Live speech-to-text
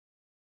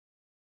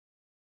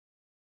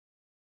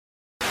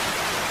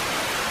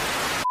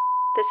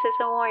This is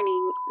a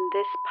warning.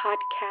 This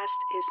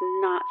podcast is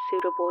not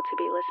suitable to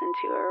be listened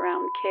to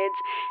around kids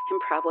and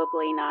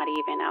probably not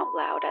even out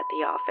loud at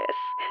the office.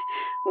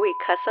 We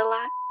cuss a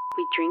lot,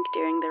 we drink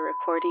during the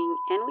recording,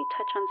 and we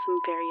touch on some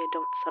very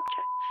adult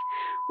subjects.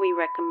 We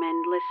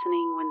recommend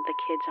listening when the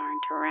kids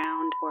aren't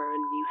around or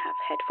when you have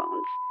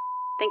headphones.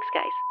 Thanks,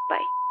 guys.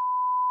 Bye.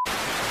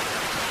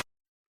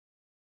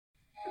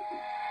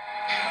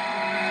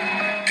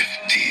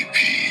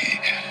 FTP,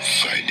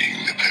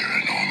 finding the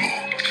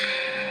paranormal.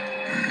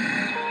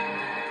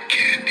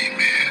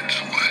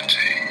 Candyman's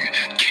watching.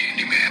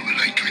 Candyman would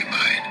like to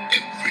remind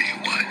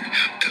everyone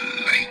to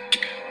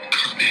like,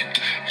 comment,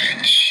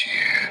 and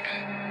share.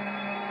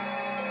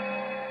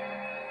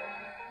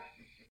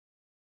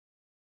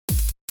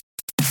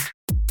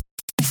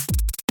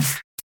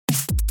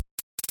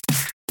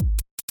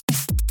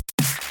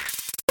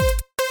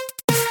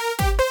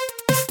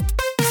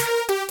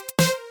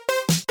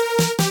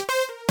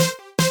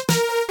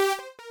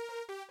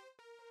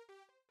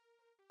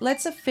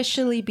 Let's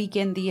officially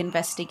begin the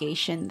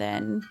investigation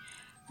then.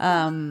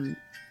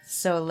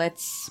 So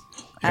let's.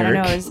 I don't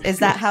know. Is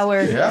that how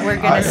we're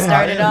gonna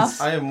start it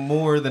off? I am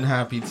more than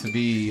happy to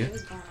be.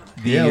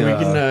 We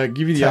can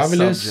give you the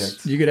obvious.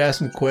 Subject. You could ask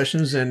some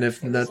questions, and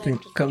if nothing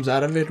comes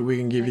out of it, we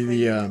can give you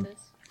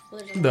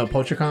the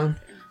Poltercon,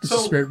 the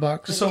spirit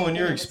box. So, in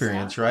your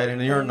experience, right,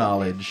 and in your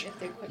knowledge,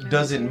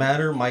 does it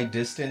matter my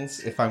distance?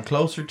 If I'm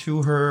closer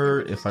to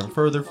her, if I'm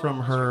further from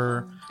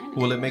her,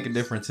 will it make a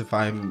difference if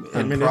I'm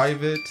in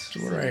private?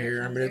 Right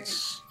here.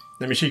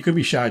 I mean, she could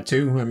be shy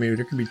too. I mean,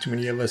 there could be too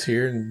many of us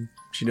here, and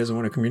she doesn't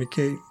want to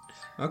communicate.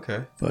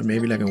 Okay. But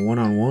maybe like a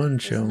one-on-one,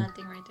 she'll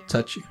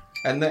touch you.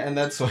 And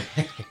that's what.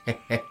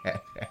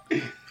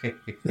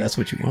 That's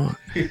what you want.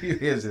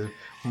 Yes,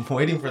 I'm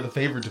waiting for the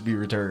favor to be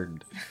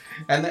returned,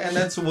 and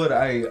that's what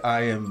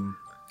I'm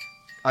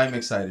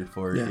excited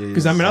for. Yeah,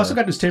 because I also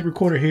got this tape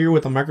recorder here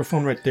with a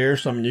microphone right there.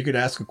 So I mean, you could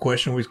ask a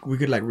question. We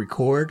could like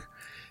record,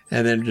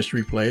 and then just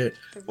replay it.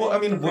 Well, I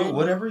mean,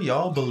 whatever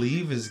y'all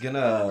believe is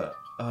gonna.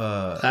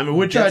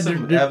 We'll try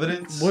some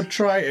evidence. We'll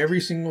try every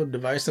single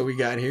device that we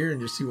got here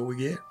and just see what we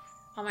get.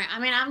 Oh my! I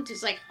mean, I'm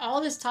just like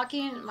all this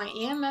talking. My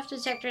EMF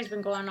detector has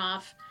been going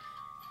off.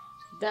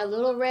 That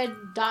little red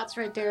dots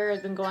right there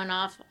has been going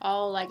off.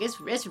 All like it's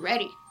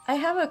ready. I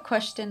have a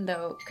question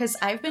though, because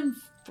I've been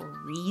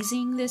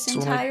freezing this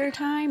entire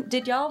time.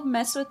 Did y'all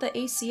mess with the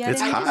AC at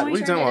It's any hot. point? What are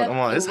you talking about? Come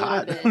on, it's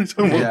hot.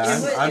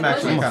 Yeah, I'm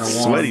actually kind of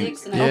warm. sweaty.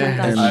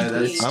 That's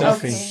I'm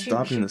stuffy.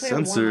 stopping the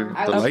sensor.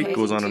 The light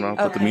goes on and off,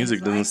 but the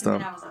music doesn't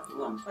stop. I was like,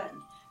 ooh, I'm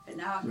sweating. But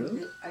now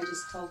I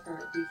just told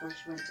her before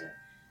she went to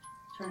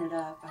turn it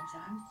up. I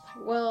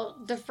said, Well,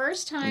 the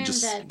first time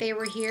that they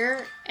were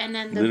here, and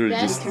then the Literally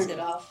best. turned it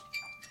off.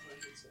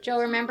 Joe,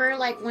 remember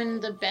like when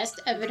the best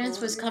evidence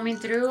was coming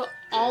through,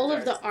 all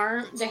of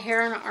the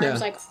hair on our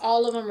arms, like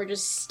all of them were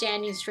just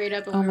standing straight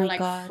up, and we were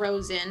like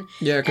frozen.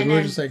 Yeah, because And we're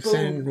then just like boom.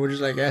 saying, we're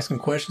just like asking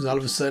questions. All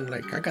of a sudden,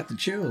 like I got the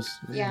chills.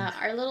 Yeah,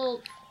 our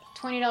little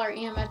 $20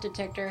 EMF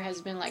detector has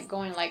been like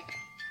going like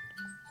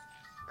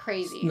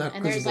crazy. Not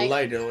and because of the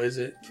light, though, is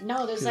it?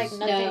 No, there's like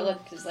nothing. No,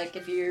 look, because like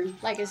if you're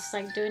Like it's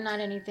like doing not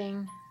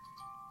anything.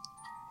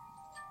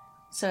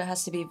 So it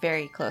has to be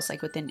very close,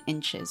 like within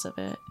inches of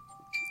it.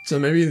 So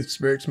maybe the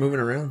spirit's moving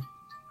around.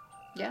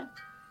 Yeah.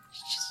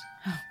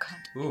 Oh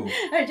god. Ooh,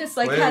 I just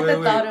like Wait, had wait, the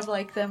wait. thought of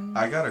like them.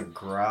 I got a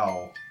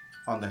growl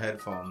on the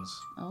headphones.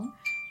 Oh.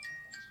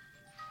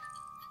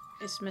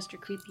 It's Mr.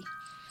 Creepy.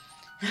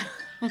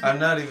 I'm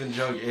not even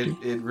joking.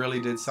 It really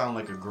did sound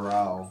like a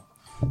growl.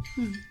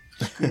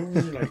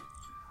 Like,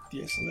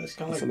 yeah, so let's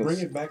kind of like bring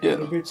it back a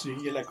little bit so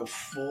you get like a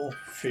full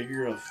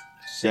figure of.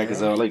 Yeah,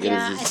 because all I get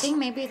Yeah, is I think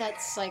maybe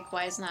that's like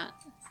why it's not.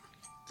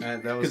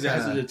 That Because it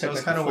has to detect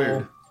like kind a of full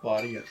weird.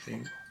 body, I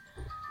think.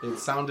 It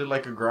sounded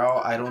like a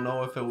growl. I don't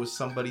know if it was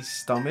somebody's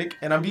stomach,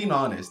 and I'm being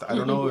honest. I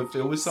don't know if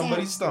it was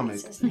somebody's stomach,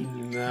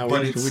 Nah,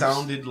 but it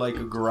sounded like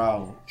a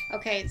growl.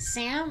 Okay,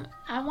 Sam,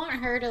 I want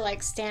her to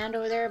like stand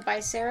over there by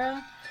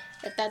Sarah,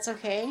 if that's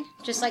okay.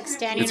 Just like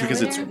standing it's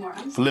because over it's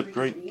there. flipped,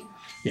 right?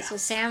 Yeah. So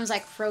Sam's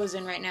like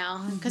frozen right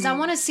now. Because I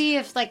want to see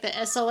if like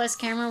the SOS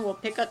camera will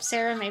pick up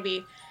Sarah,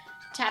 maybe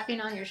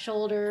tapping on your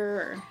shoulder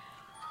or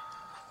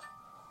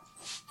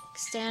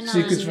stand See,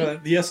 on. because for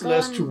the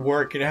SLS go to on-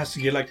 work, it has to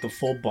get like the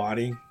full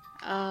body.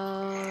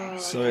 Oh.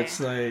 So okay. it's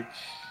like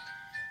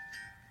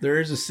there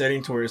is a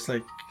setting to where it's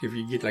like if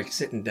you get like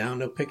sitting down,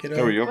 they'll pick it up.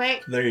 There we go.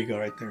 Wait. There you go,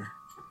 right there.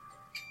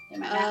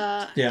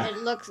 Yeah. It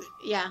looks.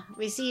 Yeah,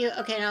 we see you.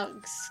 Okay, now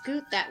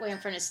scoot that way in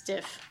front of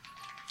Stiff.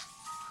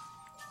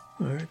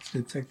 All right, it's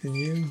detecting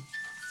you.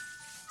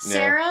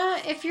 Sarah,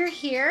 if you're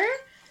here,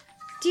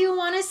 do you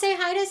want to say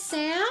hi to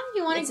Sam?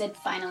 You want it to? said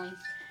finally.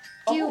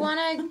 Do you want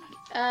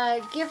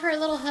to give her a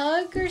little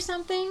hug or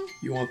something?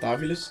 You want the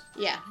Ovilus?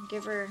 Yeah,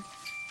 give her.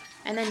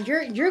 And then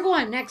you're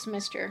going next,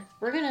 Mister.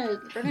 We're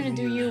gonna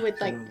do you with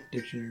like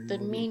Dictionary the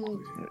real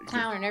mean quick.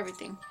 clown and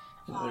everything.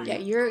 There you Yeah,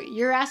 go.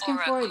 you're asking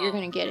for it. You're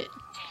gonna get it.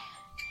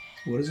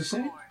 What does it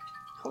say?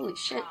 Holy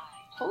shit.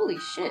 Holy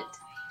shit.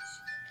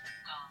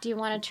 Do you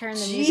want to turn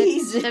the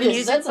Jesus,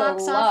 music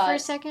box off for a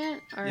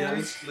second? Or? Yeah,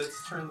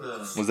 let's turn the...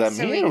 Was that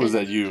me or was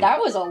that you? That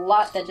was a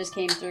lot that just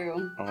came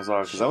through. I was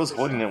all because I was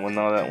holding it when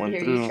all that went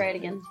Here, through. you try it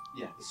again.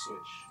 Yeah, the switch.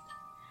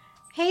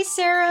 Hey,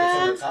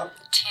 Sarah.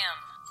 Tim.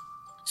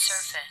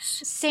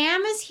 Surface.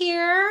 Sam is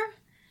here.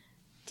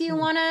 Do you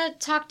want to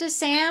talk to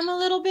Sam a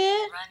little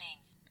bit?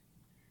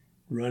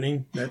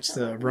 Running? That's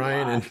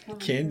Ryan and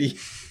Candy.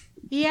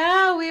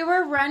 Yeah, we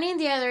were running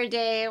the other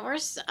day.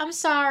 I'm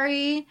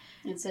sorry.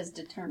 It says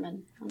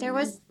determined. There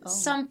was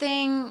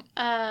something.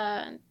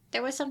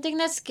 There was something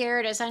that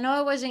scared us. I know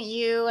it wasn't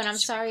you, and I'm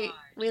sorry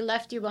we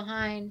left you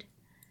behind.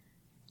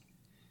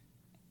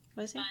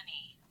 Was it?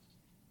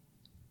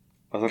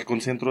 ¿Vas al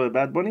concierto de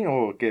Bad Bunny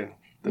o qué?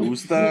 ¿Te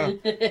gusta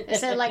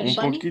Is it like un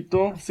bunny?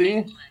 poquito?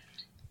 Sí.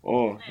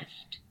 Oh.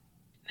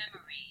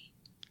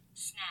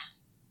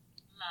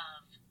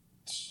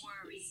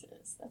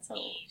 That's a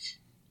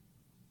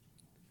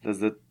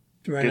Desde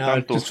Right ¿Qué now,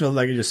 it tanto? just feels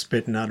like you're just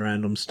spitting out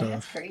random That's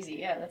stuff. crazy.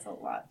 Yeah, that's a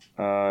lot.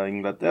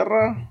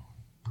 Inglaterra.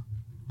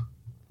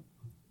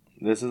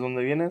 ¿De ese es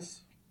donde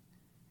vienes?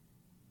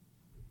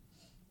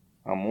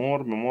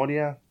 Amor,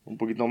 memoria, un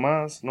poquito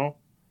más, ¿no?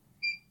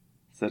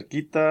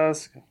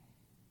 Cerquitas.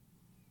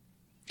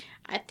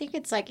 I think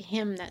it's like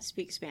him that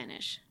speaks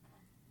Spanish.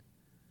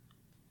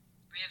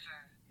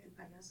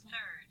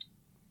 Third.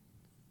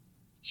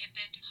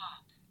 Hippity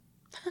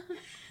hop.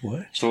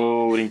 What?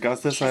 So,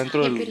 brincaste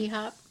adentro del... Hippity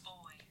hop.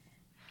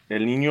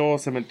 El niño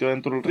se metió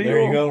dentro del río.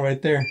 There you go,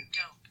 right there.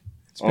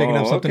 It's picking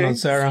up something okay. on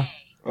Sarah.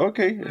 Ok,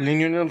 el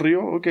niño en el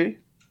río, ok.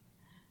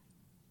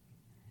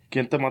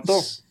 ¿Quién te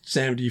mató?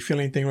 Sam, do you feel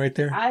anything right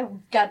there? I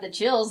got the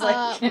chills.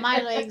 Like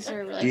My legs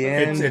are really...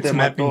 ¿Quién It's te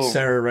mapping mató?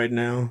 Sarah right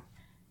now.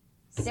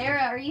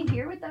 Sarah, are you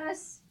here with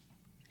us?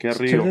 ¿Qué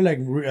Try to río? like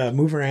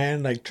move her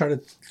hand, like try to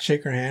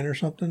shake her hand or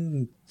something.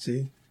 And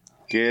see,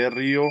 ¿Qué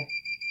río?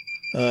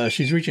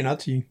 she's reaching out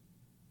to you.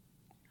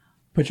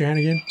 Put your hand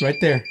again, right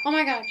there. Oh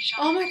my god.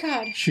 Oh my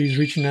god. She's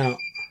reaching out.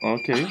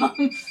 Ok.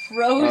 I'm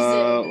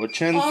frozen.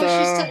 80.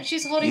 Oh,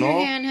 she's holding no.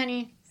 your hand,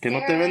 honey. ¿Que no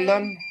te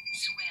vendan?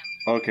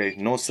 Ok,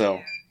 no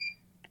sell.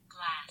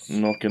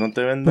 No, que no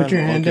te vendan. Put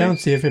your hand okay. down.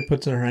 See if it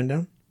puts her hand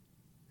down.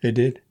 It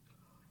did.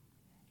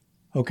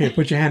 Okay,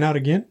 put your hand out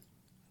again.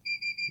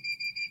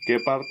 ¿Qué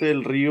parte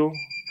del río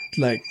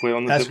Like, fue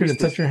donde ask te her to fuiste?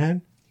 touch your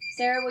hand.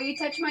 Sarah, will you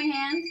touch my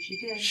hand? She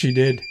did. She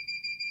did.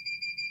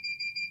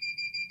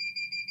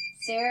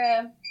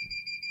 Sarah,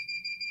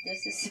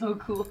 this is so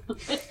cool.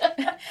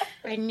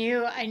 I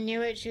knew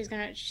it. She's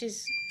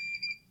It's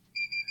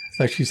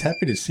like she's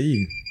happy to see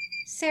you.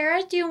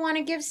 Sarah, do you want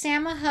to give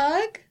Sam a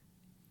hug?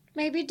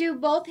 Maybe do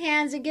both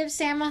hands and give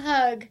Sam a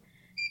hug.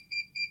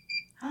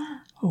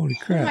 Holy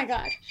Oh crap. my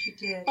god. She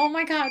did. Oh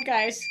my god,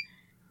 guys.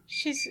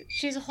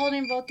 She's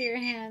holding both of your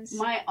hands.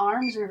 My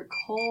arms are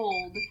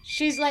cold.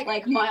 She's like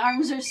my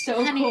arms are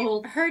so honey,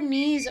 cold. her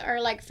knees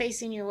are like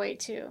facing your way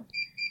too.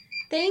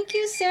 Thank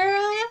you,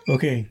 Sarah.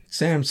 Okay,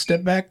 Sam,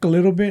 step back a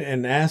little bit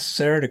and ask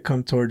Sarah to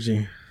come towards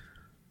you.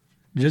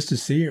 Just to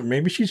see her.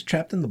 Maybe she's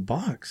trapped in the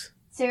box.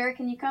 Sarah,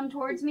 can you come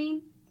towards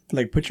me?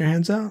 Like, put your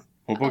hands out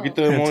Un poquito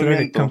de and tell her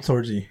to movimiento. come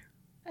towards you.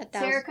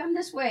 Sarah, come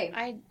this way.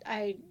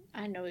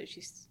 I know that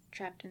she's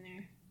trapped in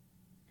there.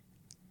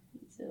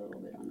 It's a little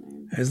bit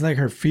on there. It's like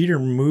her feet are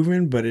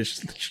moving, but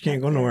she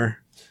can't go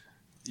nowhere.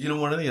 You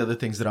know, one of the other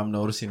things that I'm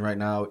noticing right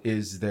now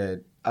is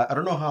that I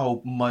don't know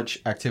how much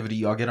activity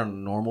y'all get on a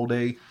normal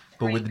day,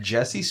 but with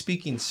Jesse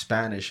speaking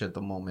Spanish at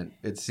the moment,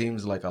 it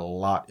seems like a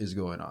lot is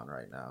going on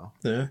right now.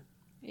 Yeah.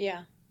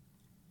 Yeah.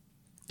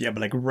 Yeah,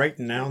 but like right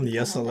now in the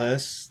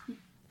SLS,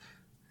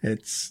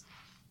 it's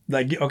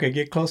like, okay,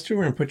 get close to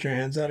her and put your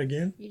hands out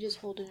again. You just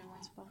hold it in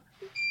one spot.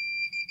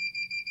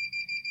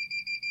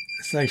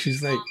 It's like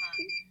she's like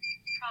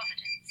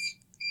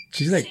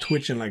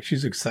twitching, like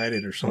she's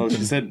excited or Oh, something.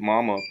 she said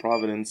mama,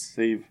 Providence,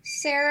 save.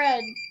 Sarah,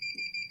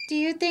 do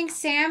you think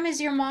Sam is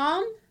your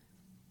mom?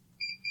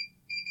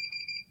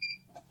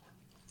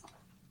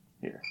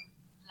 Here.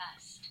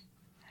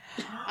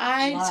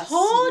 I Lust.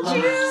 told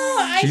you.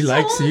 I She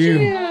likes told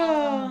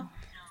you.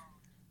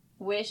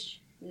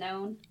 Wish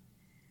known.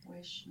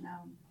 Wish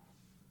known.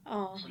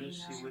 Oh.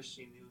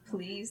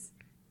 Please.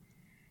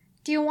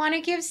 Do you want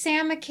to give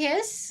Sam a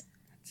kiss?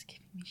 It's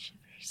giving me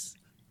shivers.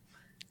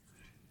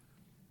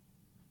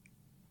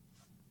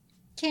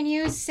 Can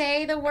you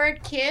say the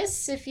word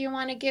kiss if you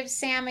want to give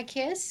Sam a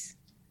kiss?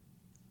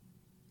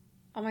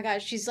 Oh my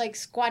gosh, she's like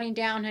squatting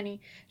down,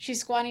 honey.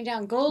 She's squatting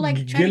down. Go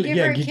like try to give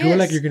her a kiss. Go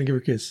like you're gonna give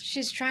her a kiss.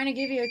 She's trying to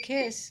give you a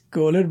kiss.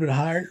 Go a little bit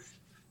higher.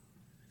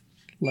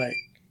 Like,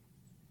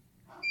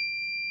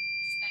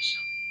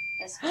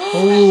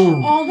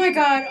 oh, Oh my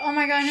god,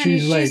 honey.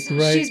 She's like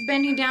right- she's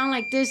bending down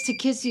like this to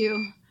kiss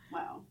you.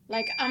 Wow.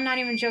 Like, I'm not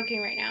even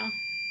joking right now.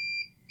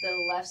 The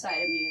left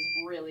side of me is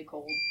really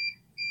cold.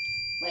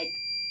 Like,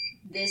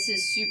 this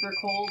is super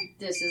cold.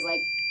 This is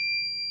like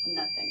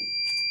nothing.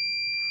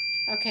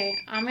 Okay,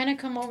 I'm gonna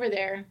come over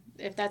there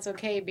if that's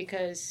okay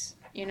because,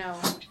 you know.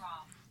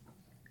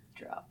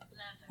 Drop.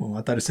 oh,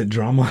 I thought it said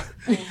drama.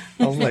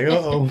 I was like,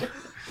 uh-oh.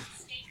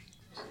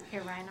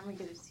 Here, Ryan, I'm gonna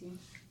give this to you.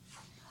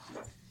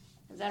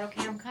 that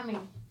okay? I'm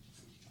coming.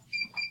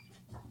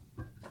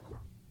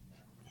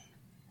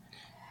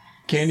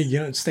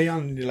 Candy, stay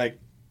on like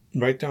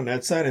right down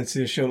that side and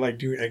see if she'll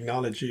like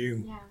acknowledge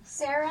you. Yeah.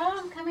 Sarah,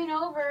 I'm coming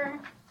over.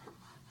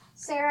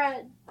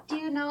 Sarah, do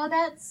you know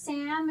that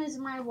Sam is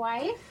my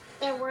wife?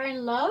 That we're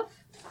in love?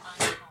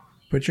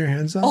 Put your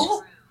hands up.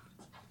 Oh.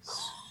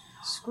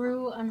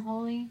 Screw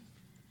unholy.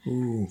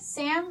 Ooh.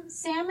 Sam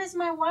is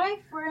my wife.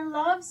 We're in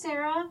love,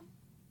 Sarah.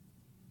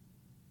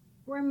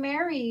 We're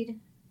married.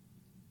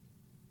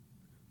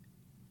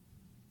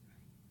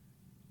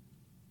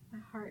 My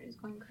heart is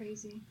going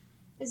crazy.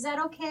 Is that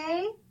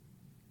okay?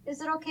 Is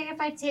it okay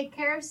if I take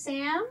care of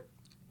Sam?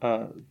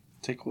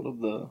 Take hold of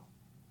the.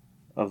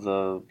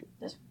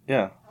 This one?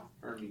 Yeah.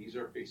 Her knees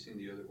are facing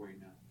the other way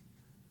now.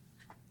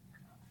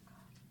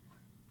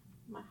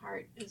 My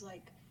heart is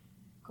like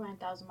going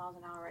 1,000 miles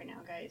an hour right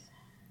now, guys.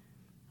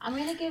 I'm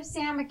gonna give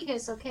Sam a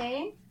kiss,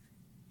 okay?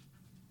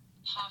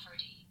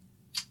 Poverty.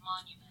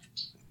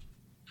 Monument.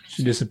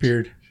 She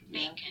disappeared.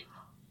 Bacon.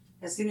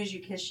 As soon as you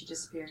kiss, she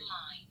disappeared.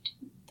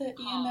 The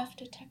EMF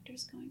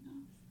detector's going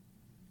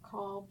off.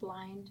 Call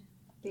blind.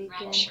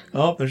 Bacon.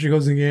 Oh, there she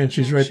goes again.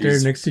 She's right there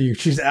next to you.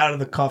 She's out of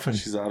the coffin.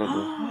 She's out of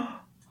the.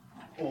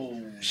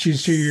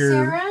 She's to your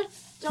Sarah,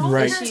 don't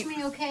right. hurt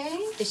me, okay?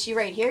 Is she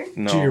right here?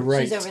 No. To your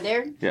right. She's over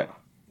there? Yeah.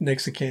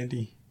 Next to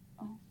Candy.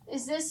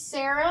 Is this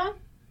Sarah?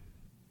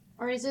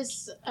 Or is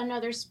this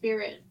another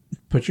spirit?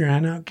 Put your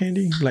hand out,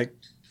 Candy. Like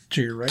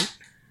to your right.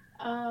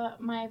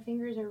 My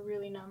fingers are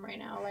really numb right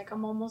now. Like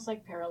I'm almost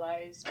like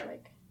paralyzed.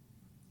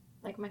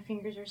 Like my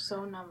fingers are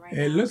so numb right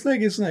now. It looks like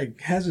it's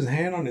like has his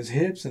hand on his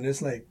hips and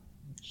it's like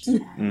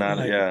Not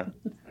like, yeah.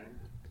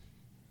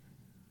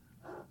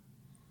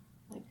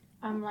 Like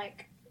I'm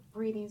like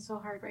breathing so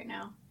hard right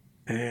now.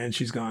 And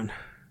she's gone.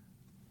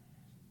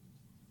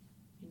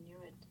 I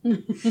knew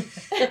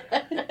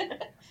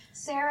it.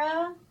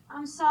 Sarah,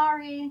 I'm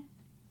sorry.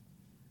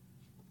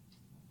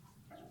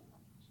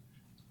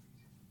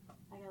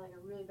 I got like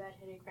a really bad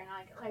headache right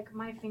now. Like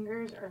my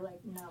fingers are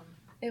like numb.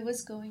 It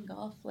was going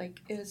off, like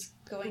it was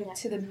going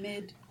to the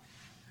mid.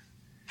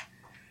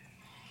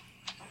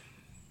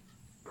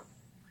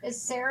 Is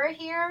Sarah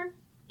here?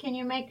 Can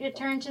you make it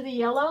turn to the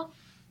yellow?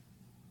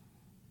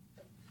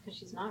 Because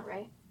she's not,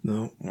 right?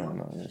 No.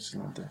 No, yeah, she's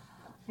not there.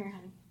 Here,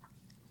 honey.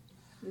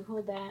 You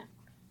hold that.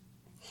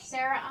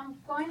 Sarah, I'm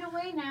going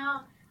away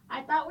now.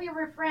 I thought we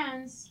were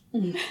friends.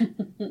 I'm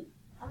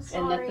sorry.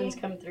 And nothing's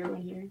come through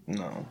in here.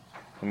 No.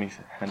 Let me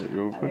hand it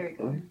real quick.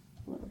 There we go.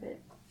 A little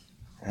bit.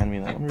 Hand me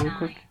that one real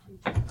quick.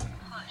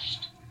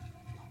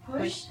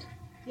 Pushed?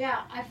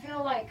 Yeah, I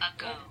feel like,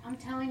 I'm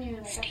telling you,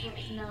 like I feel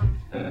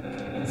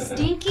it's numb.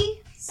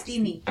 Stinky?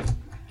 Steamy.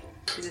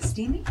 Is it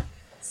steamy?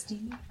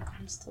 Steamy?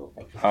 I'm still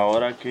like...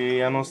 Ahora que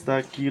ya no está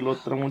aquí la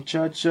otra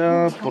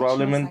muchacha,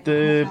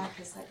 probablemente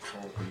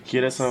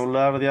quieres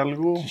hablar de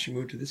algo. Did she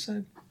move to this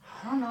side?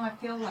 I don't know. I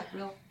feel like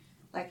real,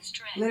 like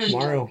literally.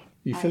 Mario,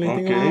 you feel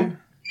anything over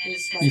there?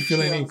 You feel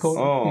anything cold?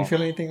 Oh. You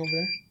feel anything over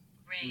there?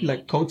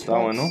 Like cold Está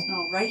spots? bueno.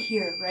 No, right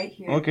here, right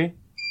here. Okay.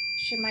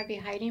 She might be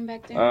hiding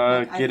back there.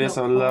 ¿Quieres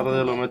hablar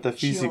de lo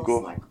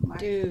metafísico?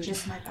 Dude.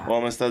 ¿O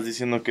me estás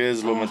diciendo qué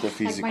es lo Like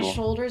metafísico? my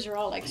shoulders are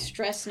all like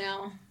stressed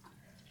now.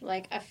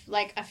 Like I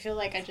feel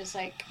like I just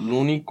like... Lo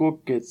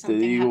único que te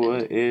digo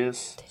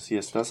es, si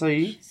estás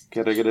ahí,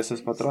 que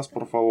regreses para atrás,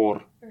 por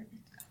favor.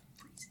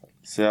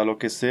 Sea lo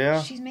que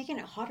sea. She's making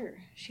it hotter.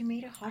 She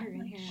made it hotter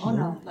in here. Oh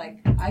no,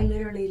 like I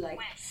literally like.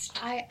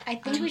 I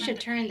think we should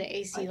turn the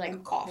AC like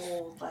off.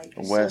 Like,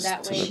 West so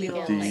that way we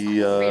to can,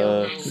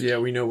 the, Yeah,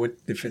 we know what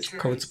if it's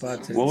cold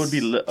spots. what would be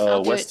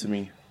I'll do west it. to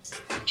me?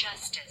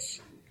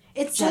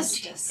 It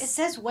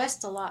says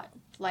west a lot.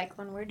 Like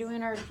when we're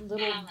doing our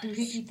little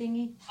doohickey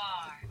thingy.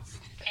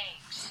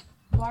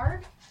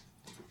 Bar?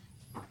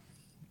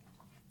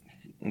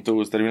 ¿Te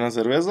gustaría una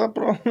cerveza?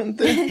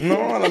 Probablemente.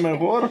 No, a lo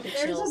mejor.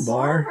 There's a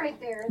Bar. bar right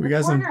there in We the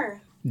got some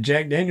corner.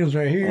 Jack Daniels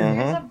right here.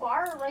 There's a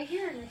bar right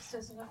here next to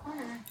us in the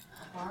corner.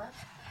 Bar?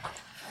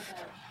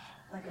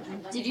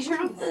 Did you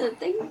turn off the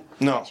thing?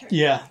 No.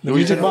 Yeah, the We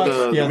music turned box.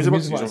 off Yeah, the music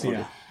music box. box.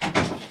 Yeah.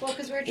 Well,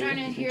 because we're trying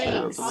to hear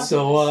the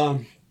So,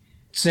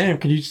 Sam,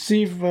 can you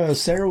see if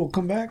Sarah will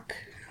come back?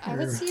 I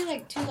would see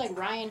like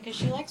Ryan because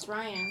she likes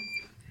Ryan.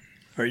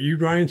 Are you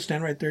Ryan?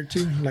 Stand right there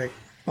too, like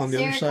on the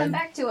Sarah, other come side.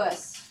 back to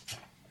us.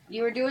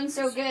 You were doing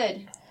so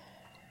good.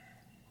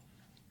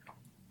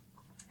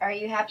 Are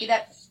you happy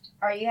that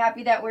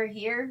we're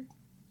here?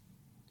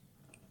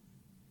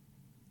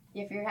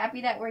 If you're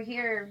happy that we're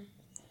here,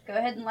 go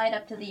ahead and light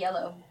up to the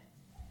yellow.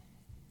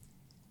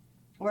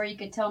 Or you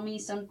could tell me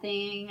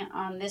something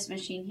on this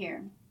machine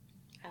here.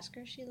 Ask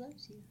her if she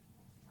loves you.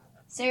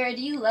 Sarah,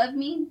 do you love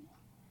me?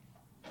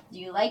 Do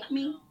you like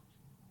me?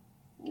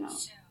 No.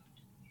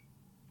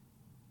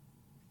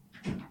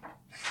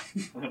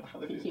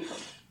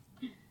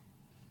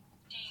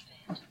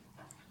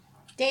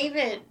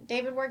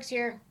 David works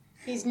here.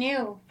 He's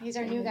new. He's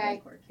our new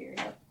guy.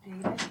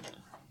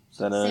 Is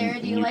that a Sarah,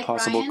 do you new like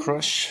possible Ryan?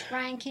 crush?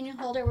 Ryan, can you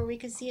hold it where we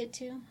can see it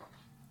too?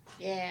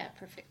 Yeah,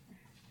 perfect.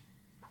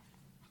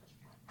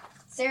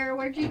 Sarah,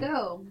 where'd you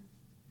go?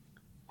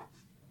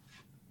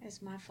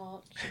 It's my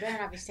fault. She better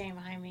not be staying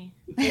behind me.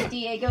 Did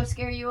Diego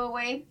scare you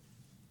away?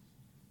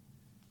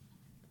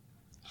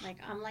 Like,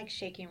 I'm like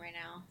shaking right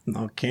now.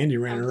 No, Candy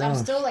ran I'm around.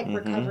 still like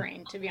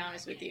recovering, to be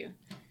honest with you.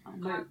 Oh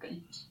my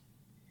God.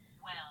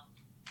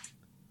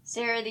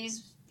 Sarah,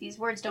 these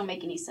words don't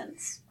make any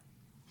sense.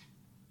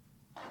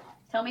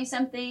 Tell me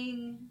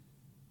something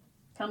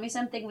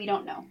we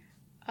don't know.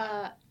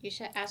 You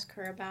should ask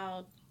her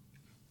about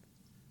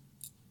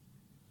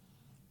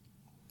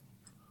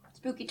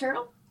Spooky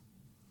Turtle?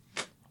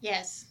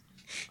 yes.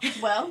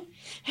 Well,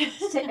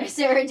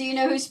 Sarah, do you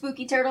know who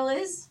Spooky Turtle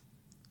is?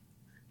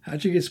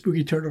 How'd you get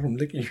Spooky Turtle from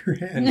licking your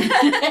hand?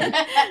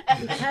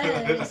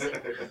 Because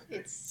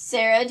it's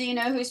Sarah, do you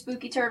know who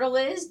Spooky Turtle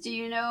is? Do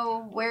you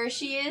know where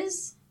she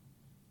is?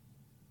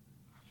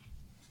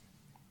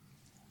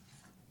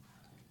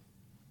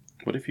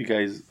 What if you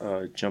guys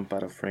jump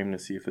out of frame to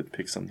see if it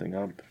picks something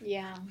up?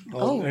 yeah.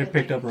 Oh, it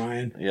picked up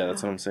Ryan. Yeah,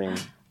 that's what I'm saying.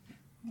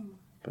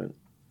 But a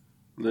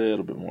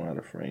little bit more out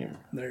of frame.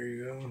 There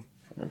you go.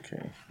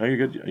 Okay. Oh, you're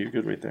good. You're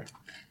good right there.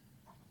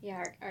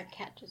 Yeah, our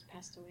cat just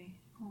passed away.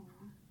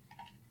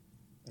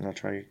 And I'll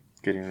try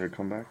getting her to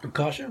come back.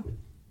 Akasha?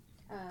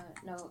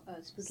 No,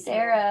 Spooky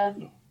Sarah,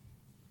 Turtle.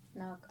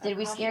 No. did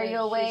we Akasha, scare you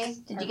away? she's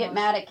Did our you get most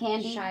mad at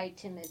Candy? Shy,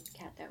 timid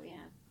cat that we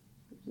have.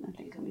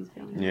 Nothing coming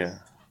through. Yeah.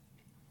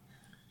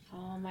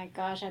 Oh my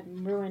gosh, I've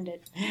ruined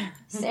it.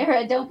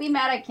 Sarah, don't be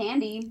mad at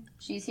Candy.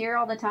 She's here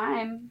all the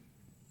time.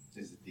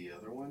 Is it the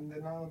other one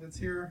that now that's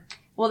here?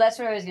 Well, that's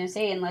what I was going to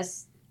say,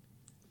 unless...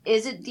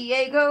 Is it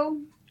Diego?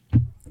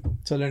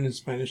 Tell her in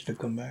Spanish to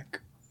come back.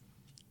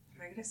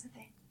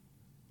 Regrésate.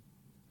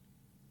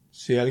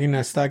 Si alguien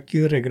está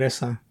aquí,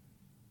 regresa.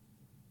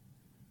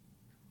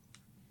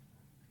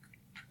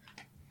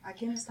 ¿A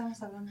quién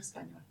estamos hablando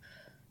español?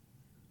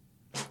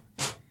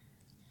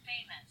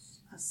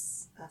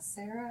 Famous. ¿A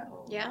Sarah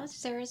or... Yeah,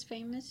 Sarah's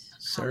famous.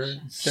 Sarah?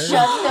 Shut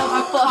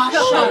the fuck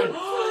up.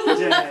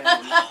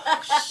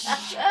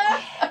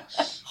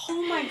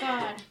 Oh my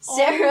god.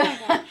 Sarah.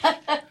 Oh my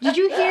god. Did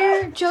you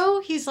hear,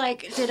 Joe? He's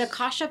like, did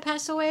Akasha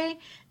pass away?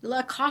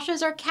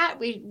 Akasha's our cat.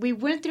 We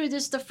went through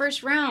this the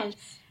first round.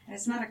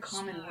 It's not a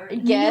common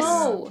word. Guess.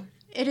 No,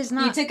 it is You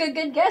not. took a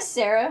good guess,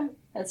 Sarah.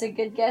 That's a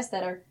good guess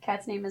that our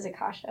cat's name is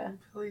Akasha.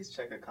 Please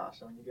check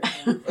Akasha when you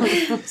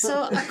get home.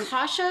 So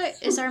Akasha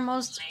is our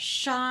most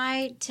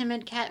shy,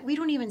 timid cat. We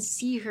don't even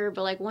see her,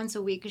 but like once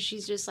a week, because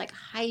she's just like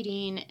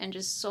hiding and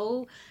just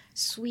so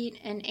sweet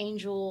and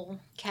angel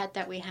cat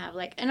that we have.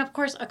 Like, and of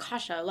course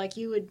Akasha, like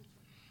you would.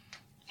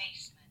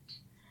 Basement.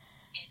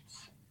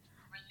 It's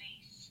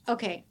release.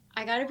 Okay,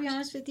 I gotta be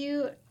honest with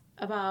you.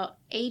 About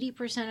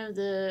 80% of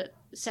the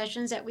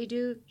sessions that we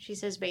do, she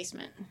says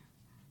basement.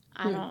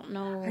 I don't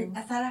know.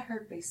 I thought I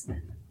heard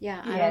basement.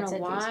 Yeah, Yeah, I it don't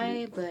said know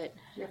why, basement. but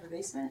Do you have a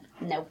basement?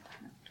 Nope.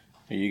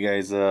 Are you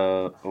guys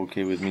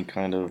okay with me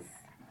kind of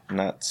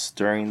not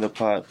stirring the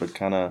pot, but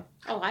kind of...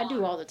 oh, I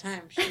do all the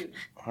time. Shoot.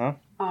 Huh?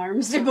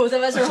 Arms. Both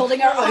of us are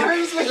holding our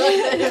arms. We're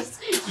like this.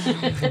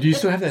 Do you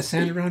still have that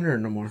sand around her or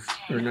no more?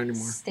 Or not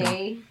anymore?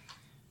 Stay.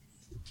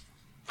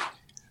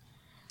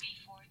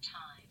 Before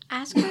time.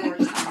 Ask her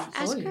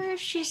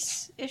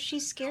if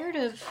she's scared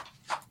of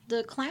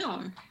the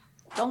clown.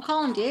 Don't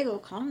call him Diego.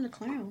 Call him the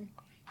clown.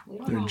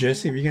 Or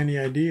Jesse, if you got any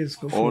ideas,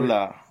 go for it.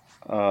 Hola.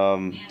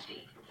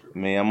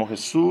 Me llamo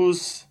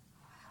Jesús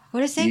What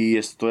did it say? y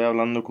estoy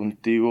hablando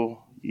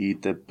contigo y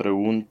te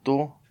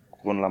pregunto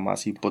con la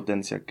más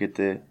impotencia que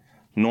te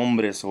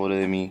nombres sobre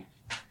de mí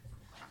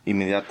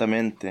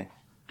inmediatamente.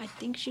 I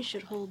think she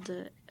should hold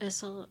the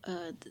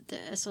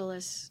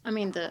SLS. I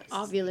mean the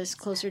Ovilus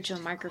closer to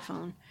the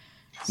microphone.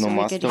 So we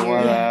Nomás could te hear voy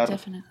a it. dar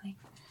Definitely.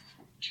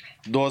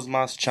 dos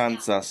más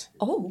chances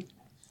Oh.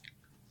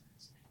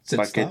 Said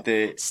para que stop.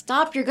 te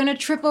Stop! You're gonna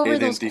trip over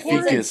those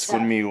identifiques cords.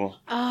 conmigo.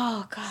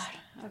 Oh God.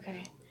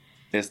 Okay.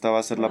 Esta va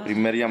a ser la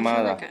primera I feel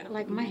llamada.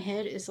 like my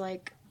head is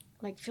like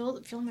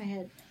feel my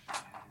head.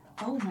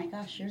 Oh my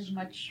gosh, yours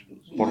much.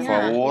 Por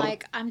Yeah, favor,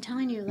 like I'm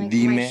telling you, like my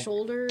dime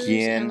shoulders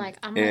quién and like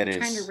I'm like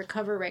trying to eres.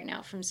 recover right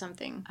now from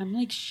something. I'm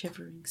like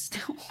shivering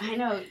still. I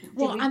know.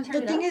 Well,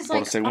 the thing is, Por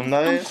like segunda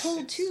I'm vez.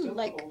 cold too.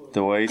 Like Te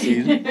voy a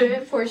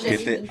decir Poor que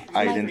Jesse. te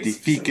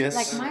identifiques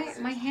like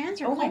my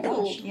hands are Oh my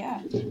cold, gosh,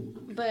 yeah.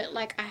 but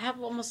like I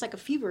have almost like a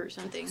fever or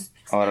something.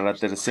 Ahora, la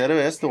tercera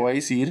vez te voy a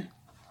decir,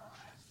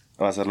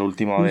 va a ser la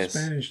última Who's vez.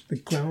 Spanish? The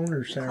clown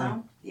or Sarah?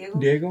 Clown? Diego?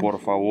 Diego? Por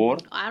favor,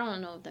 I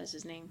don't know if that's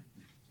his name.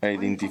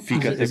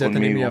 identifícate Is that the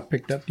name you conmigo have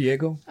picked up,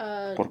 Diego?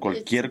 Por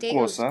cualquier it's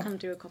Diego's cosa. come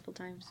through a couple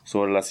times.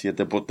 sobre las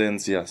 7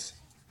 potencias.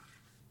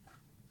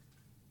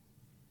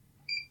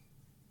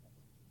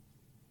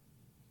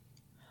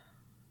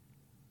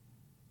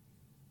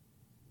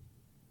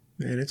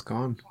 Man, it's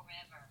gone.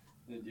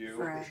 Did you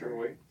Forever. push her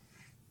away?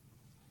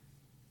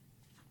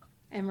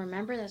 And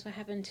remember, that's what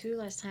happened too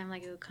last time.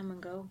 Like it would come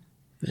and go.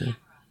 Yeah.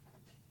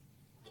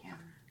 Camera.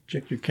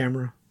 Check your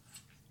camera.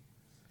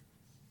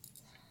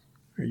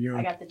 Are you I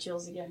on? got the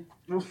chills again.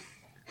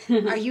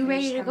 Are you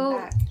ready to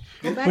go?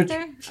 Go back Put-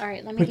 there. All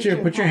right, let me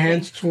Put your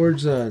hands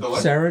towards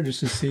what? Sarah just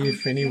to see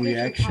if any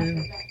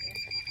reaction.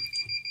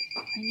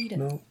 I need a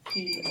No.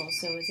 key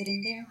also. Is it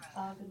in there?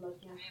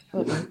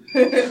 Good luck,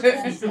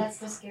 yeah. That's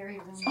the scary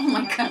room. Oh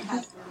my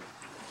God.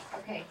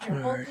 Okay, here,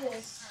 hold Alright.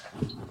 this.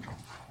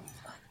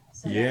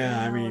 So Yeah,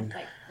 that I you know, mean-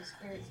 like, the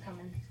spirit's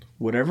coming.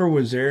 Whatever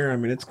was there, I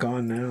mean, it's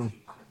gone now.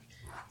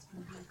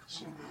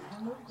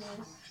 Move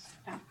this.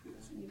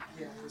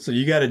 So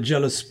you got a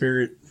jealous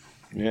spirit.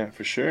 Yeah,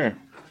 for sure.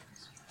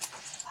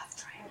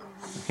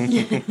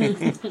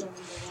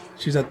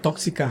 She's a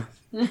toxica.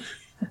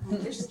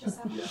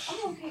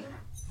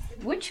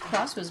 Which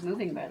cross was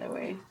moving, by the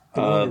way?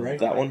 The one on the right.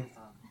 That one.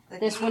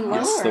 This one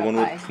was? Yes, or the one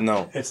up with high?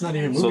 no. It's not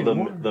even So moving. the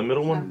anymore. the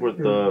middle one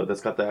with that's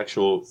got the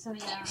actual So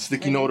yeah.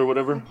 sticky note or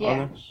whatever Yeah. on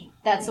there.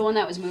 That's the one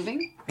that was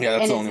moving? Yeah,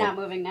 that's And the it's only not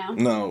one. moving now?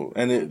 No,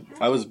 and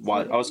I was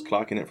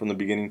clocking it from the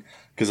beginning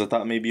because I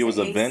thought maybe it was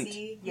a vent,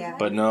 Yeah.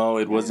 but no,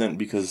 it wasn't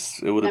because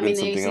it would I have mean,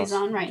 been the something AC's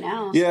else. on right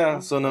now. Yeah,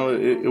 so no,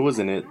 it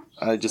wasn't it.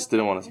 I just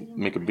didn't want to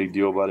make a big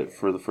deal about it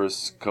for the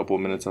first couple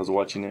of minutes I was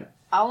watching it.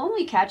 I'll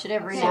only catch it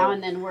every now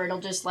and then where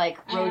it'll just like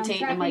And I'm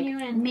rotate and I'm like, trapping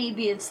you in.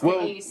 maybe it's the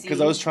Well, AC. because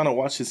I was trying to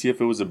watch to see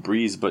if it was a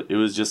breeze, but it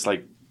was just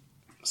like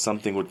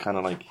something would kind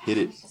of like hit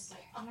it.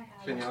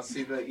 Can y'all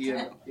see the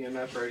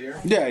EMF right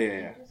here?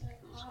 Yeah.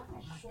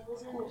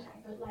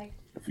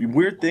 The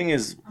weird thing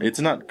is, it's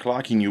not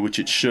clocking you, which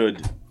it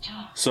should.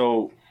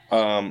 So,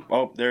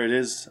 oh, there it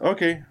is.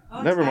 Okay,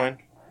 never mind.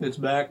 It's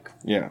back.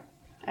 Yeah.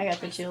 I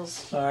got the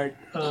chills. All right,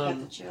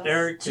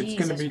 Eric, it's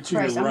gonna be to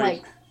Christ, your I'm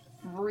right. like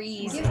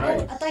freezing.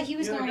 Oh, I thought he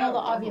was going to hold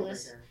the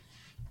ovulus.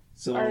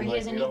 So Or he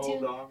doesn't need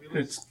to.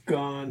 it's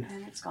gone.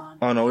 And it's gone.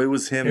 Oh no, it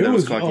was him It that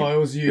was was- clocking. oh, it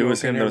was you. It was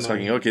Okay, him that never was clocking.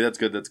 mind. Okay, that's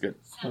good. That's good.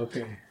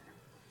 Okay.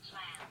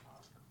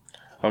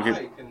 Okay.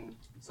 Hi, can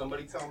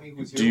somebody tell me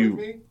who's Do here you- with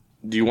me?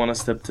 Do you want to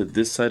step to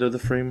this side of the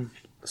frame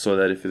so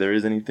that if there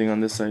is anything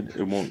on this side,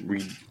 it won't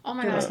read? Oh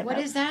my gosh, what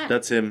is that?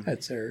 That's him.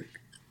 That's Eric.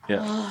 Yeah.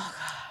 Oh,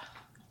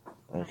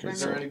 Okay.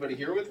 Is there anybody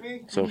here with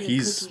me? So I need a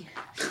he's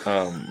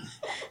cookie.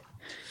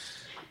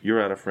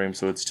 you're out of frame,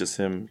 so it's just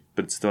him,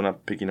 but it's still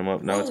not picking him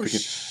up. Now it's Oh, picking.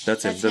 shh.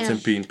 That's him. That's That's him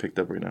him. being picked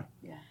up right now.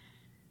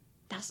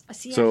 That's,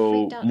 see, I So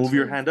freaked out move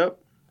your too. hand up.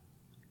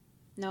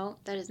 No,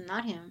 that is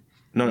not him.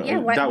 No, Yeah,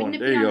 why that wouldn't one. it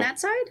There be you on go. that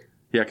side?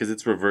 Yeah, because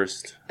it's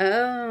reversed.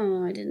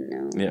 Oh, I didn't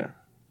know. Yeah,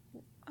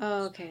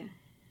 Oh, okay.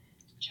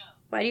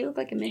 Why do you look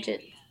like a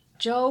midget?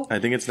 Joe. I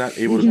think it's not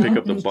able to pick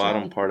up the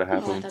bottom part of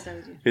half Oh, I of thought him. that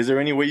was you. Is there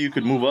any way you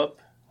could move up?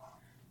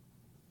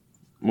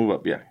 Move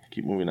up. Yeah,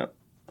 keep moving up.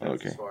 That's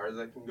Okay. as far as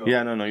I can go.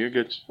 Yeah, no, you're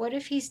good. What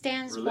if he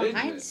stands Religion.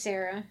 behind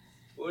Sarah?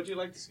 What would you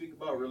like to speak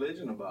about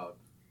religion about?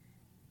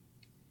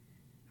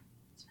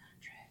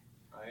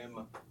 I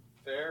am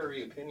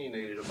very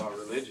opinionated about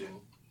religion.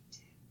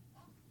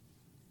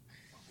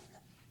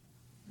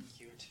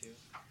 You too.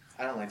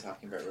 I don't like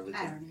talking about religion.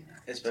 I don't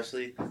either.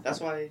 Especially, that's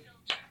why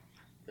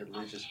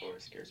religious horror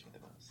scares me the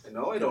most. I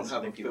know I don't Because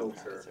have a something people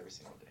filter. practice every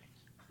single day.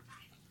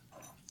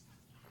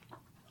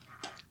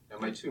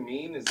 Am I too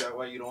mean? Is that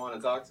why you don't want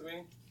to talk to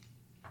me?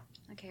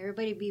 Okay,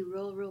 everybody be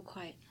real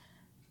quiet.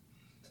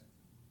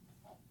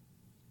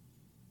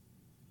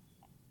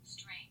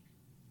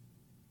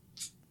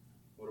 Strength.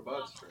 What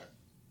about strength?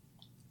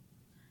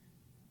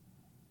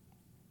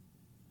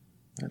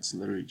 That's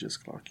literally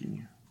just clocking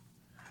you.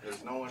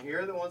 There's no one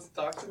here that wants to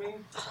talk to me?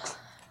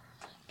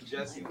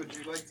 Jesse, would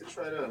you like to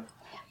try to...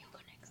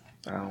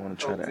 I don't want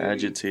to try to Okay.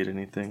 agitate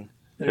anything.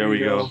 There There we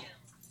you go. go.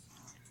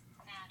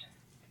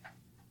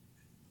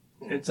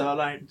 It's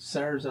outlined.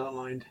 Sarah's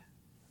outlined.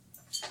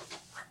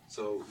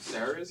 So,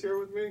 Sarah is here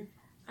with me?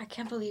 I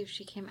can't believe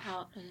she came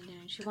out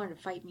and she wanted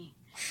to fight me.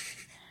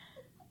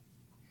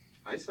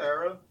 Hi,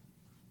 Sarah.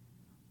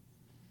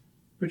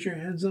 Put your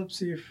hands up.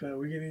 See if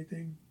we get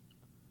anything.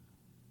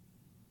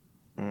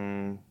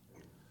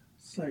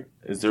 It's like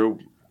Is there?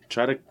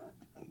 Try to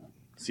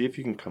see if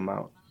you can come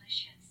out.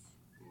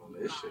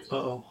 Malicious.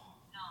 oh.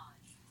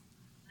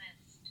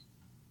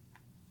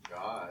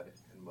 God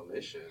and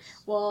malicious.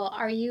 Well,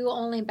 are you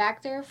only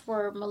back there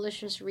for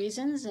malicious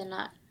reasons and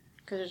not...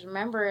 Because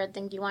remember, I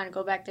think you want to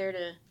go back there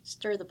to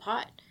stir the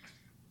pot.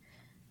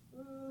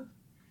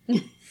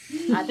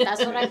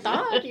 That's what I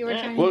thought you were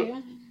trying Well, to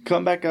do.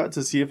 come back out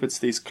to see if it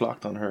stays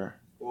clocked on her.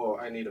 Well,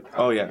 I need a power.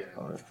 Oh yeah.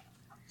 Oh,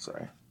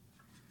 sorry.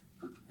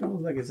 It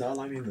looks like it's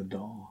outlining the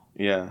doll.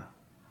 Yeah.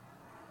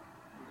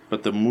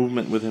 But the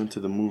movement with him to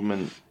the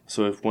movement.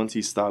 So if once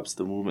he stops,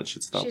 the movement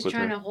should stop She's with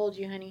trying her. to hold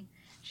you, honey.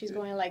 She's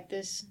going like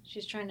this.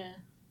 She's trying to...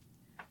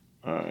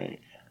 All right.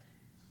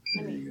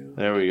 There you go.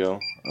 There we go.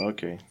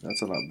 Okay,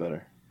 that's a lot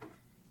better.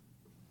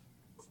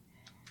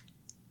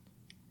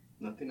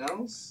 Nothing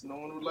else? No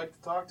one would like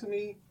to talk to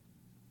me?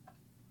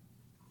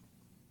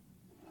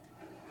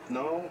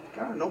 No?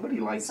 God, nobody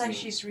likes It's like me.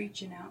 she's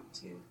reaching out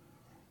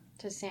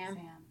to Sam.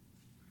 Sam.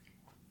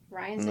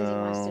 Ryan says he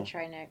wants No. to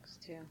try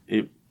next,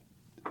 too.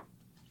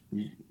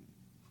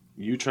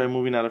 You try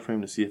moving out of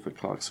frame to see if it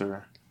clocks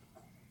her.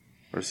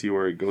 Or see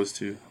where it goes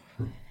to.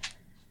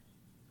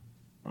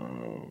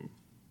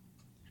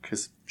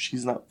 Because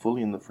she's not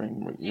fully in the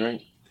frame,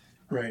 right?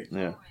 Right.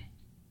 Yeah.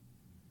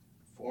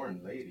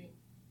 Foreign lady.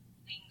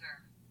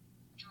 Linger.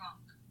 Drunk.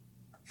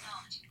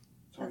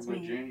 Not. That's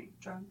me.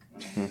 Drunk.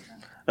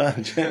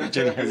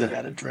 Jenny hasn't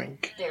had a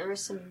drink. There was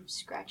some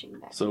scratching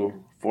back So, there.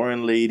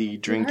 foreign lady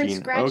drinking.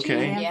 scratching?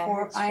 Okay.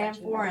 I am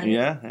foreign.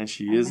 Yeah, and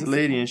she is a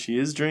lady and she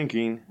is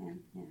drinking.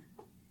 Yeah.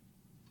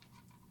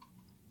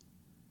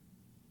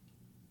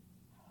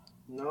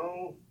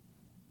 No.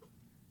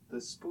 The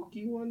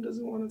spooky one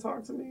doesn't want to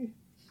talk to me.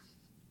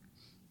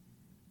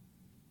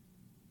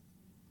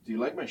 Do you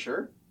like my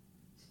shirt?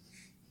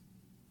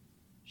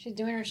 She's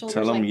doing her shoulders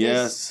Tell him like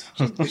yes.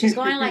 this. She's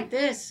going like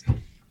this.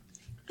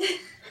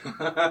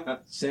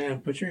 Sam,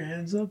 put your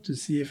hands up to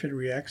see if it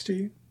reacts to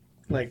you.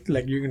 Like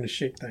you're gonna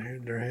shake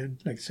their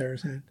hand, like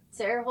Sarah's hand.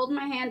 Sarah, hold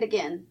my hand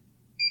again.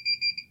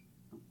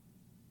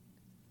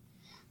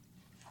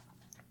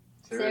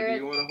 Sarah, do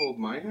you want to hold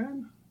my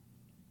hand?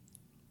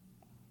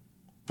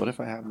 What if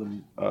I have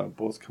them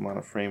both come out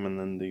of frame and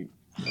then they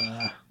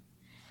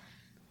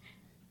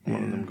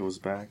one of them goes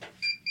back?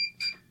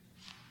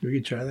 We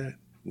could try that.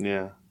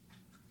 Yeah.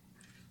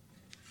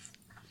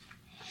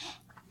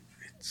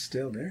 It's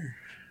still there.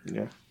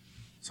 Yeah.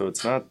 So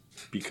it's not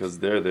because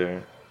they're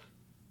there.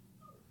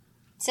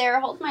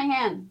 Sarah, hold my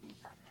hand.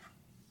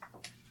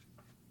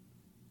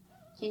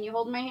 Can you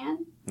hold my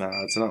hand? Nah,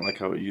 it's not like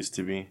how it used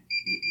to be.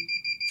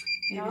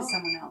 Maybe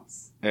someone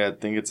else. Yeah, I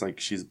think it's like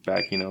she's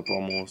backing up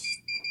almost.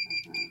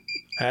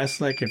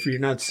 Ask like, if you're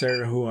not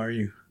Sarah, who are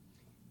you?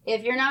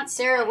 If you're not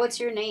Sarah, what's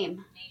your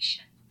name?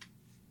 Nation.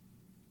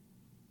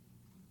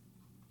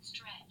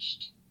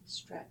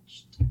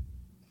 Stretched.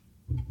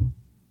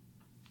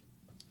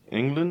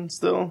 England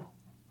still?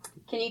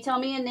 Can you tell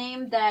me a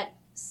name that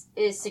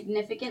is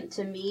significant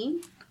to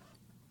me?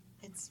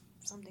 It's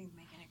something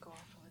making it go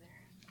off over there.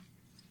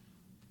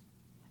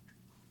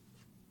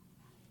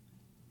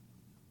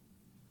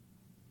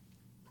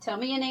 Tell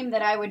me a name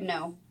that I would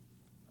know.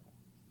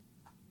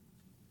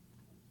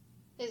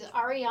 Is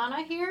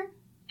Ariana here?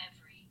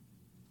 Every.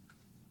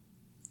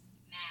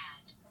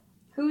 Mad.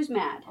 Who's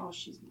mad? Oh,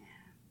 she's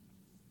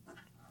mad.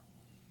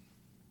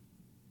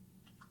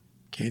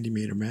 Candy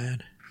made her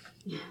mad.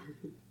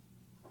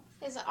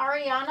 Is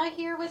Ariana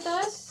here with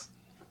us?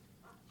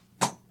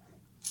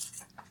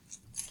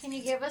 Can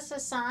you give us a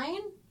sign?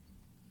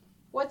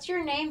 What's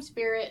your name,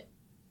 Spirit?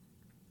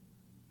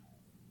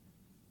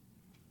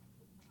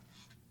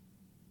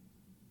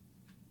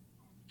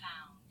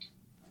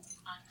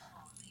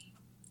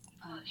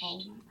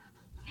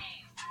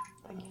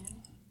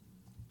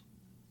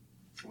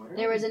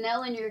 There was an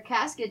L in your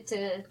casket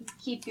to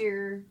keep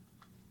your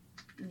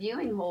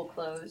viewing hole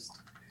closed.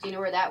 Do you know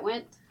where that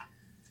went?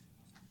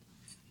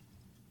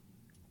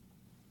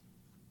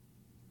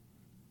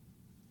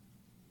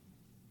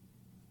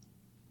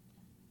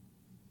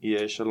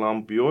 Yeah,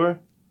 Shalom Bior.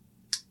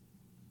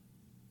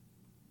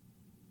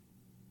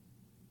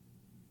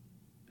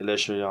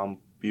 Eleshayam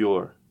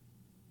Bior.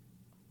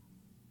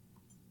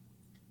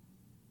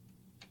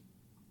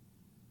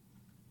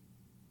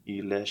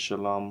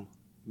 Eleshalam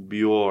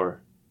Bior.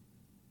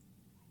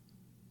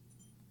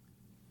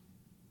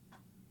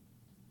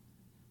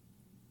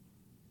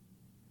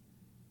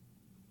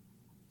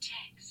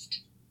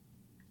 Text.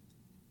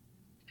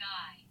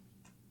 Guy.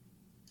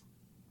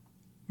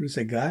 What is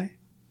that, guy?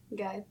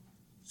 Guy.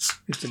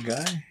 It's a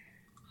guy.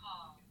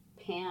 Call.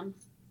 Pam.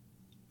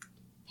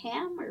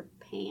 Pam or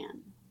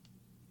Pan?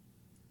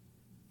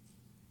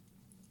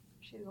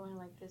 She's going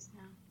like this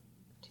now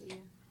to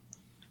you.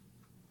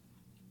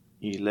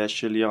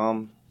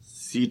 Eleshayam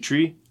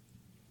Sitri.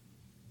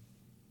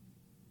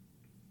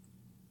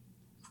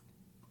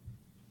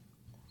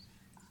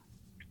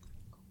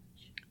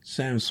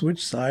 Sam,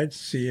 switch sides.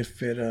 See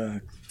if it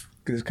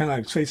because it's kind of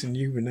like facing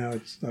you, but now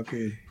it's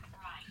okay.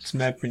 It's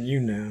mapping you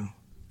now.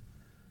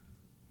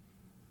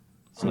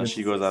 Unless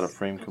she goes out of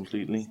frame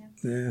completely.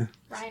 Yeah.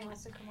 Ryan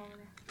wants to come over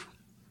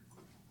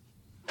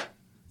there.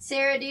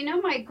 Sarah, do you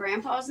know my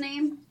grandpa's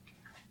name?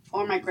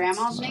 Or my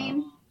grandma's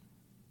name?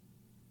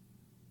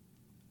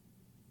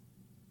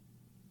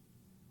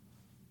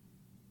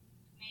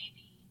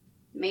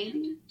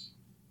 Maybe?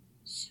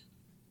 Soup.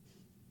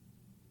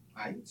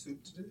 I eat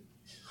soup today.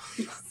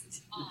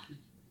 Off.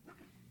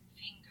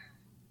 Finger.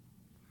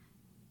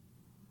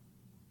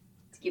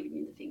 It's giving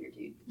you the finger,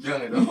 dude. Yeah,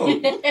 I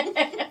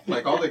know.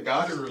 Like all the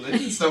God and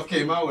religion stuff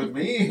came out with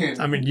me.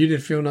 And... I mean, you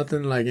didn't feel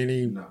nothing like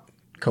any No.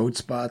 cold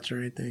spots or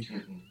anything.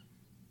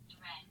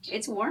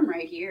 It's warm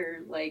right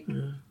here. Like,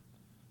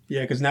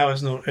 Yeah, because now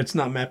it's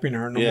not mapping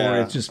her no Yeah,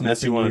 more. It's just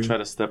unless mapping you want you. to try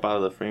to step out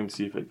of the frame,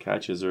 see if it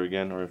catches her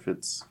again, or if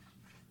it's...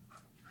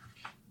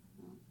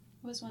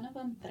 Was one of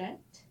them threat?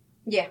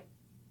 yeah.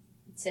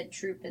 It said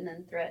troop and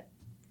then threat.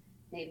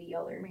 Maybe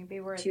y'all are Maybe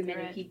we're too a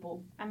many threat.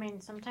 people. I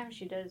mean, sometimes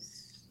she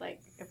does,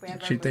 like, if we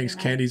have She thinks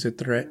Candy's a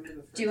threat.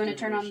 Do you want to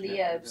turn on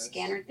the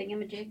scanner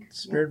thingamajig?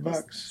 Spirit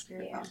box.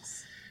 Yeah.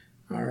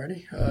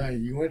 Alrighty.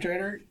 You want to try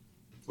it, Eric?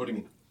 What do you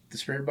mean? The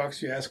spirit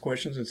box, you ask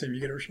questions and see if you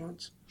get a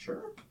response.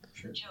 Sure.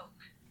 Joke.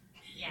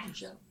 Yeah.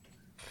 Joke.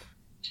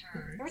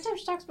 Turn. Every time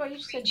she talks about you,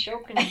 she said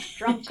joke and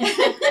drunk.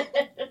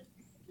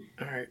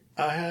 Alright.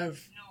 I have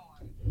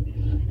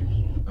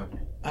Okay.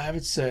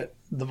 it set.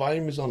 The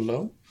volume is on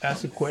low.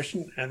 Ask a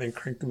question and then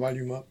crank the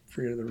volume up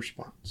for the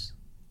response.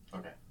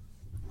 Okay.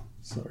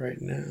 So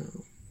right now.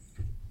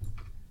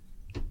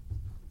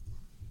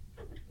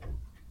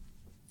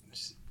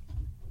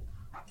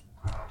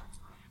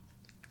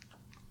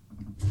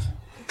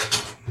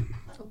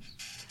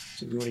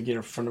 So you want to get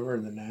in front of her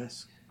and then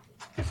ask?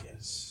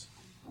 Yes.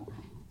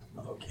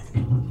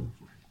 Okay.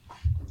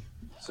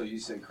 So you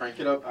say crank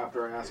it up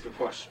after I ask a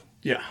question.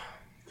 Yeah.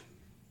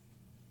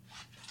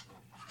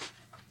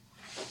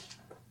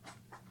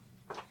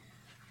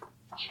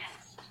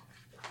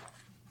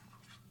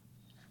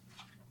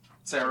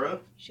 Sarah,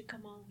 Should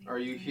come on. are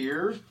you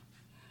here?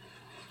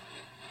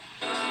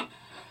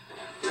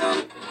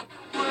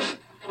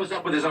 What's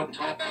up with his own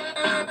talk?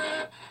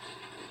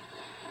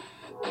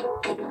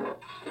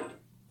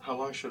 How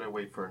long should I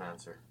wait for an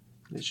answer?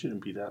 It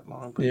shouldn't be that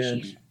long, but Yeah, it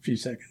should just be. a few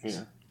seconds.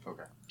 Yeah.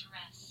 Okay.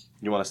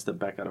 You want to step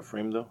back out of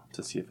frame though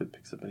to see if it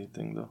picks up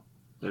anything though.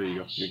 There you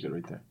go. You're good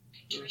right there.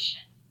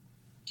 Contrition.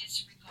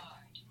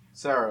 Disregard.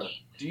 Sarah,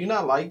 do you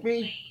not like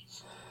me?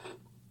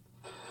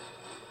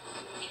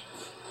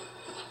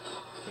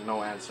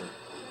 No answer.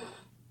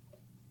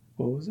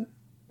 What was it?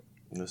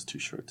 It was too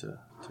short to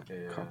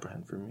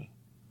comprehend for me.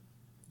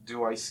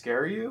 Do I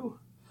scare you?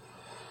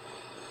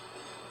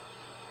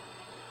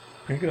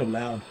 Crank it up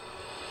loud.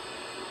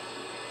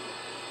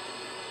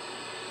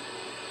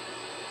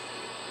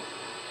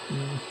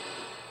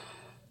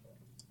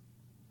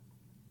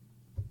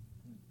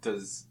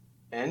 Does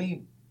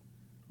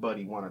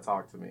anybody want to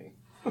talk to me?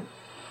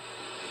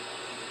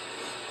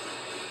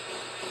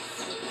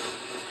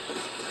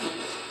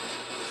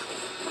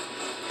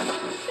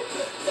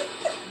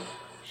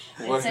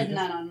 It said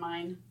none on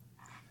mine.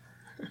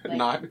 Like,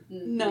 Not?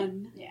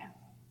 None. Yeah.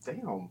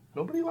 Damn,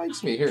 nobody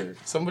likes me here.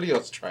 Somebody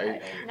else try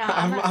it. No,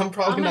 I'm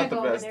probably not the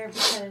go over best. there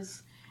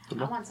because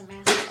I want some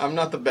answers. I'm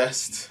not the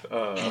best.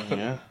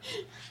 Yeah.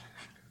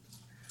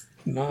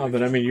 No,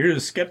 but I mean, you're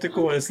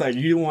skeptical. It's like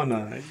you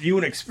wanna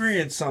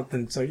experience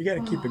something, so you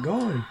gotta keep it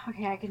going.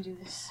 Okay, I can do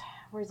this.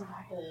 Where's the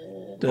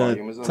volume? The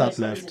Volume is on top this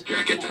side.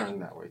 left. Turn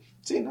that way.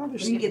 See, now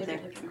there's We can get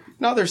there.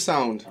 now there's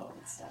sound.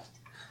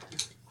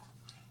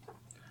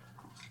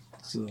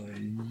 So,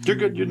 You're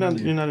good. You're not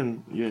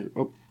in. You're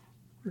a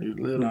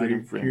little no, bit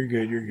in frame. you're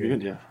good. You're good. You're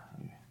good.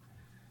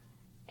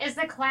 Yeah. Is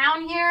the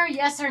clown here?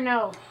 Yes or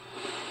no?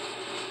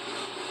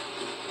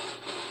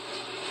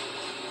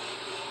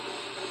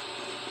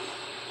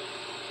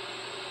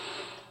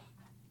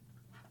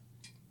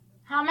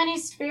 How many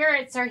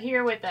spirits are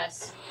here with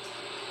us?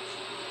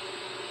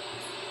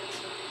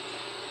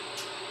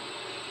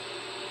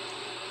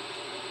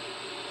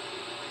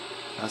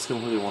 Ask them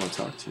who they want to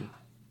talk to.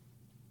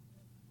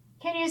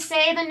 Can you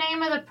say the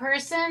name of the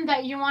person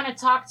that you want to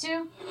talk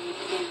to?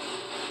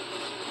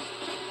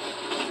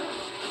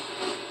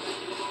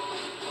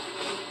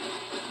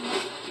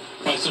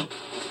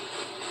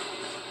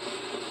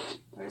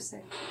 Where's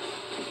it?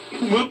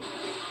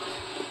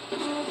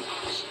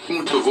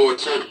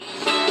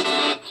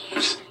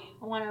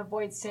 I want to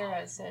avoid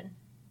Sarah, said.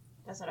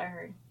 That's what I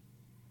heard.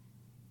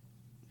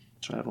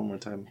 Try it one more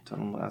time. Tell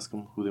them, ask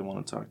them who they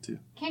want to talk to.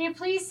 Can you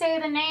please say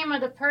the name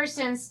of the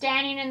person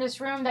standing in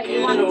this room that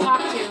you want to talk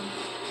to?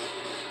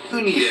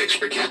 Who need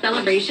extra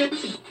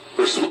celebrations?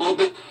 For small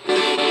bit.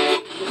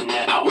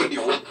 Now, what do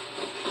you want?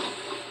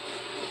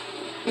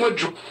 What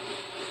do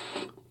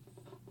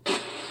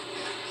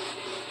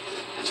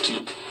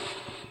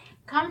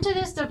Come to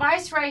this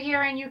device right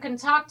here and you can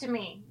talk to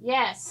me.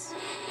 Yes.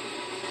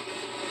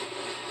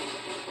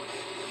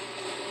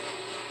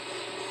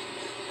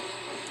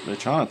 They're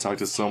trying to talk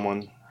to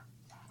someone.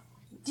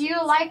 Do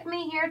you like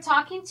me here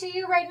talking to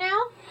you right now?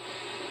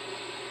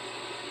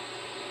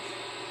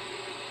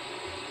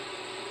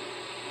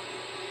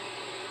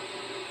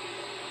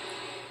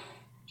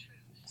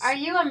 Are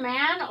you a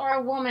man or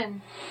a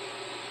woman?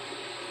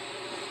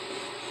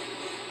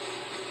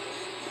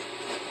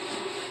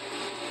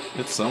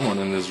 It's someone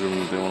in this room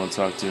that they want to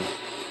talk to.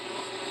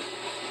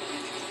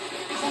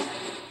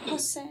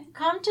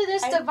 Come to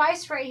this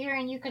device right here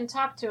and you can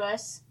talk to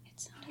us.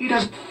 I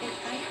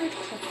heard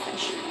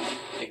professional.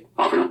 I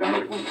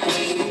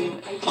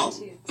did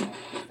too.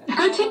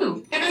 Her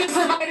too.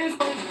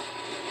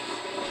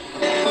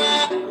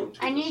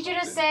 I need you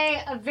to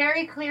say a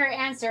very clear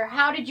answer.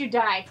 How did you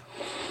die?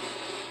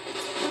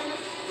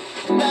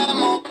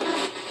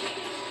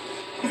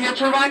 Your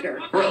provider.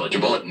 We're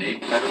eligible at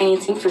need.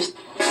 Anything for.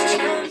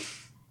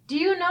 Do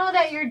you know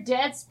that you're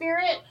dead,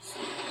 spirit?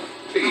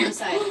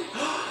 Homicide.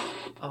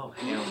 Oh,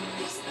 hell no.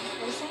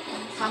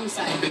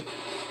 Homicide.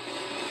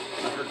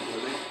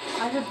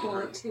 I heard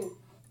bullet too.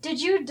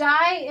 Did you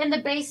die in the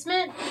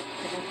basement?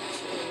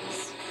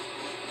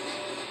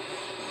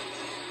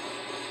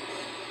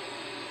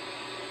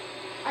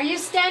 Are you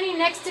standing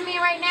next to me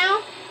right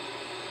now?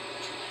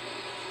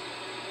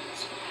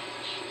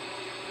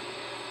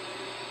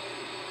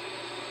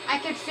 I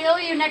could feel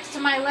you next to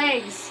my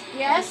legs.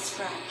 Yes?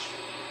 Scratch.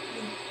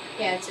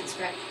 Yeah, it's in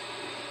scratch.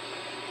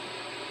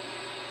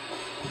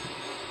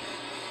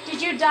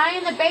 Did you die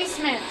in the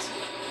basement?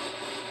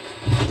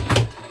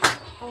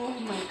 Oh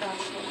my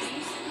gosh, what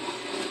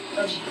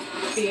is this?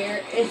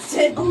 Fear. It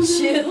said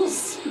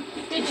chills.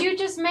 Did you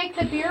just make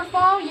the beer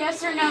fall?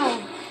 Yes or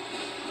no?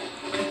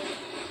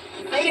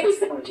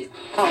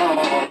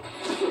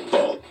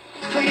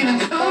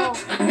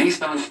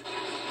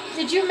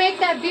 Did you make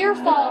that beer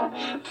fall?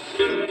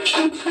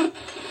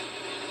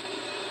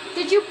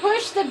 Did you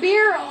push the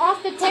beer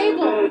off the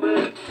table?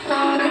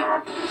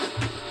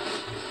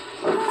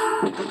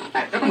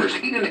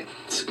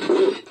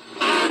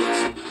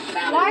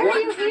 Why are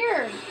you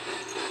here?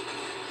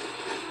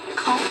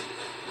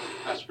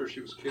 Ask her if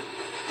she was killed.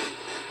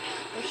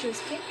 If she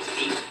was kicked?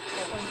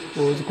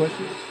 What was the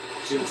question?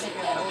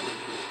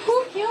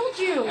 Who killed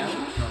you?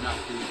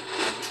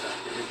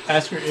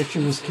 Ask her if she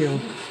was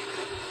killed.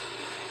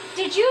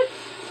 Did you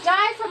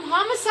die from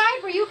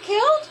homicide? Were you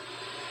killed?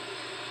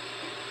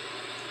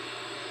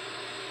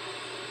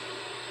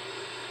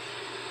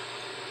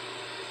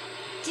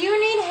 Do you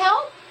need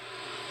help?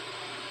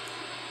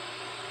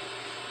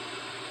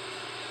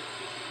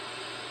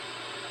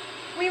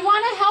 We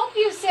want to help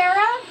you,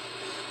 Sarah.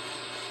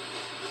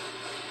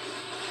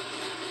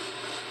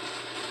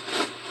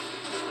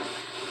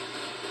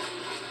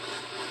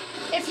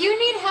 If you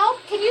need help,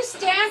 can you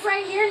stand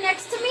right here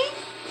next to me?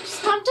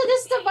 Just come to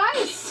this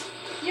device.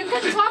 You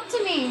can talk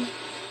to me.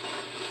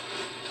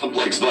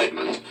 Complex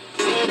vitamin. Okay.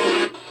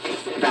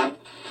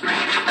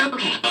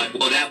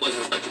 Well, that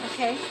wasn't.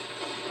 Okay.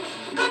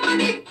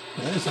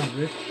 That sounds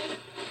good.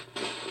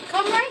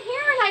 Come right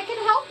here and I can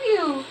help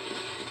you.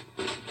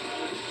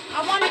 I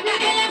want to be.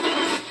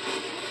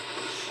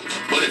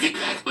 What if you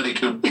actually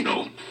could,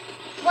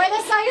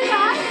 ¿Puedes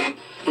ayudar?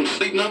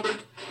 complete number?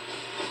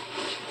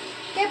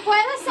 ¿Que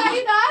puedes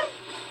ayudar?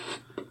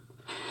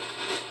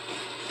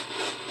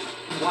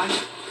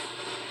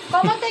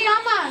 ¿Cómo te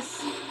llamas?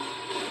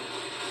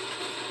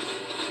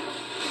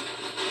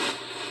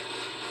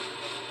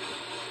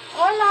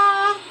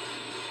 Hola.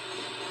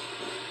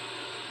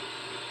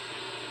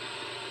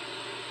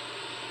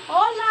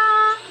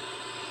 Hola.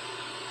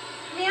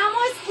 Me llamo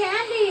es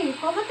Candy.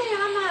 ¿Cómo te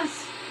llamas?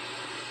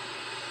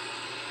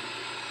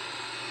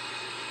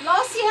 Lo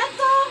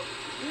siento.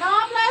 No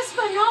habla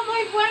español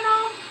muy bueno.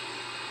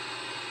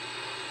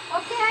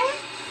 Okay.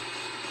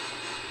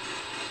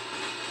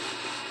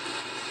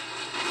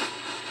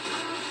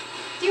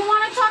 Do you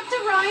want to talk to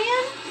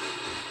Ryan?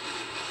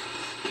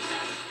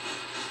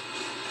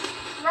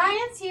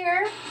 Ryan's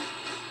here.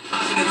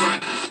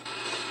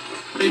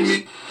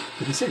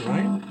 Did he say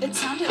Ryan? It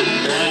sounded like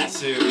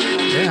that.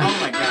 Yeah. Oh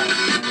my god.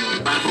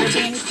 You're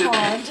being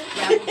called.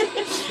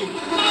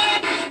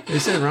 They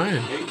said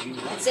Ryan.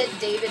 It said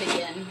David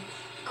again.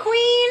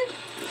 Queen.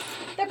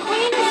 The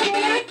queen is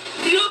here.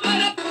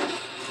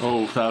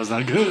 Oh, that was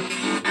not good.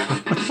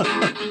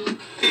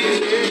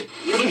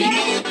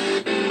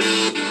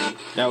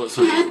 Yeah,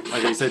 so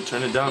like I said,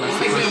 turn it down. That's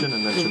the question,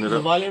 and then turn it The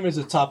up. volume is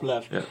the top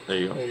left. Yeah, there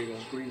you go. There you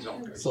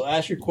go. So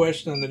ask your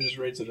question and then just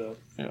raise it up.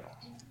 Yeah.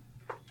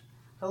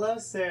 Hello,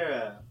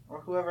 Sarah, or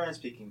whoever I'm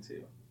speaking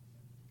to.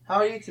 How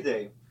are you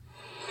today?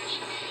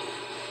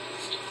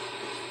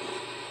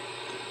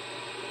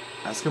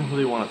 Ask them who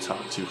they want to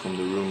talk to from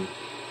the room.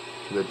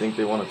 Because I think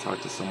they want to talk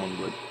to someone,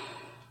 but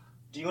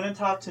Do you want to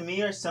talk to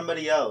me or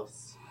somebody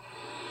else?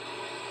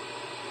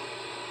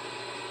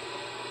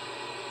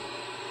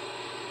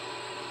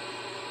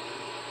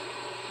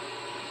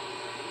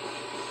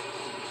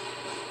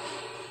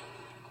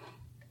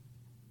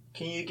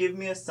 Can you give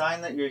me a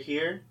sign that you're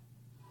here?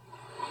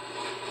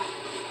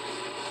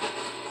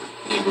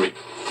 Agree.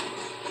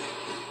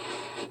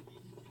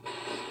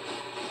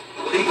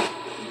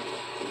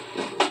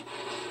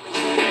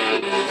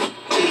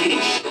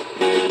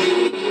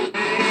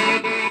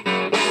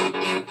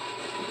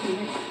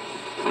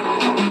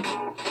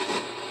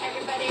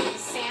 Everybody,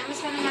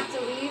 Sam's going to have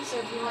to leave, so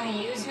if you want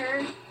to use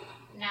her,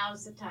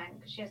 now's the time,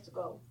 because she has to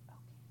go.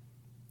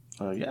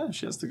 yeah,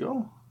 she has to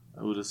go.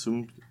 I would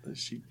assume that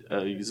she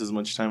uses as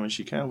much time as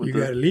she can with You the...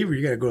 gotta leave or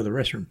you gotta go to the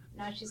restroom?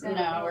 No, she's going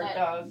No, to her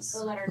dogs.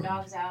 go let her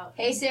dogs out.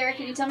 Hey, Sarah,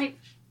 can you tell me?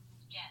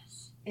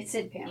 Yes. It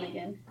said Pam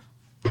again.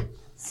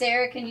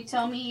 Sarah, can you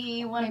tell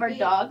me one of our Maybe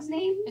dogs'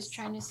 names? It's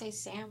trying to say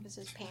Sam, but it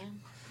says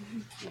Pam.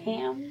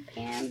 Pam.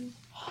 Pam.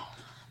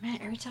 Man,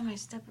 every time I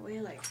step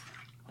away, like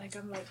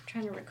I'm like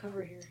trying to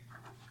recover here.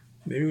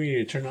 Maybe we need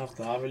to turn off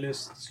the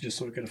obelisk just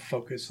so we can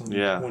focus on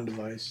Yeah. one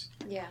device.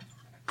 Yeah.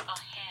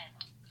 Ahead.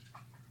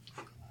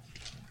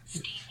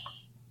 Steamy.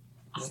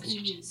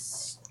 Oxygen.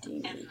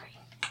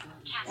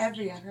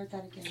 Every, I heard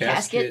that again.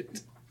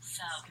 Casket.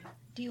 Sub.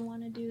 Do you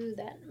want to do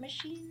that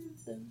machine,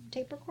 the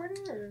tape recorder,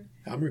 or?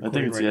 I'm I recording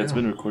think it's, right yeah, it's now.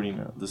 been recording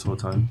now, this whole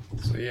time.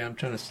 So yeah, I'm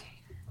trying to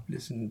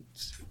listen,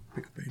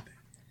 pick up anything.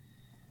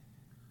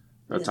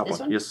 Top This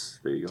one. one? Yes,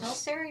 there you go. Tell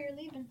Sarah you're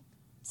leaving.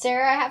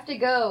 Sarah, I have to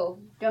go.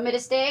 Do you want me to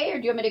stay or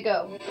do you want me to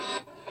go?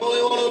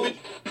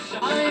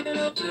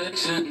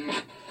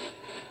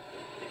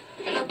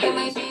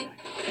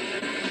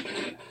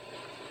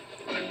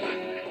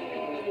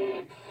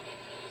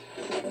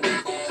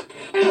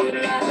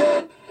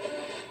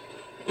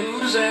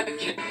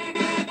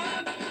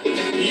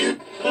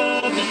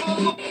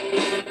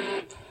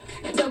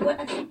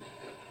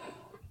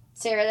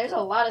 Sarah, there's a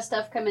lot of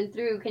stuff coming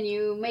through. Can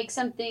you make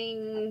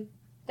something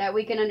that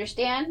we can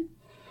understand?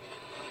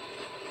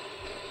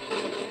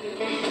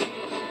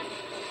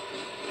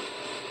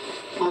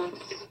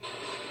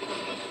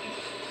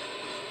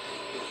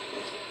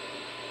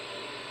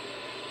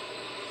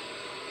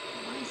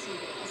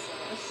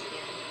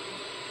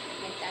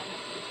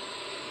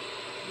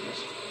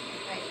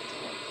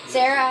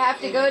 Sarah, I have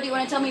to go. Do you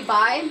want to tell me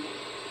bye?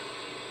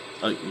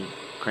 You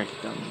crank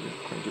it down and then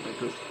crank it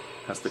back up.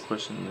 Ask the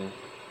question and then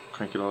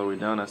crank it all the way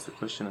down. Ask the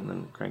question and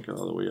then crank it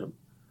all the way up.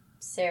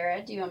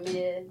 Sarah, do you want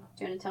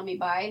to tell me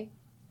bye?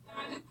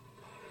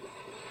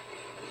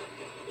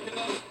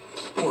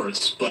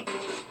 Words, but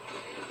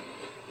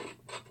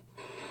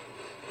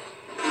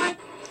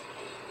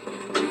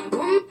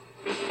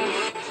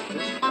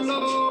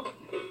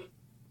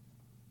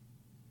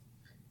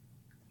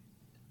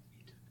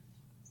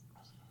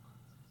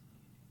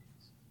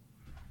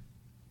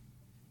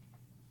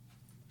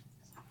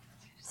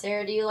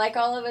Sarah, do you like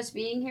all of us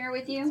being here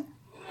with you?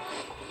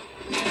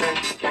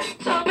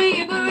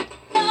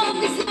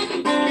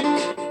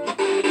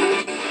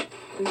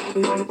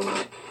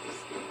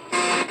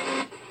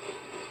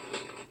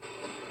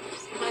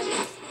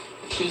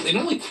 and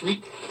only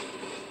 3.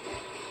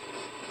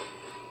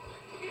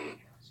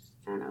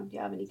 I don't know. Do you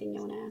have anything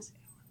you want to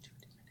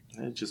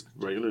ask? Just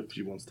regular if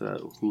she wants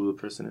to, who the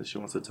person is she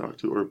wants to talk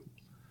to, or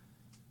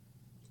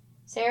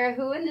Sarah,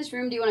 who in this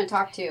room do you want to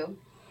talk to?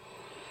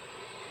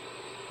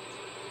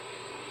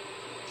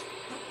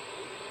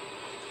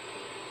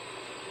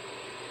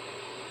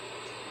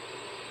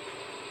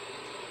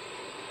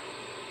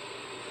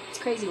 It's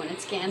crazy when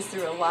it scans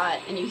through a lot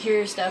and you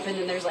hear stuff and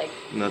then there's like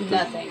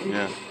nothing.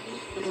 Yeah.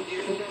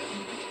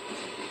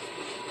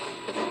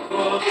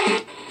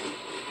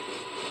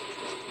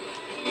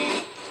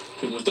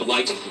 With the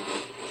lights.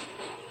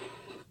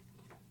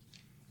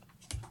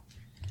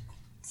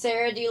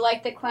 Sarah, do you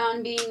like the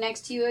clown being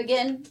next to you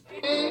again?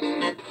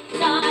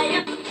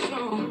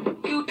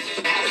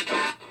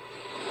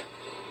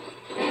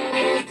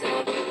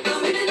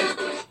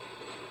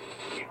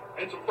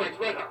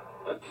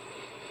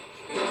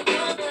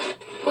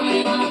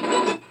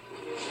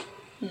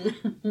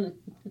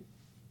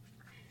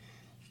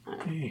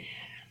 Hey.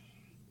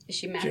 Is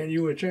she mad? Can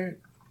you a check?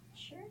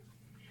 Sure.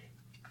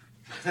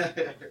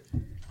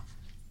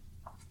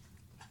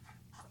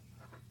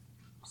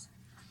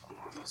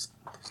 those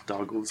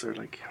doggles are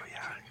like, oh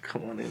yeah,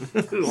 come on in. Want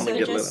to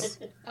get let out.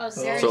 Oh,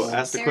 Sarah's, So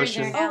ask the Sarah's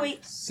question. there now. Oh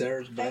wait,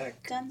 Sarah's I've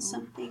back. done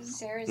something.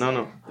 Sarah's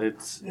No, there.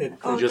 it's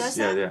Oh, just does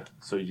yeah, that? yeah.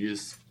 So you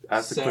just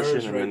ask the Sarah's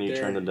question and then right you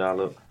turn the there.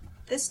 dial up.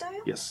 This dial?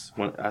 Yes,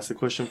 ask the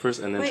question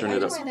first and then Wait, turn I it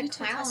up. just Where want the to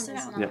test clown it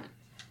is out. not.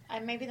 Yeah.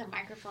 Maybe the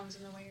microphone's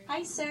in the way.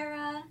 Hi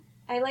Sarah,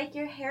 I like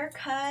your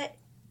haircut.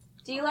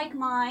 Do you like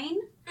mine?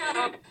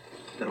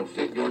 That'll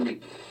fit your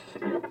need.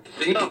 Is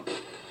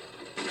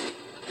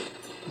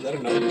that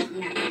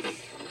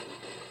enough?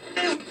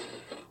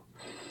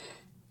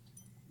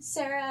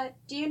 Sarah,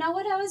 do you know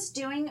what I was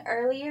doing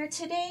earlier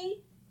today?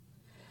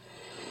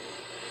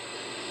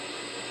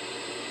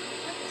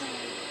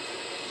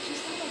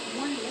 She's not like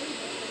one leg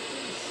like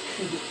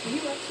this. Are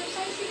you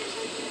exercising or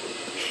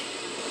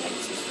something?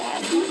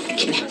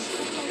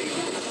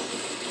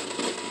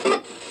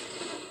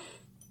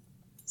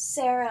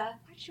 Sarah,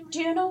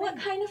 do you know what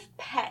kind of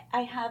pet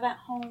I have at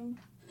home?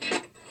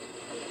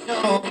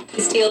 No,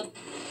 steel.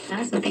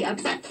 That's with the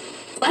upset.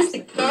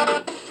 Plastic.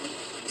 Dog?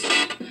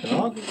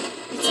 It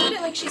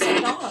sounded like she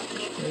said dog.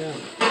 Yeah.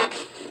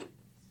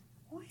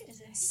 What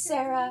is it?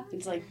 Sarah,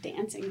 It's like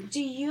dancing.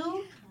 do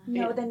you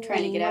know Yeah, the trying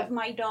to name get out. of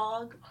my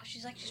dog? Oh,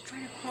 she's like she's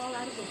trying to crawl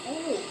out of the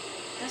hole.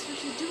 That's what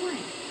she's doing.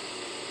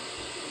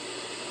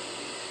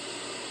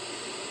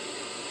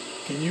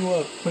 Can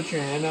you put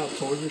your hand out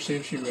towards her, see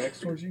if she reacts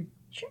towards you?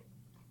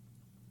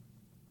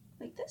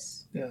 Like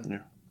this? Yeah. Yeah.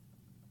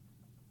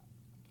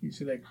 You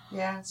see, like,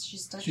 Yeah,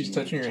 she's touching. she's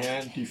touching your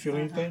hand. Do you feel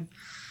anything?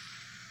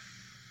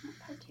 Not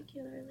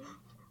particularly.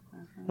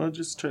 Well,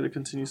 just try to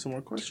continue some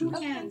more questions.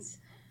 Okay. Hands.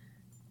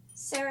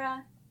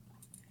 Sarah,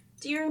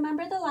 do you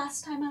remember the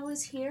last time I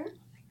was here?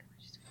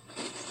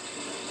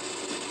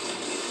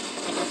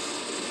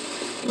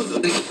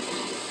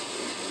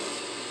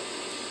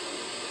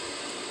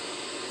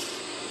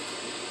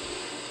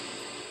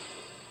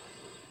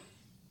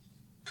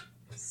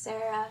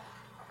 Sarah,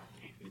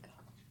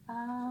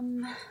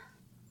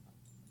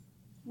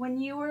 when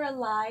you were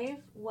alive,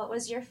 what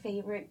was your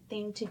favorite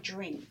thing to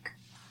drink?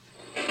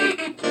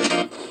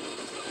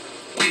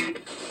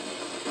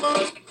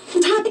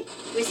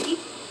 Whiskey?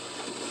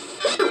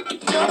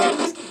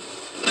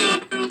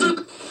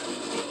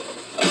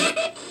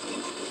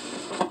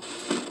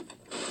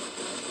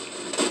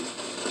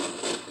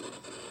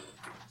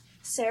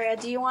 Sarah,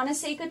 do you want to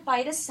say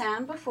goodbye to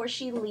Sam before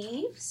she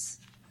leaves?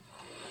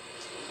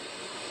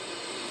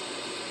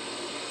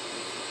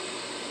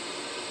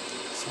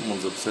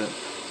 Someone's upset.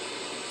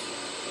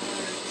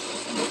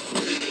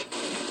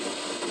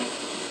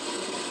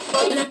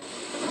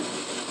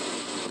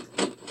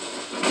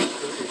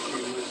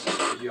 She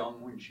was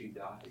young when she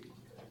died.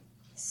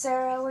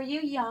 Sarah, were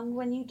you young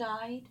when you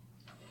died?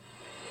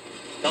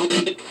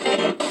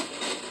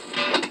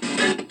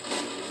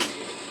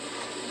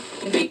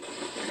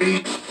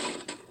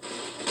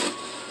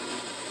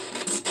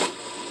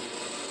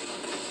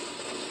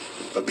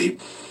 A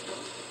beep.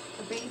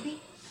 A baby?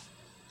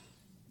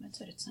 That's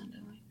what it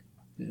sounded like.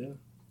 Yeah.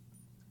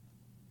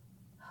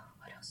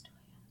 What else do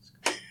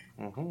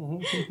I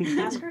ask?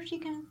 Ask her if she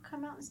can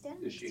come out and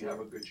stand. Did she have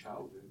a good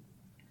childhood?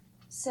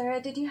 Sarah,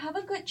 did you have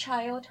a good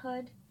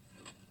childhood?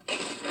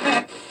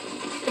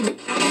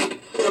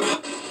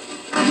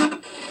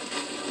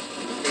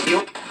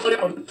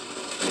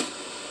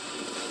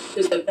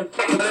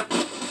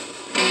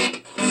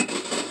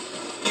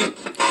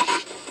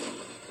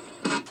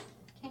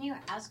 Can you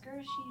ask her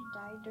if she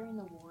died during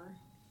the war?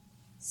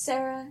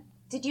 Sarah,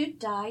 did you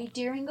die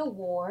during a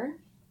war?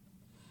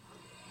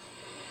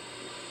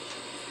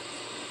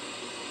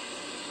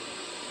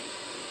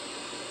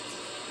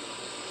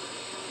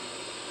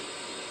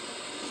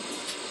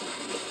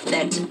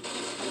 That.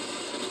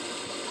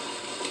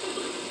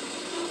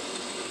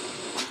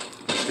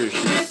 I'm sure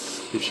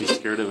if she's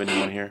scared of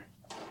anyone here.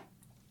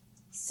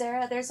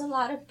 Sarah, there's a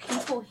lot of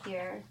people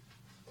here.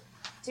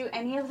 Do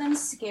any of them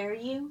scare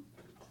you?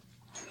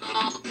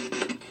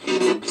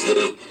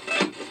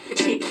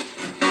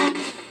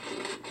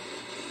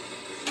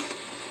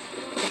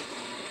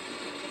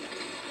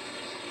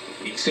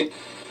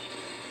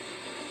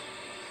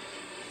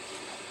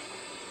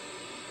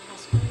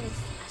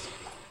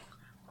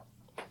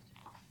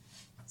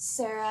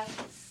 Sarah,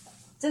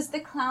 does the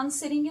clown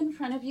sitting in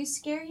front of you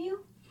scare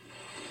you?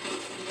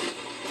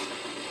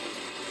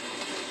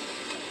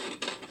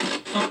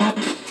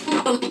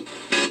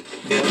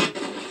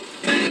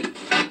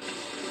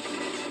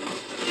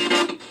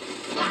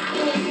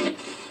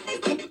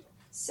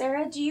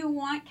 Sarah, do you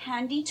want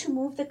Candy to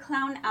move the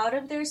clown out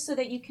of there so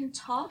that you can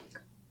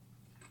talk?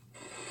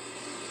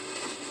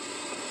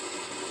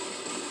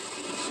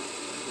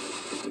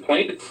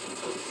 Point.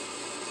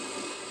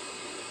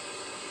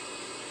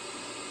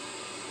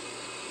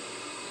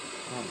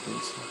 I don't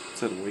think so. It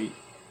said wait.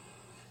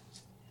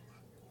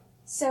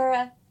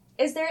 Sarah,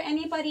 is there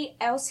anybody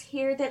else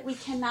here that we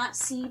cannot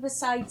see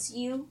besides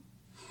you?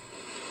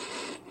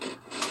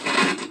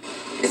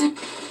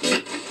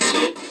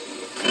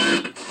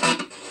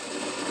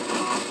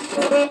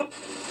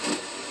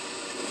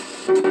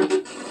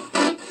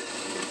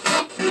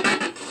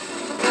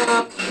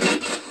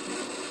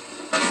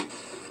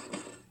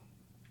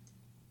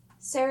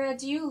 Sarah,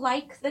 do you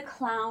like the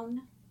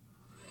clown?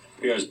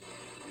 Yes.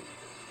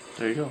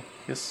 There you go.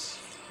 Yes.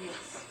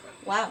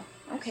 Wow,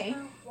 okay.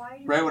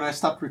 Right when I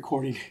stopped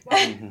recording.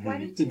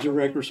 The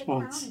direct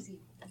response.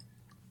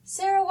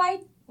 Sarah,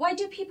 why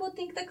do people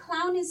think the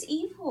clown is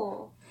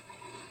evil?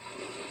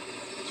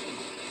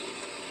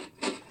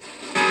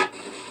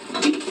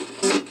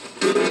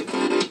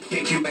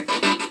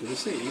 Did it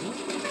say evil?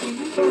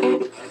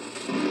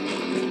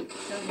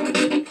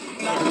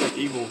 Sounds like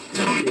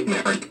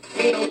evil.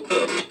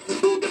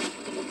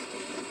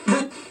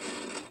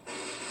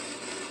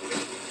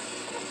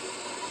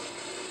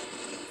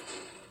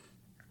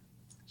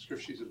 Sure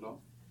she's alone.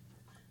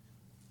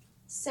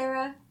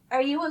 Sarah,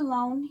 are you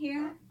alone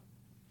here?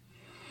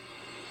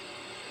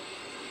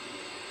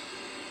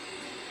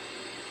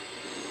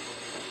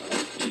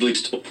 Believe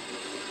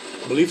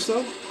so?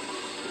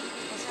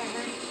 Yes, I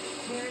heard.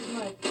 There's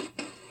mud.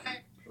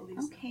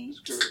 Okay.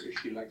 Ask her if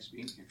she likes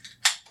being here.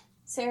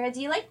 Sarah,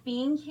 do you like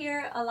being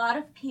here? A lot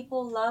of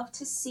people love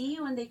to see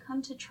you and they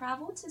come to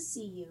travel to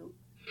see you.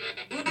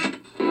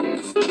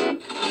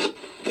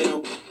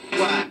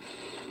 Why?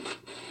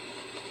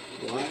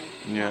 Why?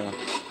 Yeah.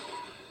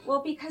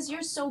 Well, because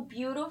you're so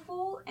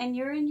beautiful and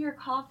you're in your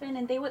coffin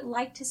and they would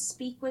like to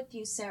speak with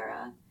you,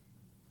 Sarah.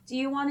 Do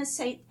you want to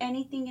say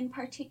anything in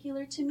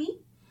particular to me?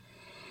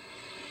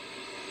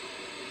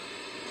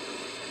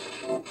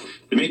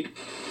 Me?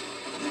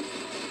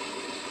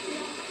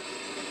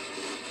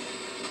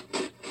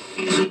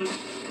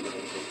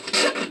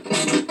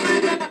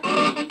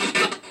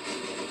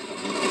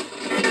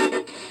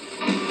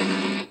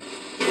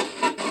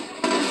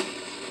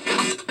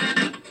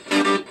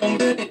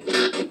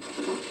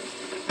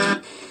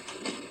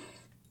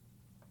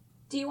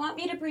 Do you want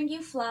me to bring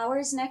you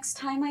flowers next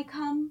time I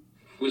come?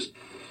 Whiskey.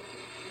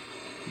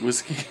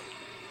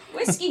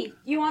 Whiskey!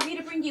 You want me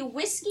to bring you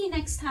whiskey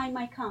next time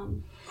I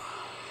come?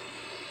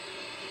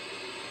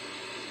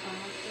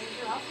 There's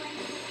your offering.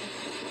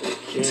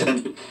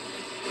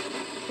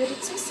 Did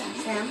it say Sam?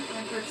 Sam?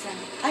 I heard Sam.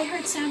 I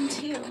heard Sam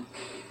too.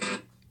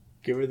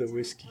 Give her the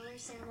whiskey.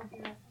 Sam will be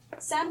right back.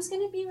 Sam's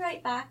gonna be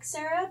right back,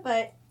 Sarah,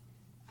 but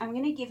I'm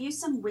gonna give you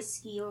some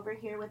whiskey over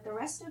here with the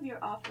rest of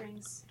your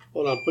offerings.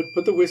 Hold on,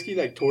 put the whiskey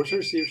like towards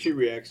her, see if she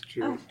reacts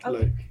to Oh, it. okay.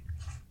 Like,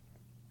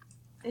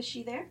 Is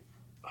she there?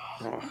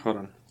 Oh, hold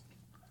on.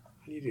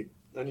 I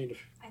need to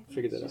I think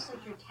figure it's that just out.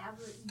 like your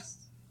tablet,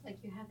 like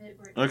you have it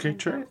where it Okay,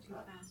 comes try out it. too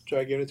fast.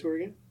 Try giving it to her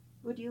again.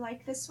 Would you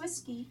like this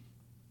whiskey?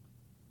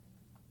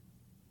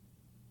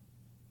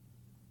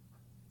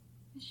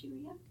 Is she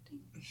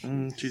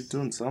reacting? She's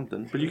doing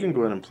something. But you can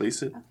go ahead and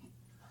place it. Okay.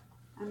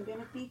 I'm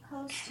gonna be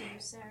close to you,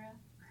 Sarah.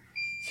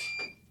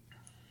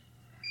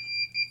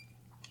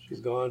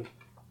 She's gone.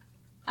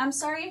 I'm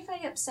sorry if I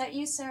upset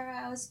you, Sarah.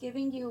 I was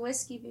giving you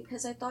whiskey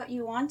because I thought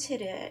you wanted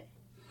it.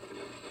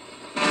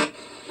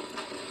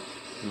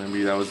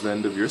 Maybe that was the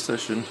end of your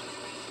session.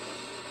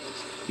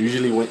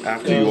 Usually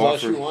after you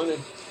offer...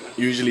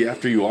 Usually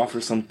after you offer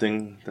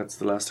something, that's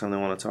the last time they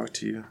want to talk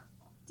to you.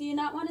 Do you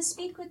not want to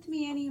speak with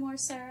me anymore,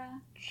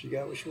 Sarah? She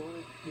got what she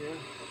wanted. Yeah.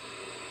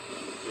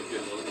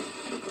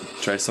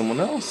 Try someone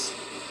else.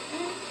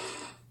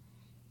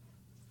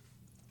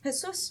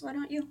 Jesus, why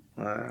don't you?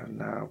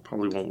 Nah,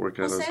 probably won't work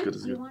out as good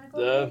as you. Want to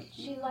go?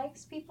 She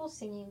likes people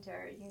singing to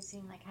her,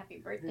 using like "Happy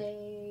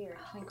Birthday" or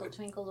 "Twinkle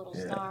Twinkle Little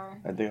Star."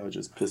 I think I would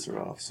just piss her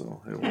off,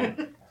 so it won't.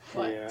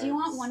 What? Yeah. Do you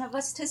want one of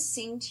us to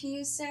sing to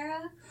you,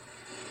 Sarah?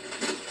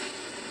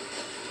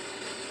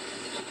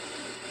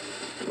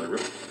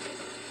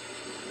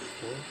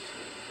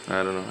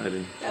 I don't know. I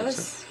didn't. That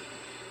was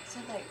so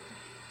like.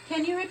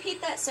 Can you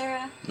repeat that,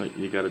 Sarah? No,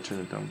 you gotta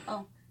turn it down.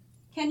 Oh,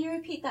 can you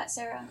repeat that,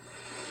 Sarah?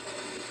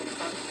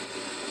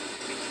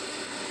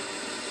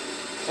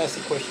 That's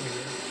the question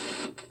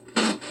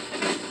again.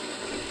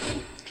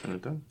 Turn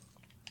it down.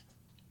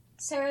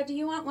 Sarah, do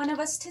you want one of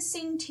us to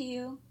sing to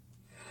you?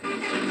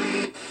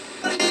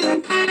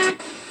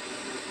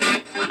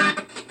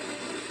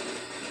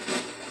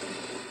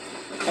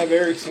 Have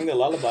Eric sing the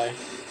lullaby.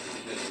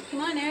 Come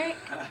on, Eric.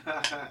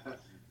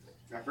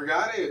 I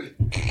forgot it.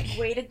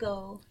 Way to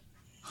go.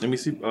 Let me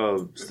see.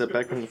 Step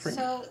back from the frame.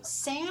 So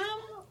Sam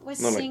was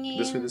No, like singing.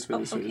 this way.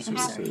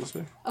 Okay. This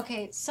way.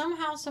 Okay,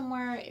 somehow,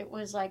 somewhere, it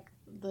was like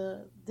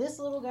this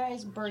little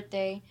guy's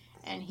birthday,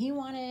 and he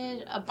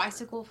wanted a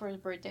bicycle for his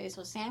birthday.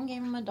 So Sam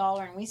gave him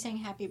 $1, and we sang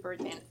 "Happy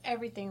Birthday," and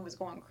everything was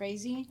going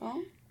crazy.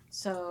 Oh.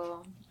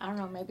 So I don't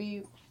know.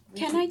 Maybe.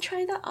 Can I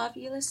try the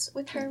Ovilus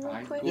with her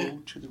real quick? Yeah.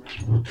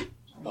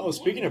 Oh,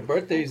 speaking of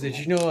birthdays, did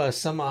you know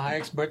Salma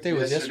Hayek's birthday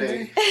was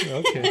yesterday?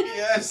 Okay.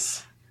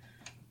 Yes.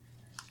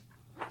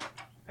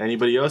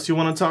 Anybody else you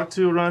want to talk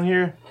to around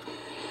here?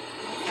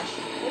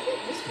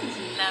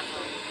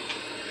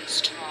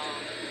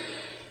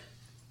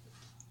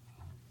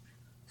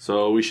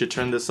 So we should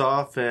turn this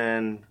off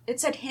and... It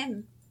said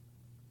him.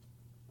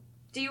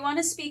 Do you want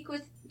to speak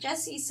with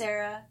Jesse,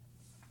 Sarah?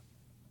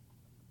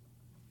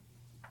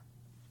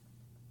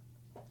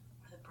 Or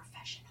the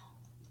professional?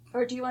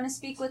 Or do you want to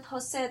speak with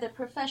Jose, the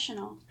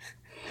professional?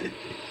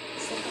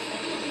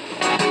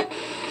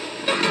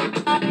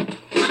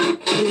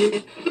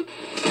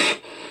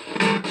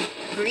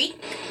 Greek?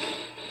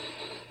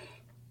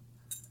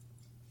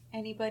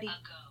 Anybody?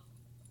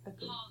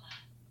 Ago.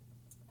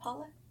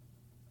 Paula?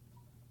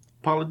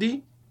 Paula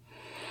D?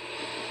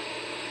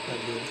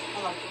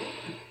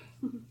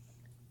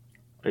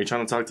 Are you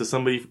trying to talk to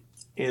somebody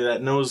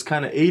that knows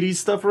kind of 80s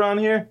stuff around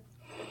here?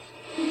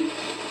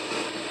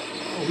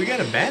 Oh, we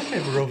got a band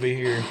member over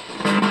here.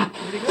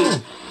 Where'd he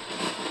go?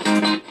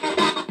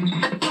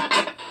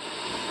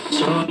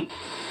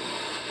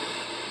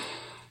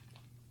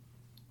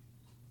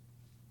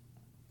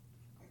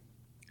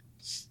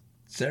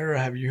 Sarah,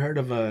 have you heard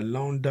of a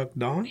Lone Duck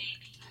Dawn?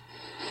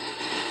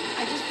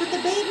 I just put the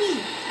baby.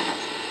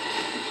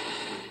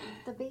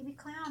 The baby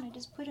clown. I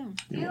just put him.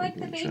 Do you like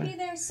the baby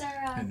there,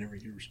 Sarah? I never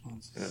get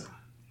responses. Yeah.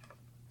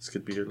 This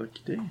could be your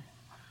lucky day.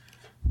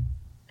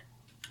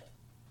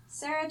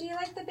 Sarah, do you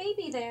like the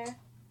baby there?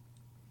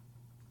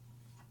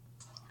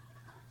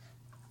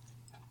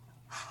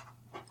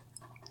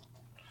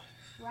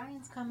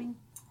 Ryan's coming.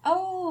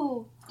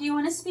 Oh, do you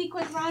want to speak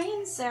with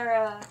Ryan,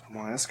 Sarah? I'm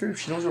gonna ask her if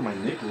she knows where my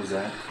nickel's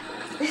at.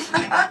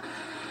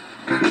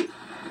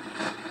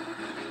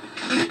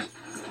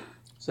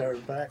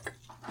 Sarah's back.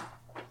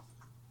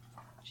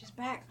 She's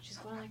back. She's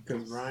going like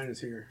Because this. Ryan is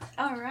here.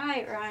 All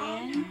right,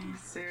 Ryan. Hey,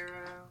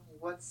 Sarah,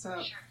 what's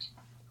up?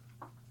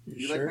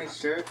 You shirt? like my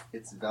shirt?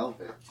 It's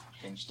velvet.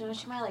 No,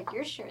 she might like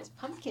your shirt. It's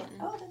pumpkin.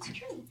 Oh, that's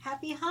true.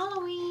 Happy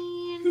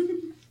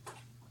Halloween.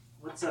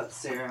 What's up,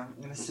 Sarah?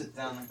 I'm gonna sit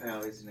down like I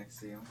always do next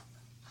to you.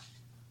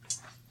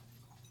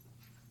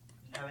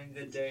 You having a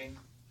good day?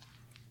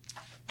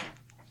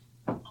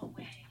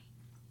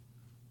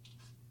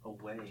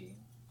 Away.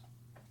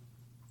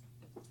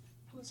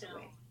 Who's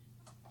away?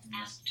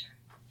 After.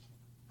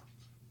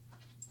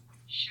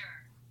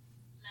 Sure.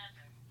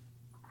 Leather.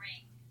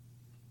 Ring.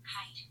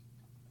 Height.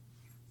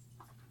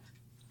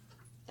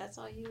 That's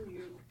all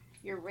you.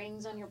 Your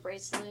rings on your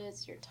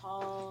bracelets. You're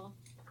tall.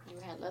 You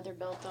had leather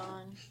belt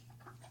on.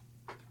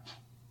 I'm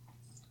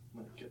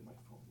gonna get my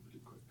phone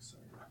really quick.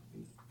 Sorry.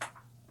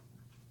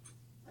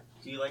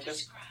 Do you like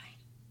us?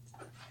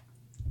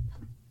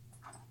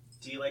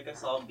 Do you like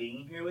us all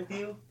being here with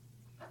you?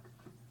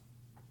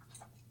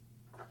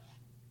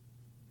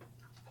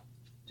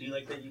 Do you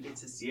like that you get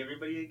to see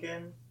everybody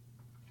again?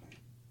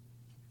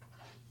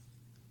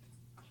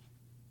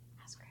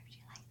 Ask her if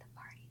she liked the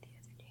party the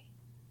other day.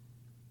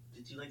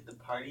 Did you like the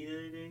party the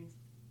other day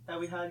that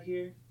we had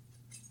here?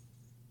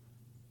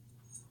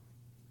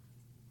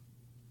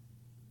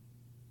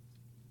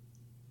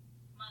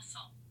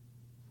 Muscle.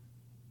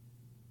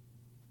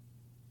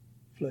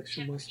 Flex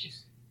your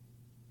muscles.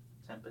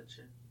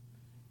 Temperature.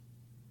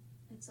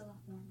 It's a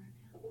lot warmer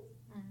now.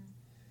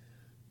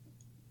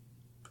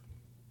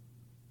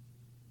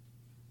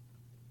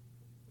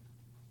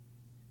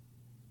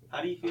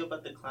 How do you feel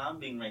about the clown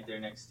being right there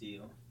next to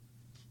you?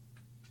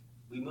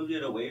 We moved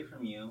it away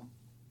from you.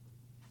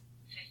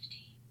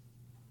 50.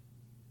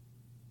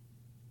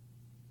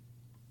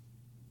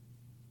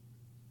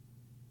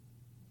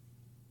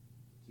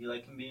 Do you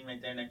like him being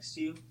right there next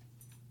to you?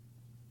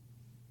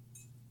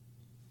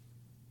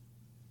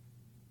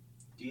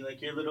 Do you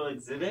like your little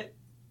exhibit?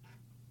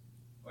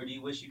 Or do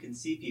you wish you can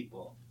see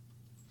people?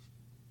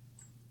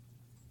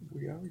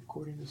 We are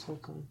recording this whole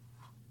time.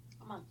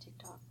 I'm on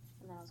TikTok,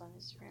 and I was on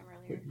Instagram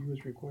earlier. But you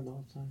was recording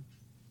all the time.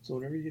 So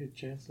whenever you get a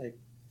chance, like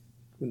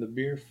when the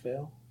beer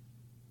fell,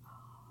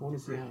 I want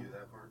to see how.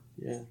 That part.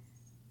 Yeah.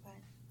 But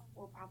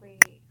we'll probably,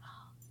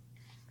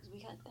 because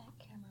we got that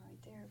camera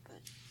right there, but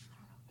I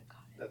don't know if I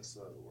caught it. That's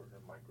where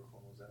her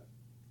microphone was at.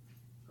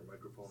 Her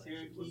microphone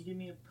Sarah, actually can you give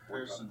me a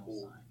personal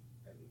pulled sign?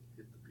 and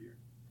hit the beer.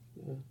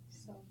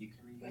 So You can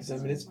read 'Cause, I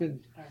mean, it's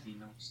been. You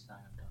know which sign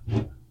I'm talking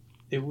about.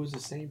 It was the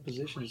same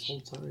position this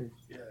whole time.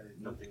 Yeah,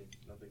 nothing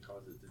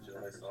caused it to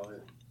jump. I saw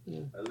it.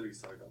 Yeah. I literally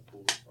saw it got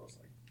pulled. I was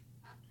like,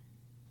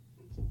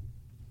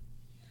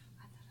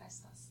 I thought I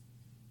saw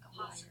a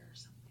wire or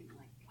something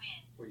like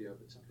that. Well, yeah,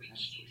 but something has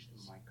to push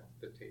the mic off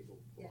the table.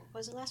 Yeah. What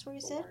was the last word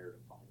you The said? wire to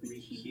fall.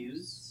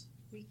 Recuse?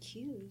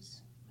 Recuse.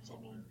 What does The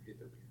that mean? wire hit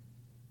the beer.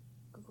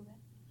 Google that.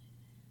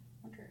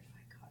 I wonder if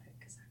I caught it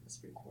because I was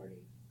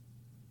recording.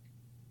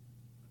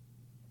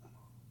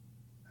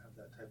 have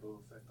that type of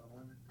effect on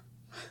women.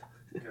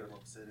 Get them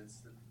upset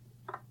instantly.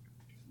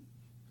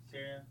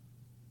 Sarah,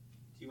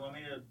 do you want me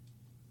to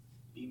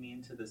be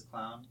mean to this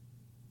clown?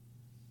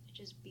 It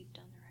just beeped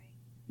on the right.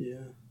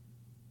 Yeah.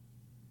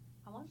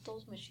 I want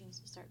those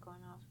machines to start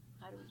going off.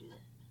 How do we do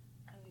that?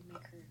 How do we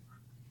make her?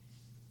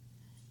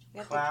 We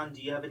have to- Clown,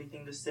 do you have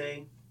anything to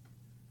say?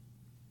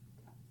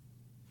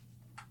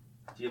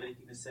 Do you have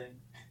anything to say?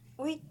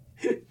 Wait.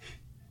 You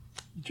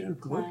trying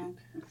to promote Clown.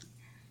 it?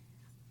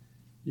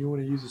 You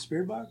want to use the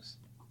spirit box?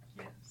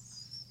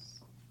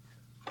 Yes.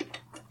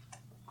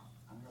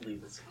 I'm gonna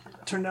leave this.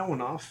 Turn that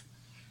one off,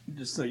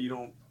 just so you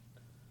don't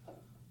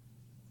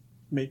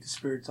make the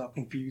spirits all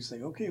confused.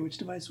 Like, okay, which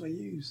device do I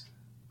use?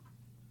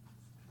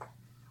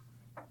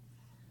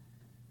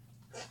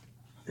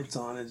 It's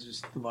on. It's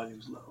just the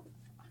volume's low.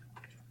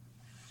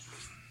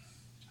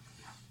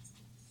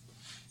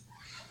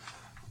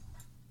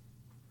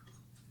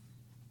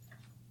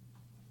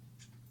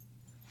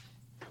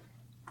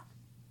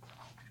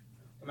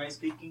 Am I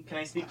speaking? Can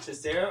I speak to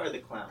Sarah or the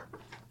clown?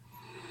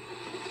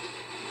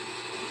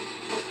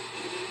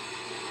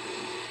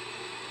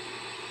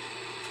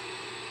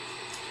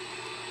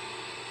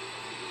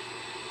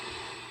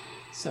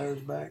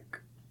 Sarah's back.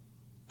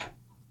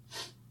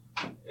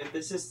 If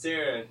this is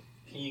Sarah,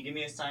 can you give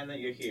me a sign that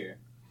you're here?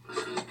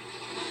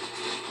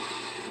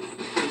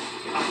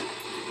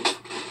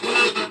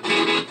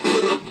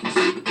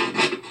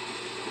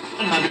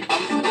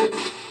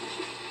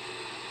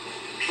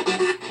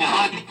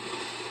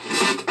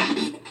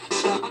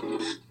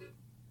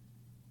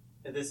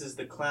 If this is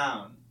the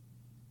clown,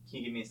 can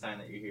you give me a sign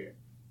that you're here?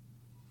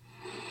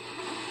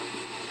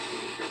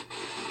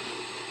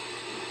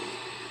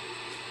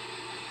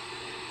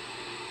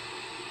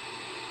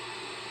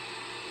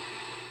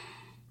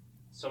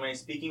 So am I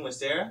speaking with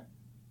Sarah?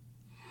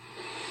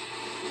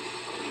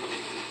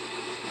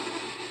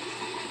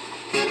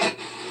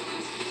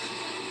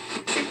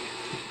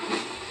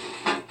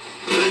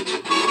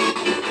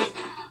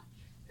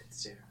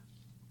 It's Sarah.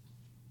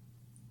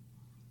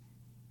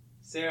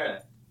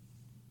 Sarah,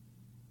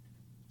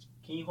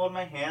 can you hold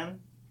my hand?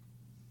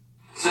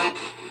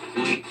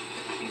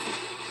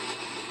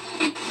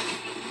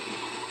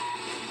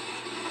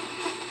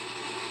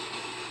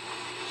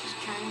 She's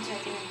trying to, I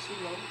think I'm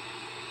too low.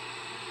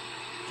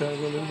 Trying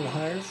to go a little bit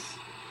higher.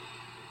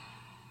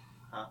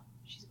 Huh?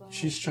 She's going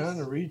She's like trying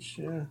this. to reach.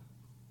 Yeah. Do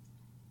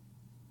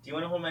you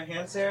want to hold my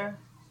hand, Sarah?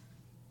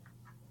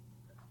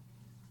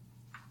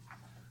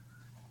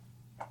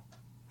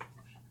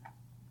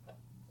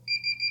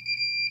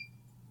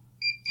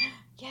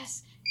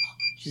 Yes.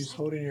 She's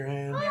holding your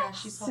hand. Yeah,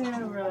 she's holding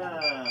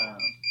Sarah!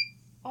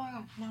 Oh my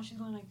god, now she's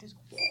going like this.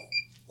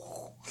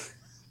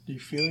 Do you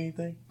feel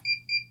anything?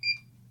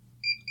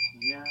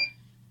 Yeah.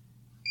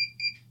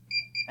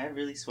 I have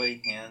really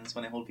sweaty hands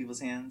when I hold people's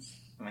hands,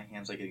 and my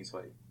hands are getting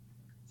sweaty.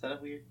 Is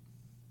that weird?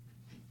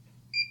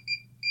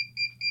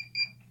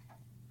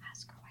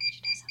 Ask her why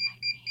she doesn't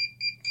like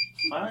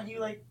me. Why don't you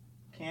like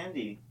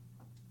candy?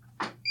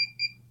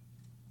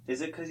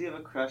 Is it because you have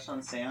a crush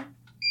on Sam?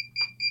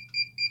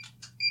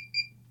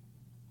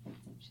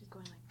 She's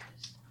going like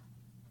this.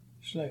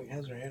 She like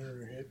has her hand on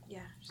her hip.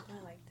 Yeah, she's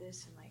going like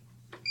this and like.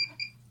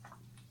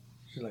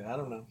 She's like, I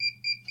don't know.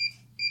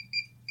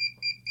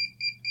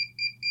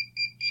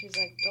 She's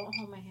like, don't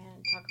hold my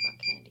hand, talk about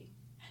candy.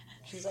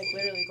 She's like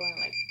literally going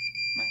like.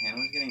 My hand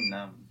was getting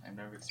numb. I've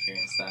never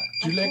experienced that.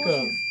 Do you I like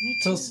told you. Me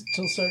tell too.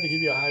 tell Sarah to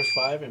give you a high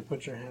five and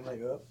put your hand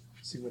like up?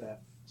 See what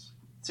happens.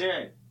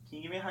 Sarah, can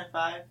you give me a high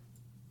five?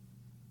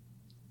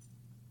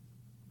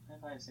 High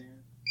five, Sarah.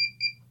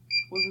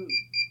 Woohoo!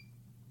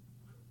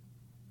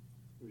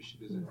 Maybe she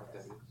doesn't know what that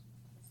is.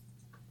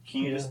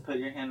 Can you Yeah. just put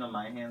your hand on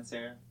my hand,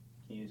 Sarah?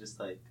 Can you just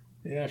like?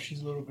 Yeah,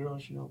 she's a little girl.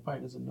 She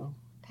probably doesn't know.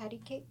 Patty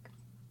cake?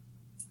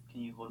 Can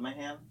you hold my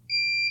hand?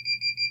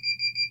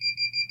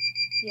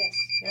 Yes.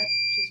 Yep.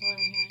 She's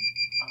holding your hand.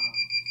 Oh,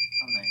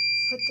 how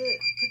nice. Put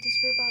the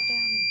spirit ball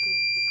down and go.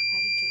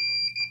 Patty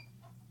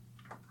cake.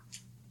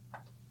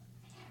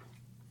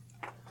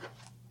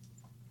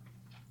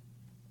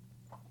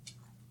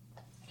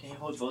 Can you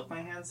hold both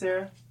my hands,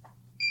 Sarah?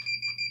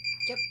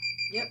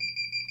 Yep.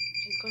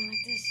 She's going like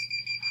this.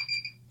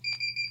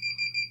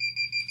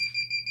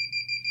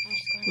 Now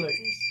she's going like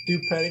this. Do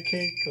patty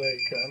cake like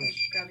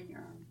grabbing your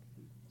arm.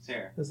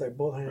 Sarah. It's like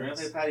both We're gonna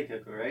hands. play patty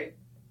cake, right?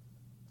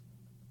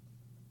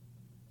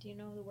 Do you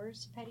know the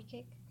words to patty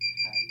cake?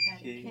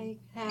 Patty Cake,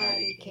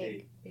 patty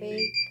cake,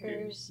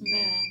 baker's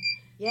man.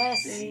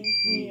 Yes, make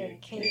me a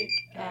cake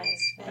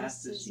as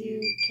fast as you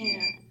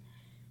can.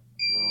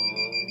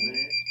 Roll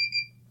it,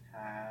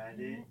 pat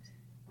it,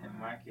 and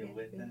mark it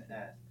with an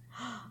F.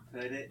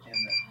 Put it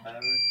in the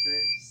oven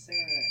for Sarah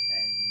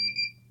and me.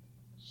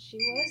 She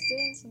was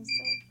doing some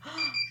stuff.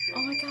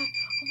 Oh my god.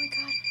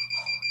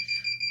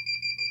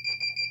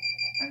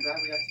 I'm glad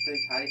we got to play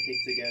patty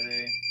cake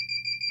together.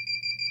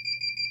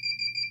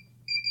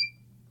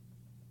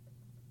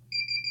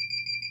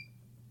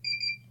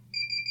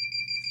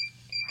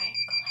 Ryan,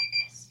 go like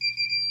this.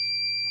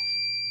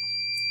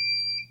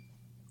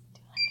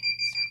 Do like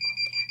a circle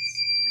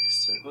dance. Like a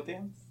circle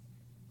dance?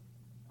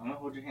 I'm gonna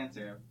hold your hand,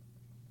 Sarah.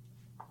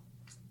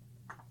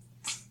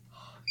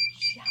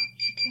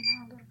 She came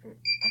out a little bit.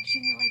 Like she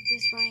went like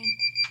this, Ryan.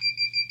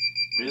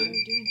 Really? We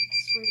were doing it, I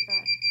swear to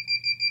God.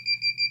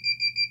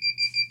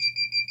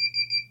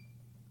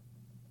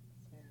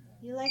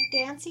 You like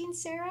dancing,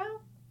 Sarah?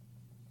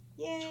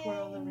 Yay.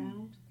 Twirl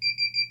around.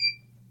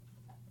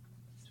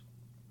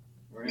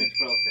 We're gonna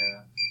twirl,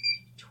 Sarah.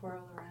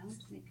 Twirl around.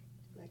 Make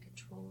like a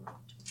twirl.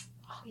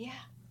 Oh, yeah.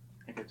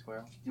 Like a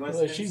twirl. Do you want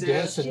Well, to spin, she's Sarah?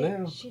 dancing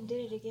now. She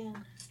did it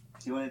again.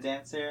 Do you want to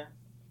dance, Sarah?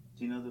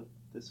 Do you know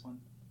this one?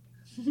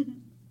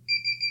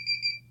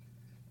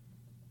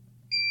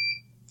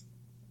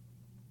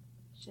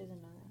 She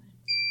doesn't know that one.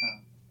 Oh.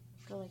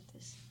 Go like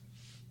this.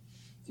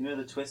 Do you know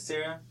the twist,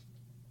 Sarah?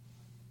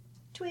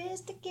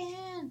 Twist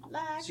again,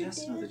 like She we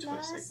has to know the did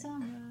twist, last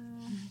summer.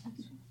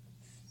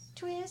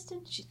 Twist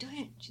and she's doing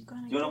it. She's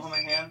going like Do you want this. to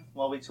hold my hand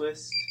while we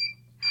twist?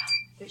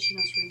 But she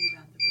must ring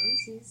around the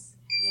roses.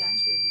 'Cause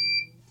that's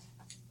really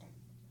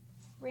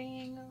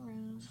Ring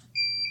around.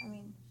 I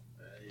mean,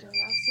 do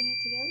we all sing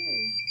it together?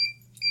 Or?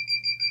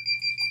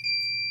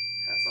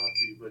 Hats off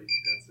to you, buddy.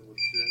 Dancing with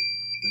the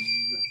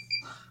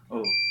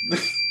Oh.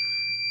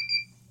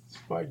 She's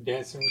probably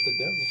dancing with the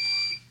devil.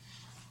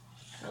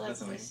 Go like That's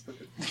this.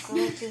 nice. Go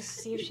like this.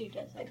 See if she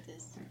does like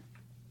this.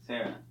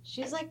 Sarah,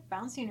 She's like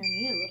bouncing her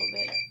knee a little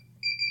bit.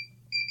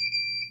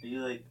 are you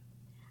like,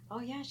 Oh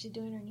yeah, she's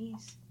doing her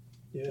knees.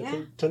 Yeah,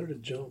 Yeah. Tell her to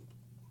jump.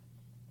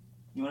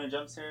 you want to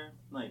jump, Sarah?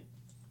 Like,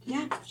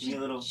 Yeah, give me a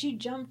little she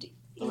jumped.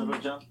 a little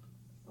jump?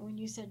 When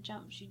you said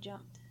jump, she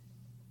jumped.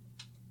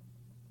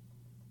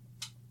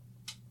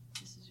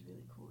 This is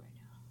really cool right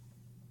now.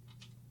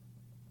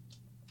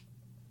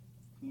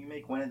 Can you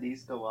make one of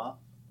these go off,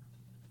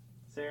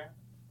 Sarah?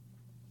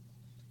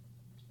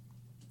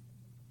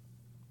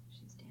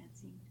 She's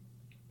dancing.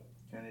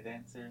 You want to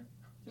dance, Sarah?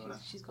 You want to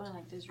She's going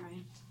like this,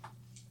 Ryan.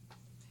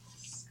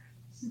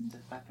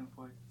 step back and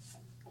forth?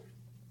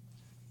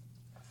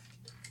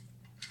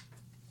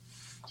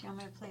 Do you want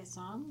me to play a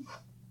song?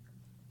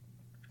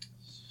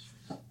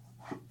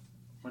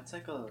 What's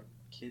like a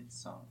kid's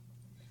song?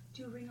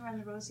 Do Ring Around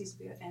the Rosies,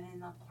 and in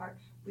the part,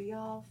 we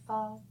all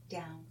fall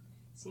down.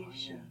 See if Oh,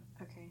 she yeah.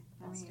 Okay,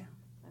 falls down.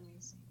 let me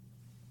see.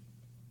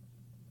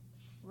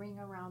 Ring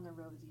Around the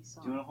Rosie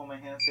song. Do you want to hold my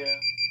hand, Sarah?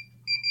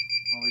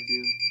 While we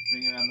do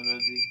Ring Around the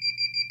Rosie?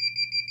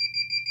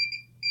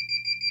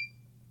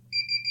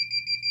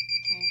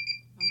 Okay,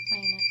 I'm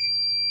playing it.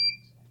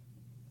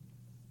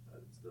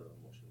 It's the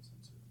motion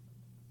sensor.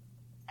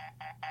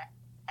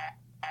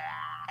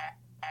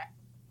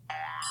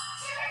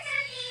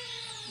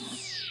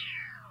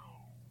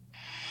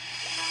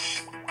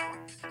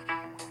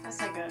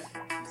 That's like a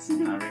This is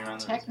not Ring Around the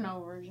Rosie.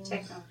 techno version.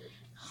 Techno.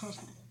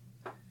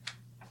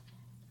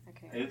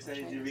 Okay. Are you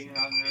excited try to do this Ring one.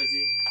 Around the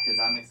Rosie? Because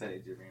I'm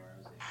excited to do Ring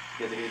Around the Rosie.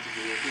 You guys are ready to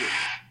do it too.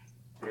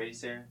 You ready,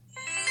 Sarah?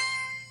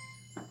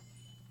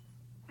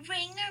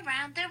 Ring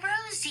around the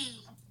rosy.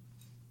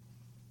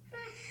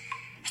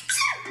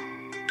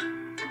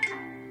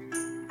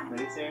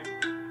 Ready,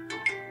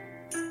 Sarah?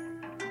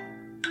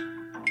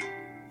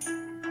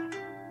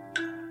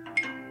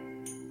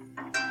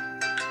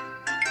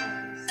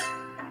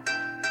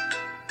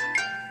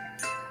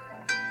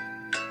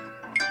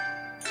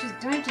 She's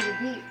doing it to the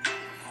beat.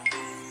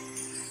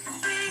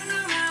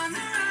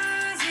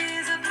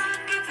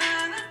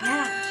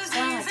 Yeah, she's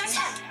going like this.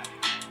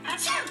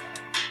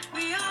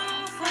 We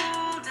all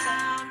fall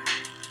down.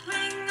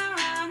 Ring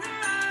around the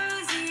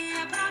rosy,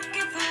 a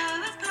pocket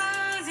full of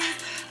posies.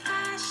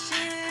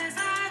 Ashes,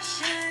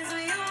 ashes,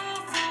 we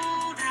all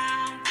fall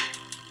down.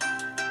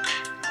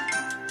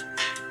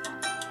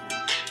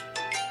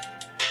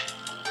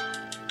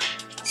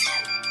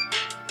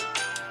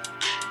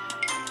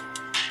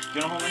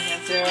 You wanna hold my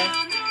hand,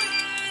 Sarah?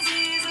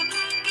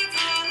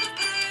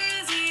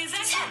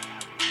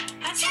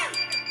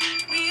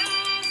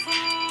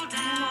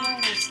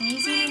 They're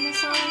sneezing in this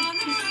song.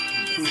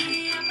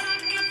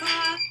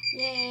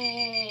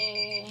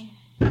 Yay!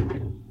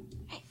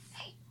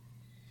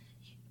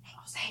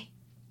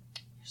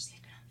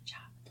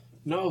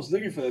 No, I was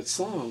looking for that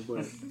song,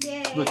 but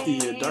Yay!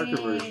 the darker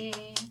version.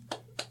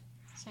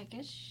 So I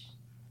guess.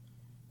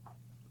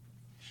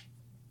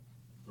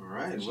 All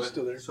right. She's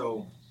still there.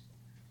 So,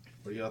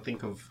 what do y'all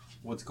think of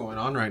what's going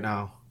on right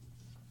now?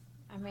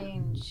 I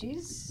mean,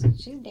 she's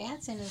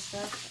dancing and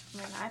stuff.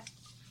 I mean,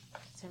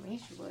 to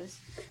me she was.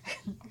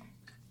 Do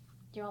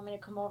you want me to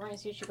come over and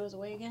see if she goes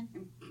away again?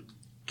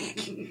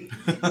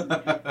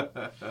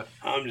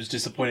 I'm just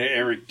disappointed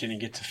Eric didn't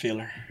get to feel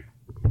her.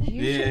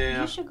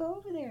 You should go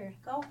over there.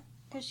 Go.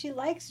 Because she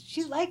likes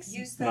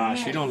Use the Nah,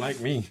 men. she don't like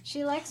me.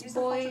 She likes Use the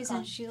boys Poltercon.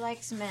 and she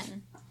likes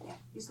men. Yeah,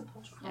 use the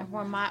Poltercon.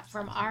 And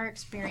from our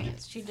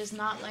experience, she does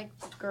not like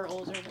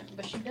girls or women,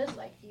 but she does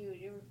like you.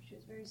 She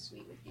was very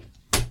sweet with you.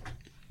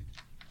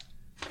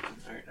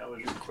 Alright, I was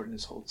recording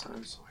this whole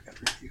time, so I got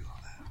to review all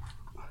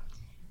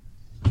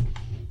that.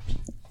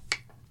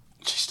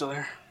 She's still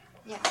there?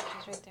 Yeah,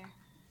 she's right there.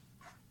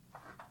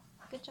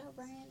 Good job,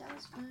 Brian. That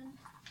was fun.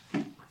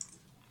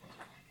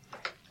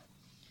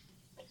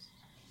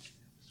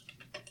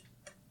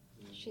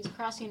 She's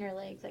crossing her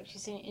legs like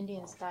she's in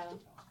Indian style.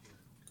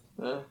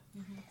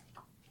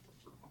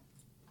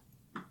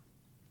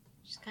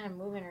 She's kind of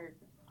moving her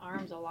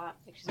arms a lot,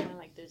 like she's going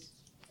like this.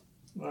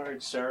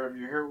 Alright, Sarah, if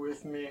you're here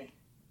with me,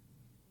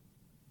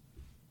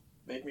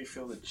 make me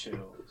feel the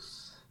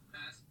chills.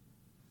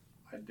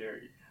 I dare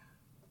you.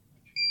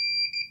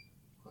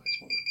 I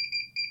just wanna...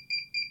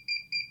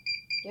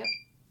 Yep.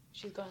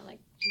 She's going like,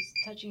 she's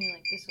touching you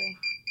like this way.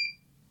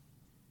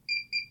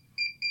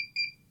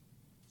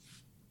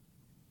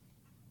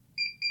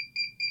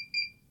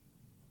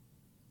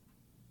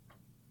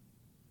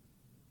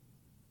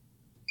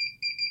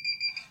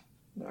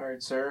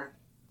 Alright, Sarah.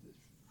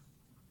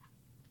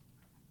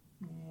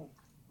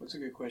 What's a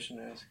good question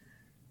to ask her?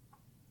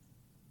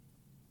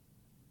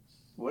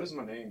 What is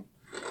my name?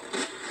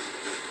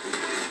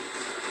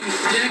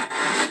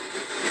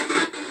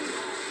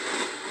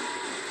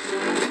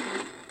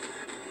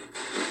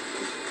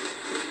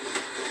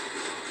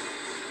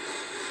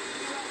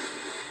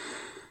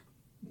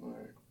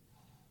 Alright.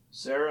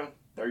 Sarah,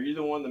 are you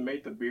the one that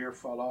made the beer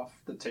fall off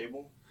the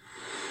table?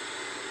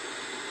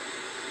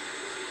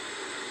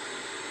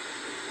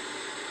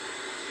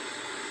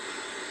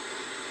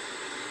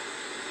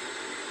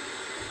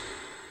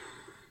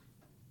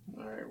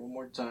 Alright, one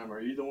more time.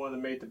 Are you the one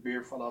that made the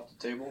beer fall off the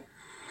table?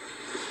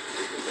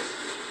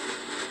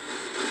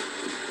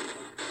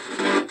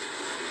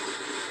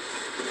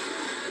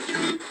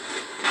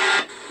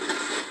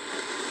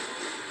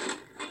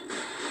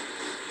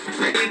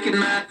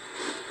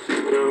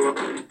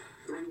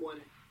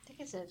 I think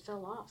it said it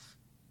fell off.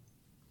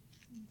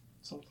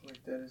 Something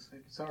like that. It's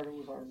like it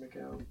was hard to make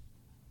out.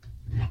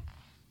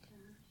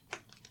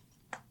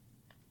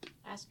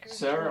 Ask her. if she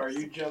Sarah, are likes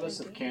you the jealous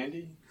of beer.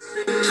 candy?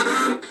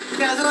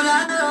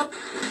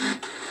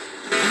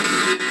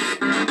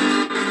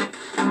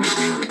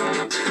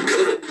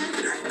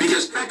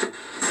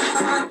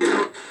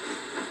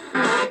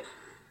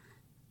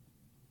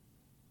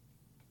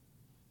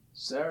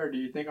 Sarah, do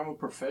you think I'm a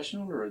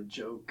professional or a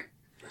joke?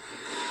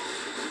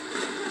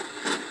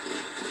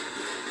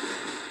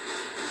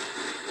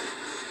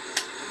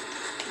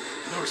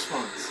 No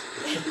response.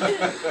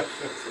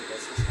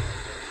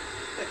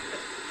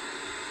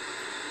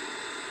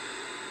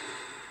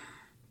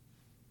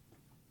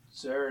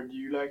 Sarah, do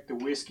you like the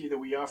whiskey that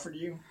we offered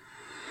you?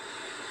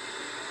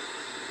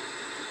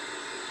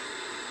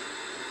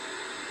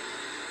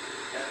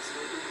 Yes,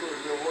 looking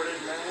for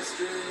rewarded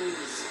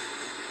masters.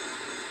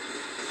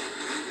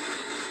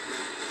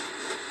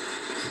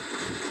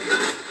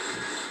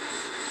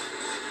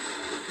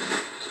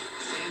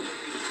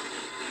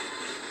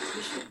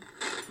 You should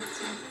put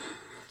something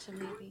to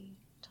maybe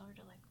tell her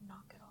to like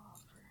knock it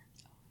off. Or,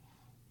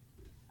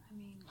 I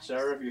mean, like,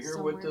 Sarah, if you're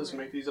here with somewhere us,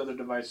 where- make these other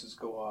devices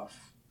go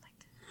off.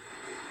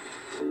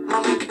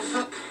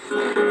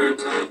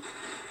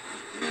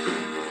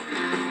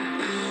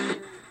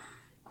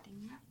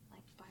 Thing,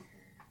 like by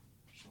her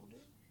shoulder.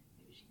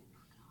 Maybe she can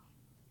knock it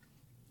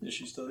off. Is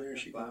she still there? Is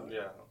she gone?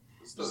 Yeah.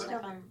 Just like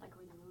on like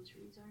where the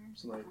rotaries are.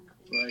 It's like on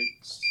the thing. right.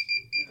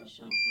 The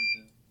shelf.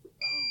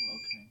 Oh,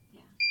 okay.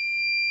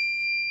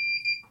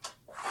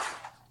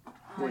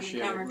 Where's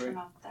she at? Camera Right? turned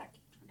off. That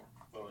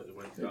Oh, it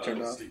went It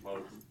turned off. sleep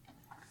mode.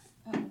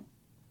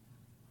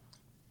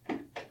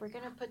 We're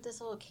gonna put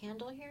this little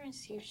candle here and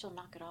see if she'll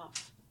knock it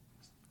off.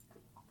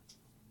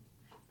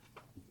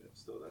 Yeah,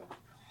 still there.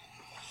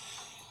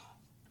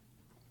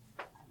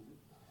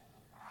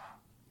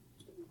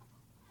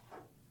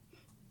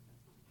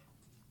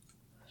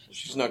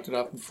 She's knocked it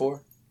off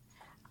before.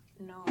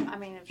 No, I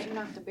mean if she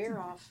knocked the beer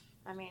off,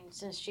 I mean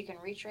since she can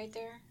reach right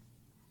there.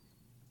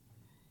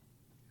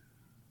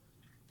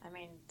 I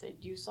mean,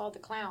 you saw the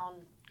clown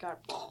got.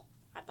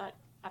 I thought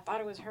I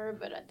thought it was her,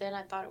 but then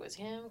I thought it was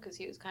him because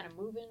he was kind of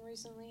moving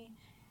recently.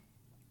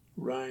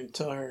 Ryan,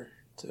 tell her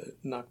to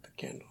knock the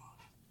candle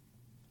off.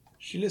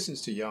 She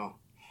listens to y'all.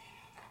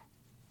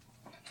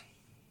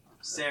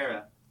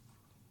 Sarah,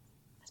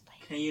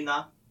 can you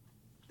knock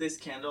this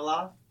candle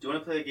off? Do you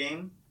want to play a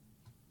game?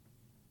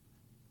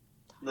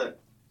 Look.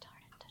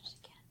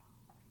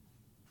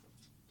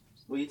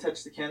 Will you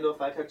touch the candle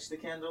if I touch the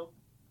candle?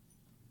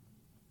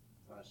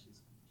 I think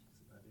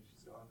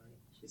she's gone, right?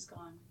 She's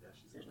gone. Yeah,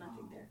 There's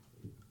nothing there.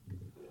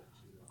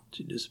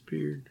 She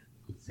disappeared.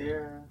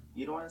 Sarah,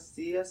 you don't want to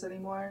see us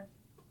anymore?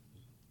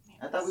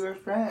 I thought we were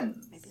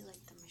friends. Maybe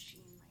like the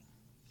machine,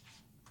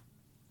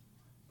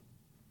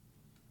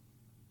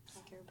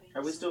 like everybody.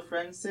 Are we still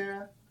friends,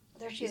 Sarah?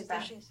 There she is.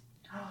 There she is.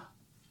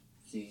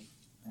 See,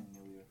 I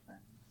knew we were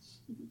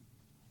friends.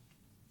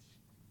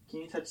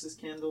 Can you touch this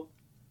candle?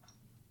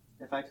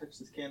 If I touch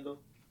this candle?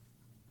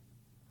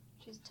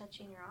 She's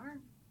touching your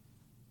arm.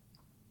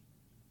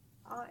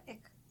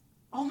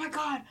 Oh my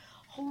God!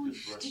 Holy!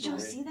 Did y'all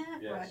see that?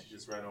 Yeah, Right. she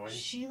just ran away.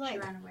 She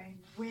like ran away.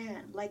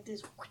 ran like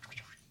this.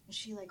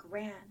 She like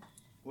ran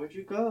Where'd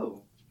you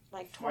go?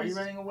 like Why are you towards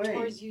running away?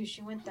 towards you.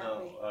 She went that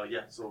way.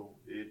 Yeah, so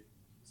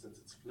since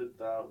it's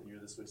flipped out and you're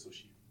this way, so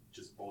she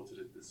just bolted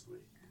it this way.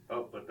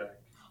 Oh, but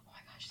back. Oh my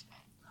gosh, she's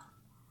back.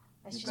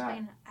 You're She's back.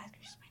 playing.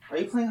 Are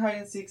you playing hide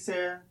and seek,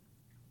 Sarah?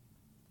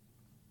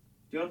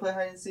 Do you want to play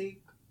hide and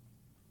seek?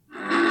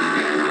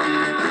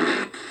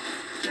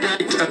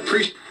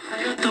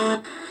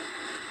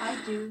 I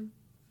do.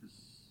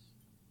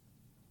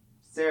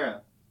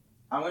 Sarah,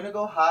 I'm gonna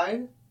go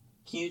hide.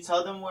 Can you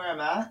tell them where I'm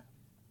at?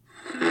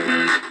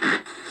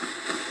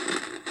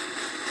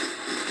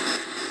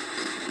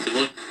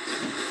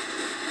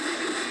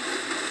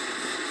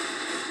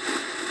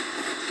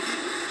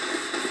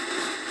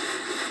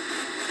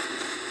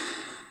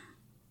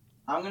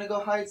 I'm gonna go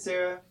hide,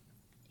 Sarah.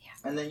 Yeah.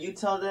 And then you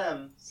tell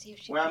them See if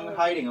she where I'm follows.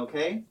 hiding,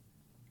 okay?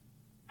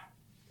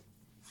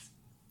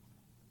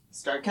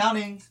 Start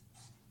counting.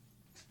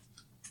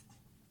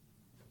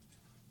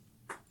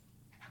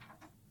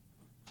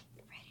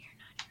 Ready or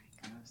not, here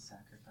I'm gonna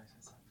sacrifice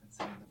myself and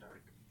sit in the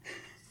dark.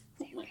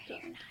 Say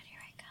ready or not,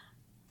 here I come.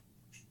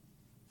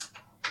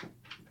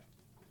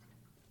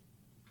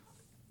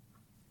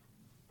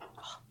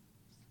 Oh,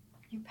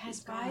 you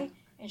passed by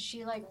and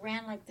she like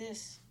ran like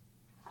this.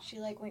 She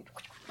like went.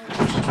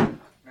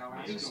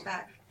 Who's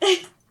back? There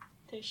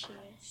she is.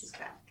 She's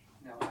back.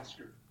 Now ask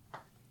her.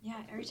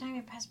 Yeah, every time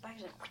you pass by,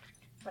 she's like.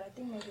 But I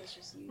think maybe it's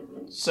just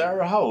you.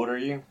 Sarah, how old are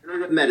you?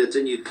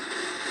 Medicine, you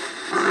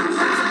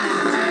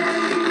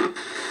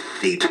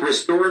need to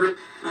restore. It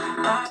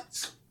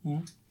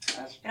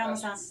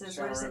almost sounds as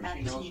what is it,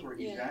 She knows where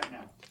he's Yeah. at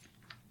now.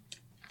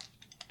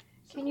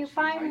 Can you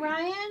find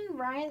Ryan?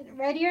 Ryan,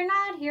 ready or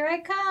not? Here I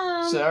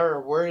come.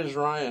 Sarah, where is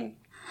Ryan?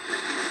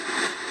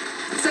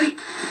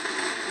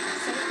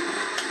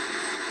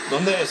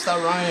 ¿Dónde está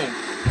Ryan?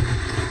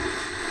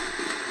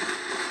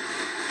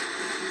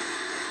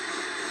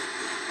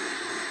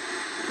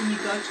 Can you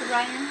go to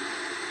Ryan?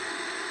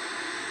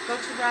 Go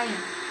to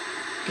Ryan.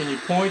 Can you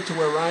point to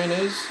where Ryan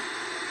is?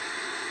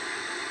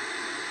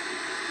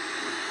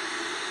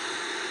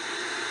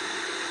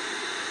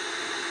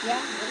 Yeah,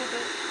 a little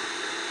bit.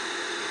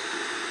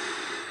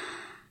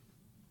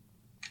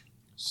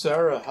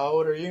 Sarah, how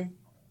old are you?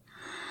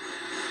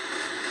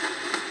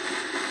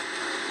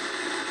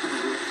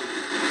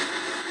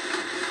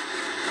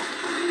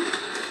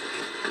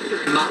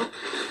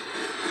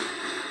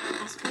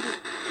 Ask her to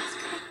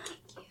kick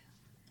you.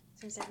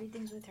 Since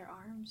everything's with her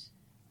arms.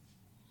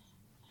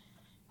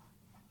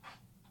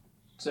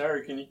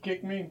 Sarah, can you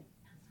kick me?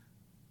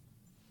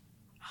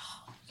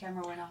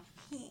 Camera went off.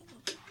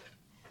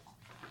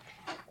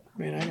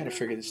 Man, I gotta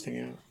figure this thing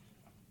out.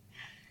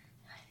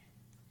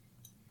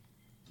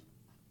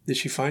 Did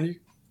she find you?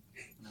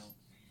 No.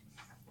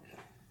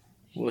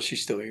 Well,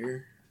 she's still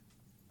here.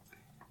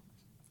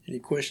 Any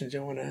questions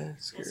you want to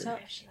ask her? So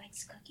if she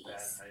likes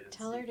cookies,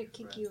 tell her to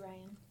kick you,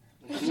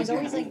 Ryan. She's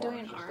always like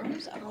doing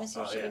arms. I want to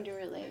see if she can do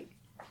her leg.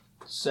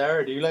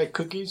 Sarah, do you like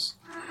cookies?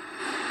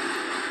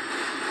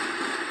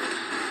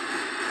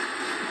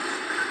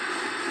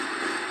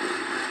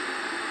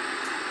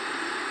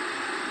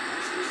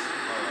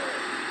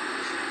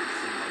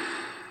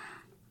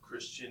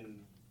 Christian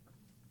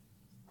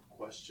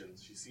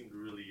questions. She seemed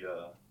really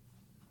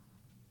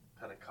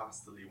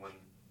Pentecostally when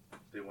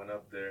they went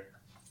up there.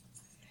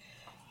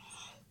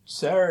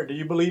 Sarah, do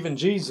you believe in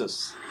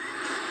Jesus?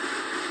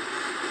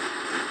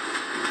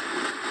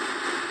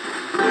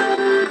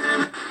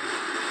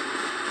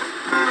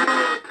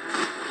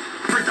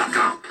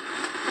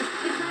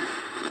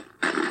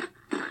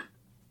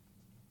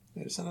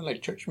 It sounded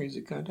like church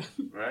music, kind of.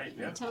 Right,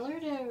 yeah. Tell her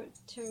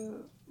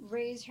to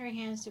raise her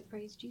hands to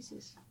praise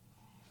Jesus.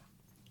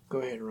 Go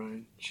ahead,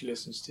 Ryan. She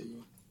listens to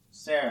you.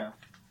 Sarah,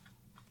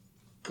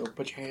 Go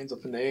put your hands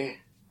up in the air.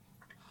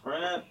 we're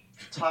gonna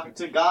talk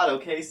to God,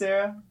 okay,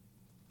 Sarah?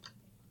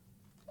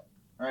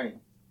 Alright.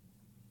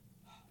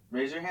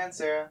 Raise your hand,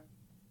 Sarah.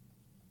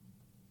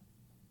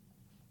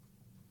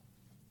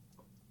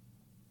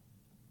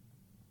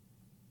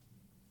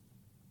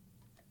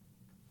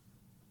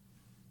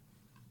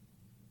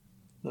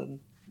 Nothing.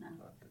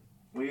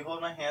 Will you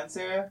hold my hand,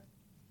 Sarah?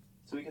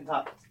 So we can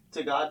talk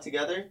to God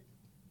together?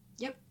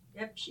 Yep,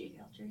 she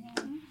held your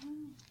hand.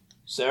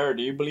 Sarah,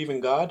 do you believe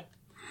in God?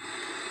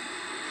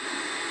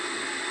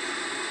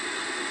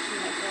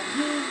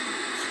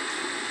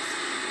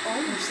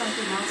 Oh, there's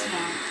something else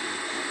now.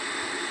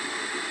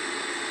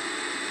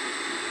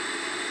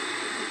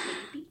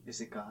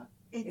 Is it God?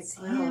 It's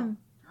little. him.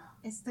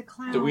 It's the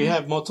clown. Do we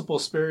have multiple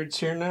spirits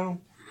here now?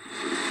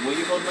 Will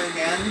you hold my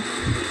hand,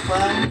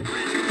 clown?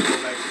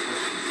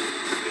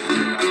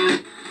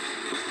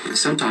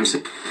 Sometimes Stay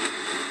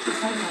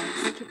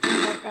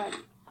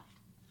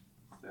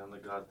on the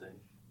God thing.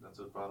 That's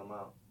what brought him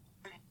out.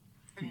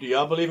 Do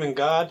y'all believe in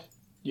God?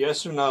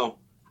 Yes or no?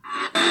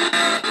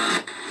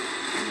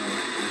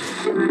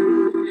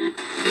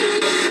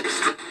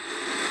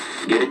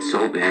 It's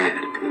so bad.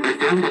 I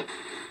found it.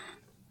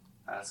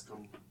 Ask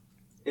him.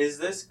 Is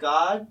this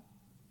God?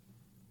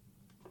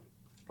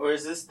 Or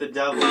is this the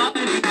devil?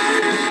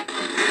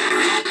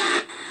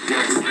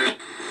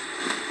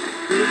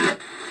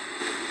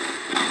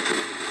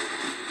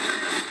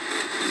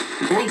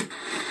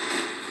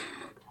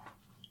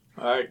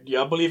 Alright, do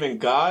y'all believe in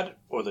God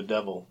or the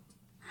devil?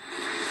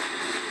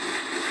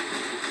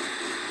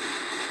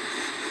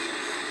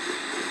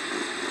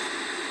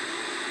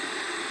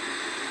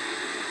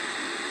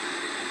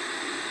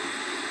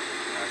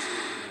 Ask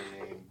them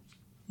their name.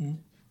 Hmm?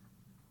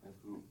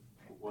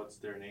 And what's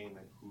their name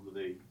and who do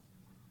they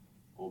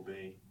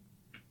obey?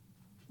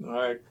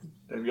 Alright,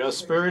 if y'all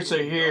spirits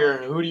are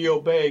here, who do you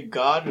obey,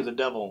 God or the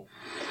devil?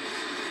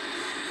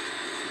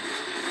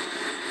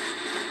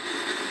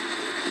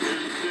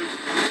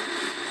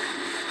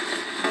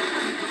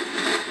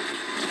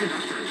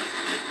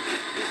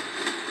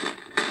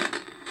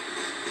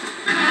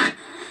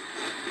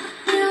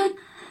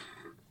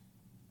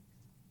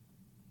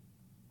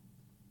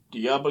 Do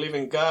y'all believe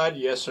in God,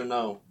 yes or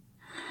no?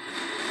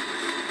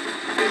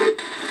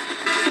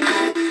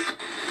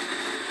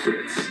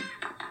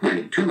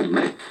 Way too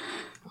late.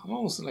 I'm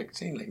almost like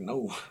saying like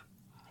no.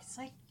 It's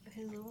like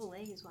his little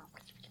legs. Wow.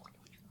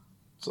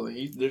 So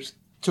there's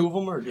two of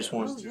them or just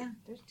one? Oh yeah,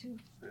 there's two.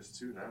 There's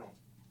two now.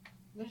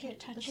 Look at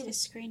Touch the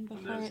screen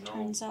And before there's it no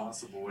turns off.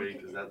 possible way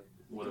because that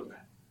would have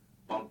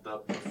bumped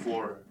up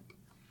before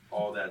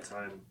all that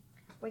time.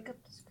 Wake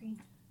up the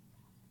screen.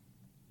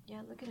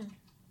 Yeah, look at him.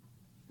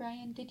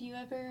 Brian,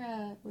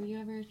 were you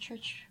ever a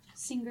church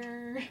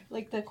singer,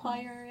 like the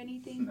choir or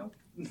anything? Nope.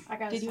 I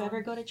got. Did you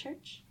ever go to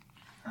church?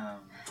 No,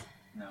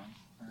 not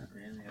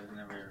really. I was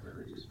never a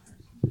religious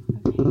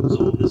person.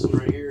 So this one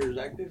right here is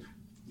active?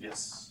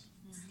 Yes.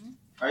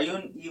 Are you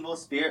an evil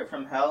spirit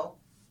from hell?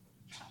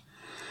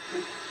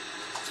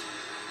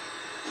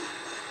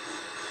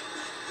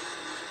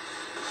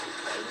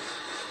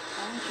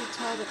 Why don't you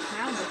tell the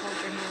clown to hold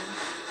your hand?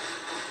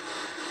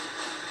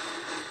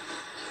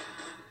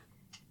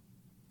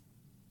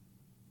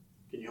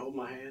 Can you hold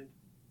my hand?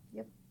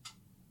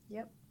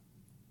 Yep.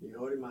 You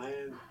holding my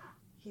hand?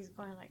 He's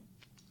going like.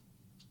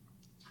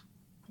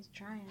 He's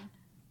trying.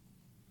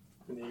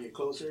 Can you get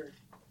closer?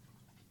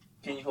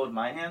 Can you hold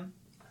my hand?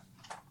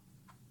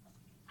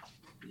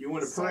 You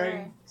want to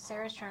pray?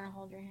 Sarah's trying to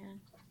hold your hand.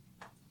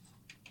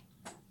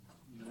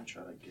 I'm gonna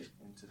try to get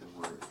into the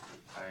word.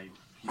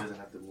 He doesn't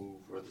have to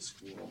move or the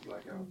screen will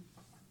black out.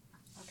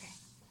 Okay.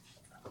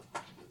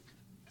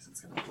 Because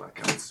it's gonna black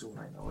out soon,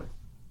 I know it.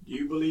 Do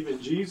you believe in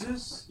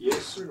Jesus?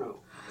 Yes or no?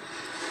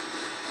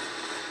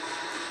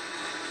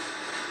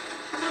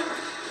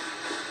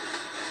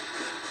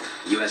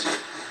 U.S.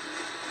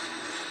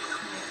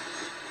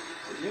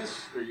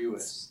 Yes or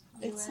U.S.?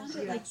 It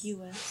sounded like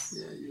U.S.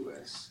 Yeah,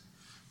 U.S.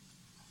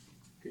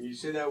 Can you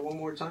say that one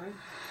more time?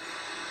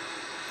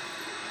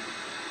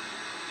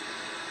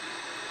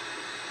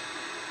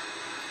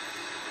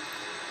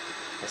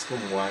 Ask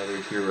them why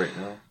they're here right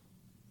now.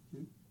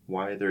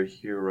 Why they're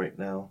here right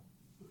now.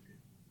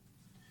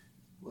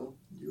 Well,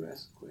 you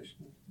asked the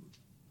question.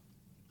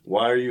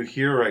 Why are you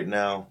here right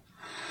now?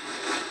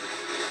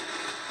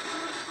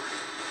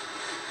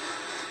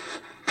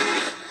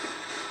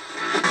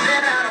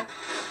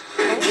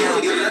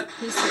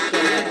 He said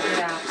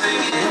get out.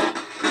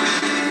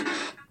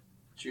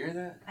 Did you hear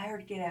that? I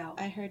heard get out.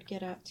 I heard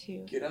get out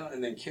too. Get out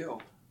and then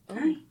kill.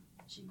 Oh.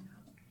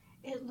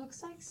 It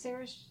looks like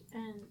Sarah's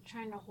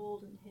trying to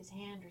hold his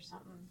hand or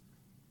something.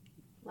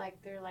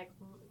 Like they're like.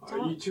 Are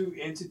you two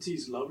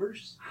entities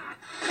lovers?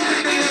 Do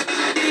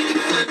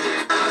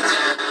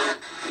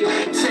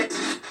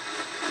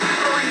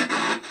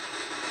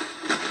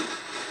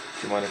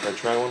you mind if I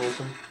try one with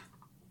him?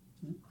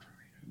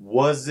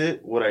 Was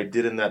it what I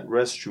did in that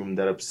restroom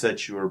that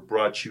upset you or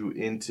brought you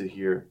into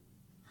here?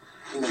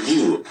 He's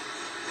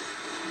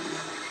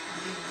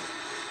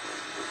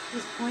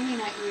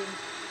pointing at you.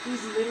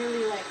 He's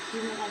literally like, he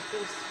went like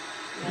this.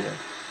 Yeah.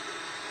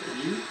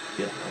 You?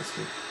 Yeah, that's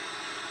good.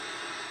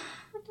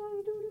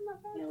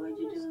 Yeah, what'd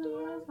you do in the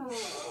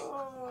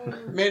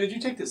restroom? Man, did you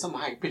take some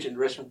high pitch in the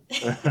restroom?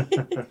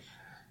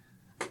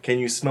 Can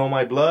you smell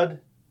my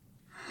blood?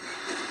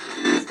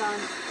 He's gone.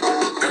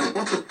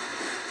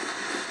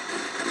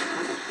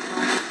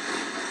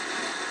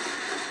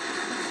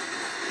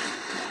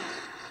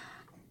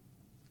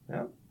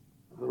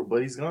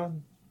 buddy's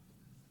gone.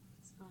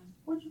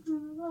 What you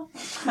doing about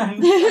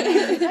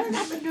They're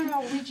not doing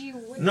no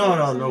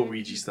Ouija. No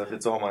Ouija stuff.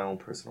 It's all my own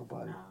personal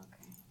body. Oh,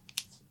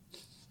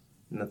 okay.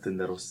 Nothing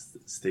that'll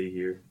stay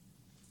here.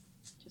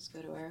 Just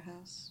go to our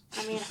house.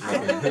 I mean, I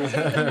don't know if it's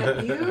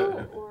thinking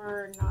of you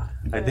or not.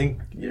 I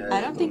think, yeah. I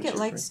don't think it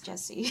likes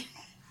Jesse.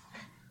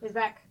 He's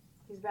back.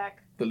 He's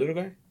back. The little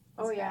guy?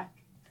 Oh, yeah.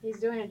 He's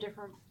doing a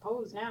different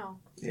pose now.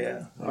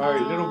 Yeah. All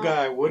right, little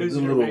guy, what is a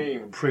your little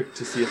name? prick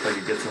to see if I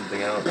could get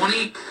something out.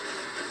 Oni.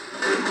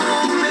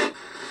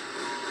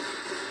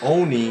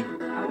 Oni.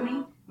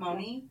 Oni?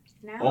 Moni?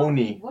 Now,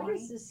 Oni. what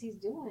is this he's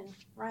doing?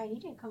 Ryan,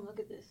 you didn't come look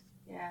at this.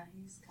 Yeah,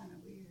 he's kind of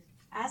weird.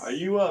 Ask, Are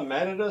you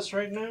mad at us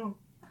right now?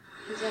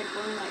 he's like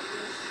going like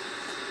this.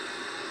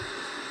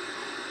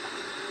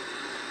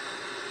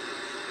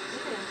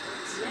 Look at him.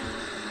 Yeah.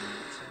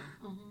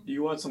 Mm-hmm. Do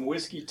you want some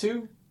whiskey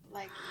too?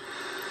 Like,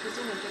 he's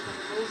doing a different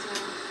pose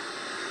now.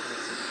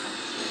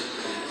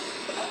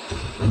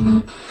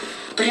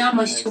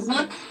 Прямо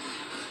сюда.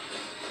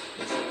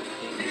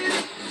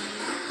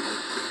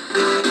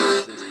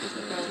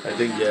 I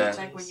think, yeah. It's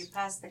like when you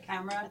pass the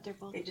camera, But they're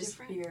both they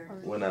different? disappear.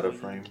 Or- Went out of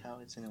frame. How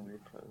it's in a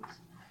weird pose.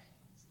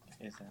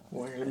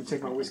 Well, let me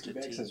take my whiskey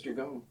back since you're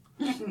gone.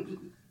 I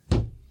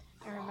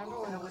remember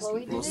when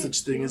Chloe did No it.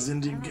 such thing as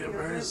Indian I don't know if you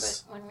remember,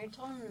 givers. but when we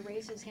told him to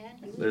raise his hand,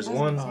 he There's raised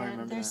one. his Oh, I hand.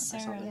 remember There's that. I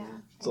saw Sarah. that. Yeah.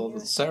 So the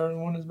Sarah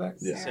one is back?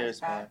 Yeah. Sarah's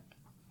back.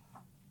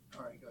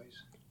 All right,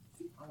 guys.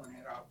 I want to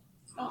head out.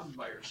 Mom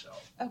by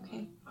herself.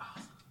 Okay.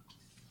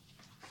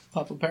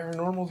 Papa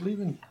Paranormal's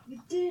leaving. You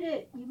did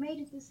it. You made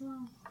it this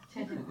long.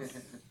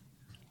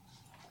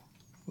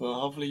 Well,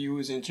 hopefully you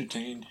was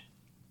entertained.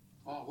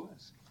 Oh, it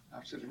was.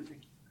 Absolutely.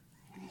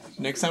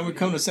 Next time we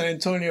come to San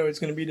Antonio, it's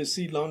going to be to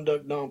see Lone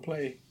Duck Don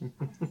play.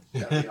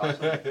 That'd be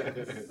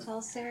awesome.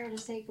 Tell Sarah to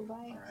say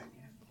goodbye.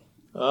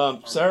 All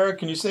right. Sarah,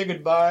 can you say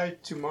goodbye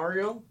to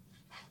Mario?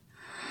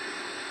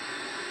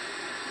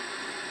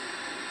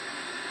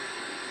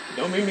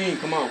 Don't be mean,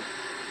 come on.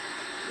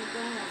 Keep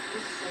going like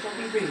this. Don't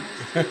be rude.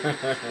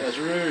 That's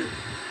rude.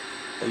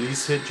 At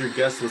least hit your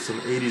guest with some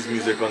 80s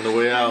music on the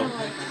way out.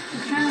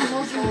 You're trying to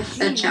hold your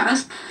machine.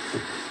 Adjust.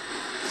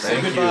 Say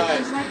Thank goodbye.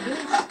 It's like this.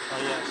 Oh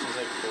yeah, she's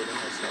like holding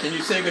herself. Can you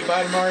say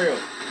goodbye to Mario?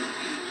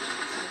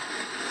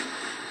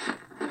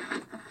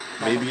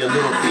 Maybe a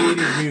little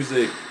 80s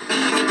music.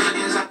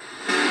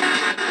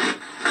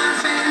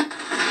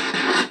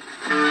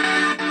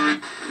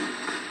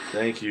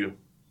 Thank you.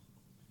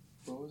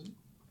 What was it?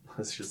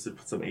 Let's just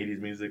put some 80s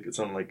music. It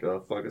sounded like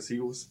Flock of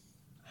Seagulls.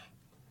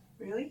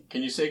 Really?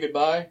 Can you say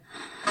goodbye?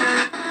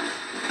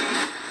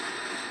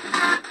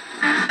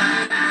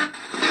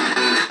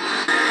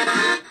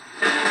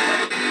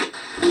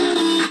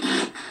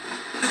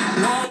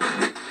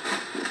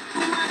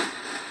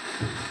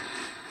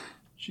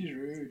 She's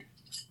rude.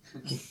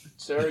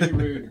 Sarah, you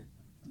rude.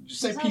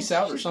 Just say She's peace like-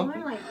 out or she's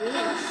something. going like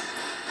this.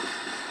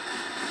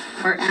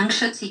 Or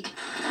anxious. She's going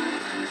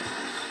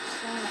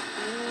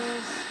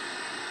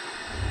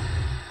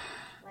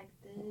like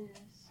this.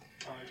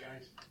 All right,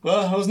 guys.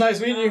 Well, it was nice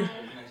meeting you.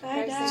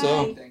 Bye, guys.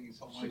 So, Thank you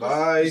so much.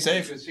 Bye. be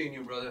safe. Good seeing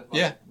you, brother.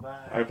 Yeah.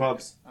 Bye. All right,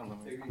 Pops. I love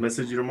it.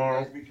 Message you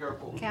tomorrow. Guys, be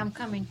careful. Okay, I'm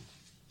coming.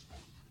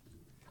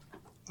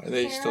 Are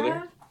they still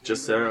there?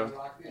 Just Sarah.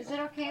 Is it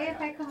okay if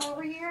I come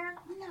over here?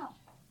 No.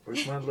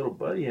 Where's my little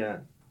buddy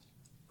at?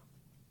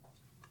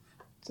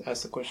 Let's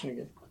ask the question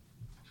again.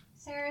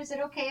 Sarah, is it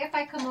okay if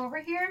I come over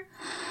here?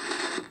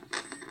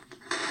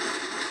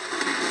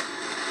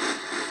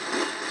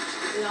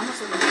 It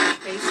almost looks like your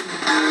face.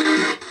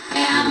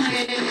 now.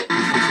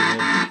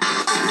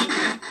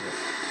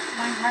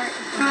 My heart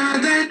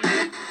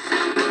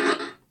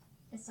is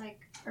It's like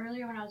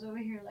earlier when I was over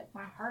here, like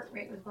my heart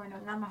rate was going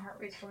up. Now my heart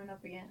rate's going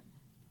up again.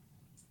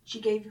 She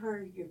gave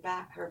her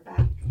her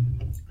back.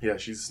 Yeah,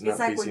 she's not It's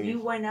like facing when you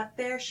went up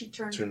there, she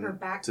turned her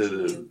back to to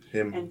you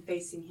him. and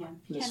facing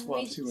him. Let's Can swap,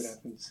 we- see what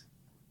happens.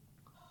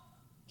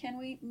 Can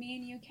me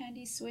and you,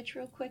 Candy, switch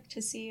real quick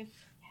to see if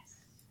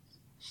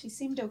she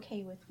seemed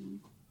okay with me?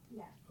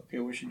 Okay,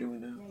 what's she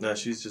doing now? No,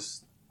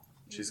 she's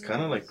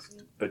kind of like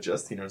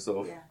adjusting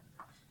herself. Yeah.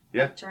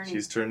 Yeah, Turning.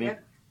 she's turning.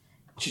 Yep.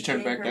 She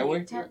turned back that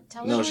way? Tell her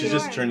No, who she's you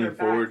just are. turning Her back.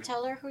 forward.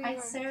 Tell her who you Hi,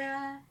 are.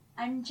 Sarah.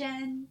 I'm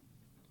Jen.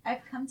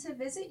 I've come to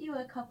visit you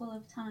a couple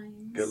of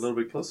times. Get a little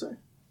bit closer.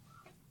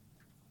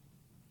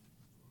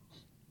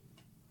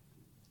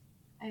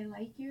 I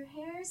like your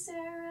hair,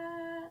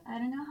 Sarah. I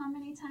don't know how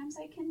many times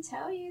I can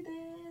tell you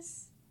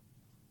this.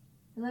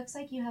 It looks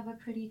like you have a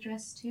pretty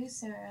dress too,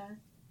 Sarah.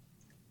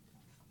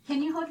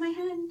 Can you hold my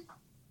hand?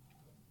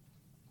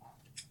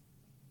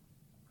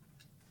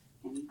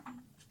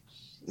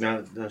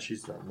 No,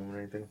 she's not moving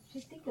anything.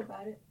 Just think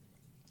about it.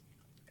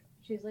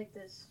 She's like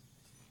this.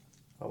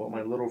 How about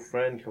my little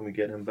friend? Can we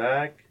get him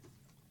back?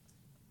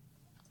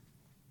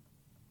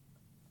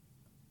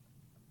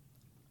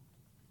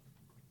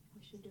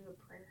 We should do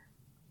a prayer.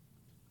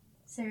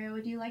 Sarah,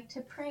 would you like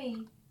to pray?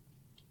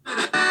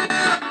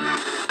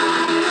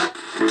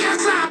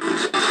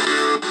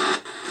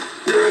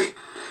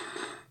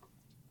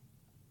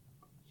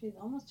 She's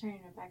almost turning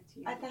her back to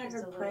you. I thought I just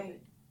heard a little pray.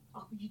 bit.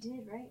 Oh, you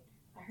did, right?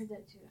 I heard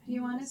that too. Do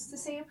you want us to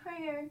say a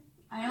prayer?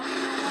 I only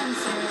know one,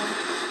 Sarah.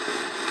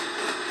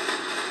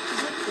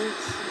 She's like this.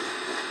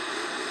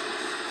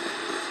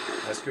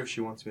 Ask her if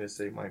she wants me to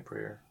say my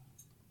prayer.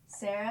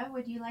 Sarah,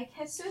 would you like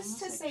Jesus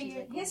to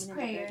say his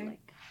prayer?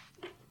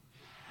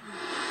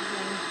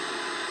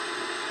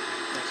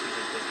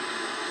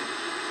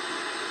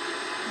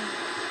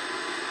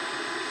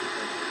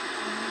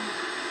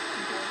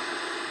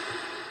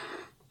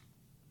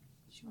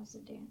 She wants to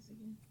dance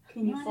again.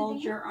 Can you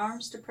fold your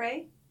arms to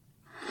pray?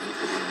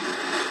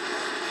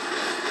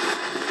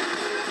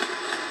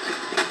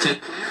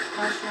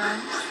 Cross your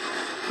arms.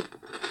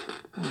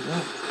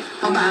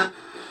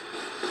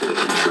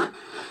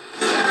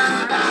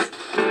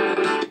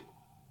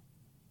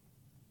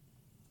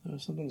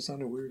 Something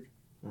sounded weird.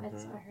 I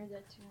heard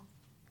that too.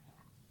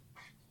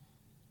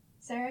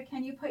 Sarah,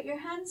 can you put your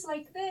hands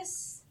like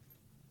this?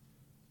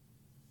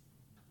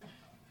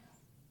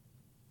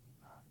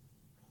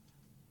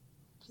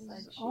 She's Like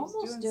she's almost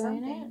doing doing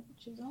something. it.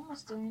 She's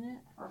almost doing it.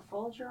 Or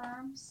fold your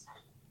arms.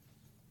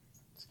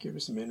 Let's give her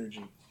some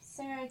energy.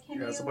 Sarah, can Yeah,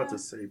 you... I was about to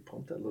say,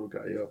 pump that little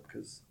guy up,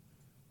 because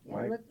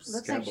my looks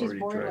scab like she's already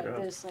bored dried like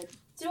up. this. Like,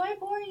 Do I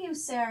bore you,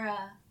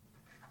 Sarah?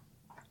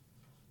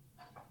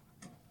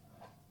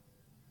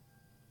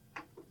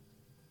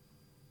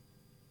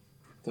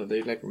 So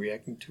they like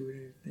reacting to it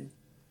or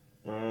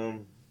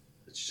anything?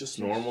 It's just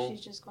normal.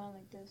 She's just going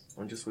like this.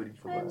 I'm just waiting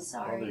for I'm that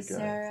sorry, other guy.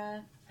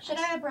 Sarah. Should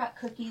I have brought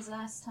cookies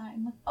last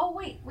time? Oh,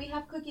 wait, we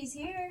have cookies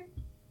here.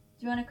 Do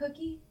you want a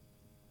cookie?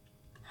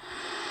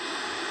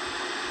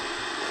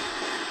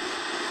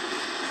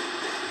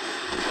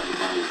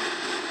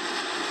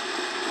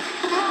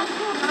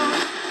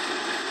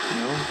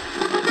 No?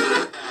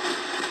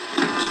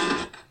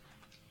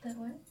 The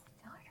what?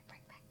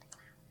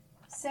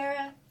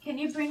 Sarah, can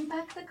you bring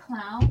back the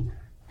clown?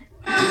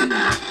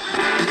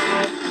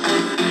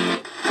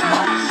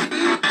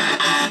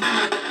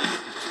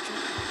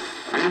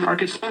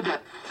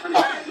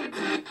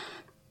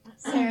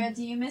 Sarah,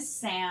 do you miss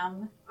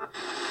Sam?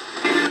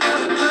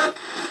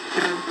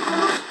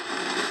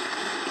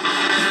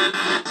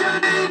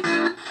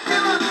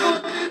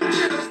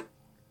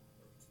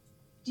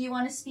 Do you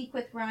want to speak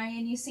with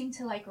Ryan? You seem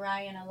to like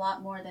Ryan a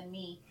lot more than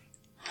me.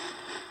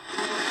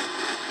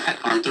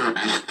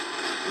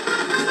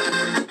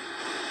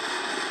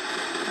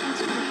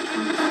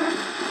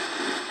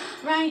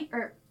 Ryan,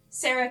 or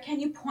Sarah, can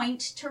you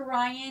point to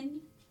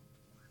Ryan?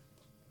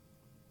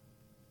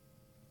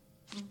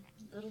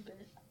 A little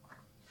bit.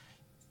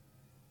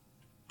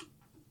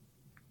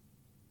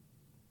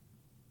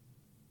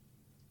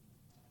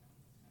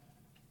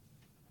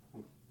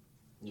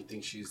 You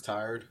think she's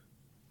tired?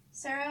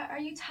 Sarah, are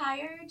you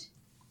tired?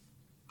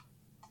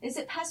 Is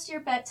it past your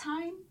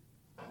bedtime?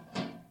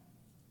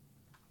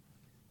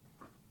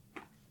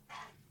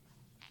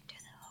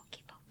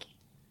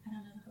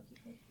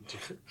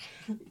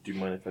 Do you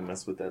mind if I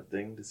mess with that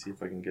thing to see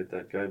if I can get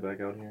that guy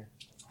back out here?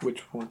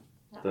 Which one?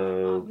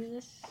 The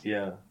This.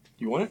 yeah.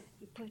 You want it?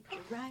 You put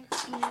your right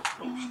foot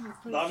in, you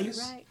put Obvious?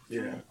 your right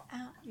Yeah. foot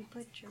out, you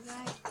put your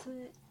right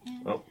foot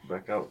in. Oh,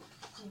 back out.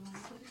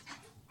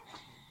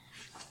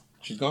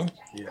 She's gone?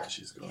 Yeah,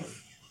 she's gone.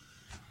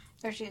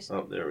 There she is.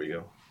 Oh, there we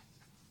go.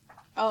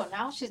 Oh,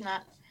 now she's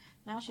not.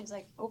 Now she's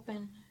like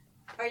open.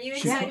 Are you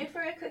She- excited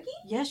for a cookie?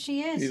 Yes,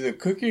 she is. Either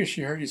cookie or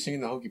she heard you singing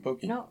the Hokey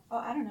Pokey. No. Oh,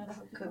 I don't know the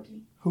hokey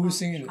pokey. Who was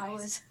singing I it?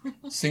 was.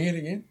 Sing it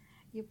again.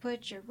 You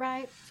put your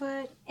right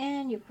foot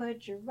in, you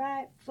put your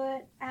right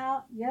foot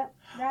out. Yep,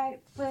 right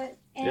foot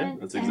in. Yeah,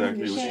 that's and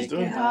exactly you what she's shake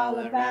doing. it all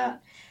about.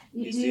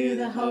 You do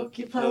the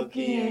hokey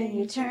pokey and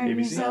you turn ABC.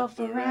 yourself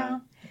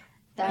around.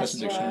 That's That's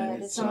addiction. what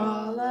it's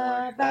all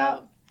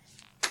about.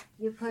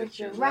 You put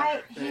your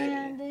right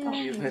hand in,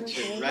 you put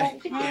your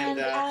right hand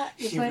out.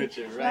 You put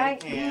your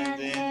right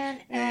hand in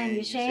and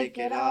you shake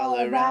it all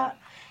about.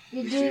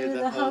 You do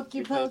the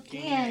hokey pokey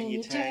and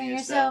you turn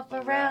yourself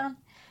around.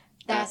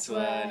 That's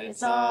what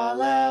it's all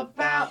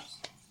about.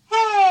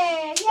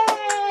 Hey!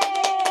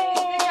 Yay!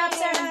 Good job,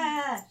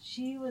 Sarah.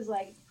 She was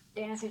like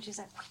dancing. She's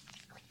like,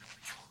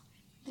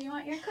 Do you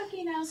want your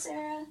cookie now,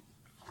 Sarah?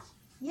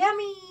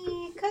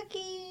 yummy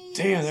cookie.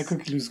 Damn, that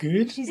cookie looks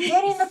good. She's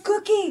getting the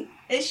cookie.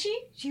 Is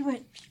she? She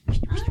went, All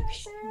right,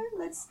 Sarah.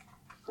 Let's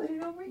put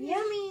it over here.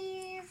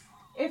 yummy.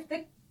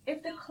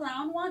 If the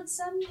clown wants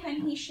some,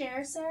 can he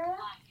share, Sarah?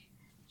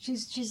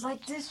 She's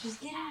like this. She's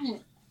getting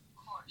it.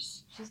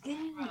 She's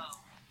getting it.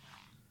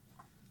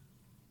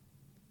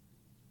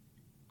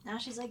 Now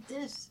she's like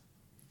this.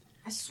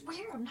 I swear,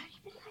 I'm not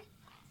even like.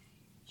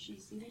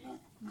 She's eating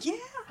it.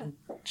 Yeah.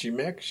 She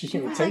Mac, she She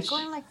can was like taste.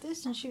 going like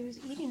this, and she was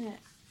eating it.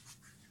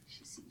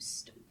 She seems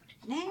stupid.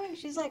 No,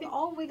 she's like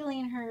all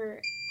wiggling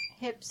her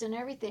hips and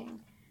everything.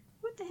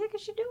 What the heck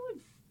is she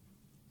doing?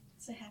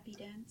 It's a happy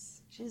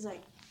dance. She's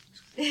like,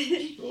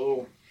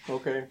 Oh,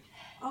 okay.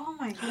 oh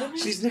my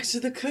goodness. She's next to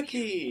the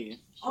cookie.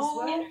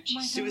 oh my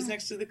She was God.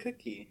 next to the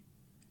cookie.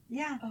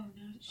 Yeah. Oh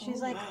no.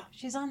 She's like,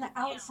 she's on the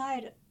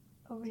outside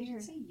over Did here.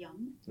 you say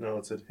yum? No,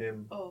 it said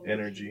him. Oh,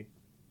 Energy.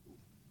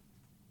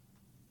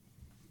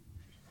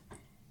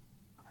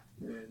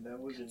 Man, that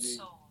wasn't me.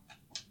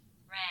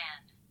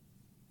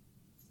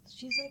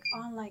 She's like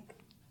on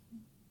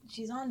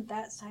she's on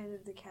that side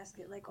of the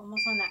casket, like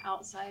almost on the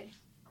outside.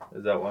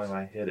 Is that why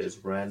my head is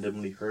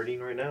randomly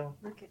hurting right now?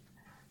 Look at.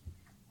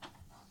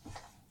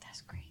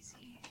 That's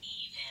crazy.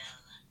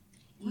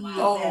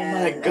 Oh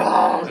my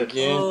god!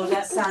 Again. Oh,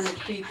 that sounded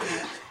creepy.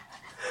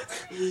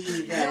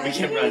 I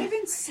can't run.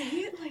 even say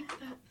it like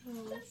that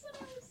though.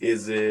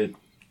 Is it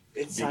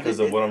because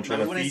of what I'm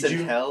trying to when it feed said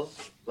you? hell,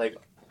 like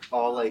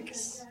all like.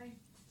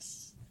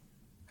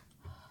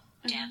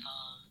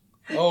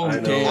 Oh, I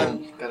know.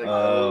 damn. Gotta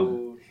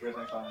go. Where's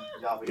my phone?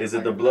 Is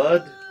it the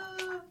blood?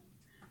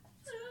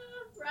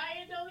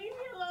 Ryan, don't leave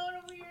me alone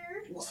over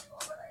here.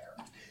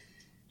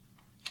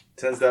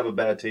 Tends to have a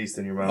bad taste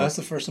in your mouth. That's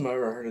the first time I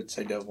ever heard it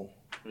say devil.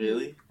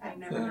 Really? I've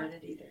never heard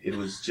it either. It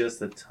was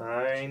just a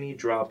tiny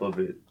drop of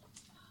it.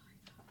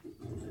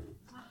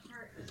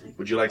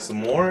 Would you like some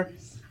more?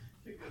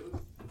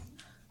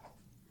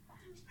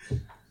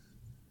 If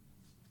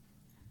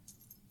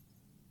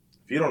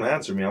you don't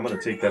answer me, I'm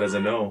gonna take that as a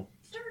no.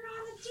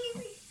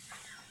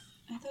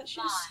 I thought she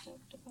was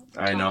stoked about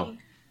the I know.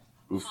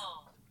 Oof.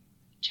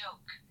 Joke.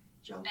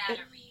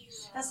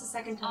 That's the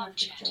second time I've heard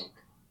joke.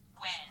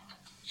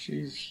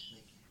 Jeez.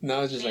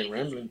 Now it's just like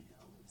rambling.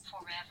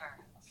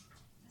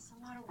 That's a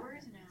lot of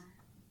words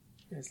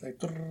now. It's like.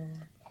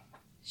 Second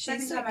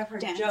She's time I've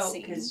heard joke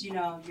dancing. because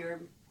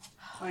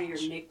one of your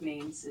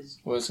nicknames is.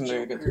 Well, something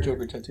I got the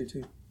Joker tattoo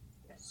too.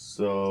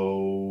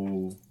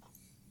 So,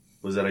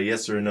 was that a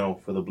yes or a no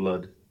for the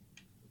blood?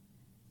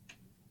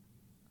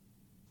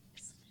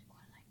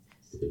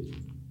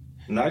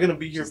 I'm not gonna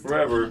be here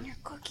forever,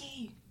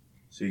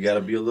 so you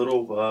gotta be a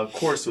little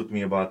coarse with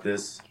me about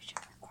this.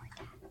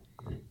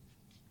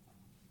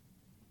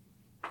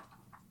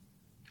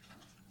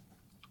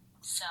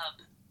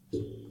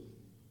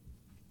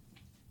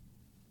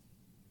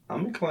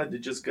 I'm inclined to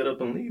just get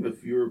up and leave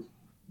if you're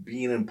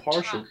being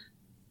impartial.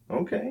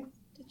 Okay.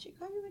 Did she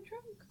call you a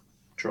drunk?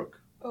 Truck.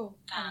 Oh,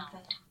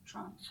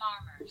 Trump.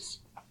 Farmers.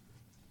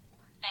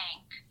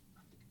 Bank.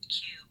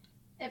 Cube.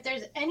 If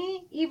there's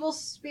any evil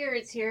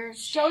spirits here,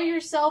 show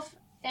yourself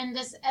in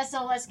this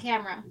SLS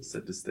camera.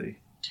 Set to stay.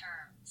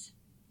 Terms.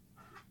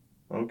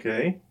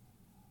 Okay.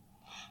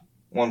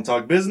 Want to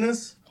talk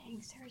business?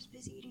 Dang, Sarah's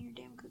busy eating your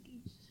damn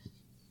cookies.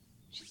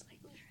 She's like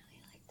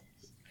literally like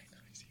this.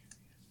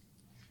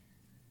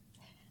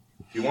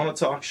 If you want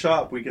to talk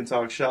shop, we can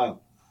talk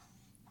shop.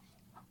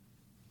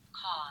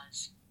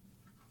 Cause.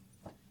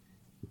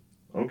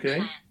 Okay.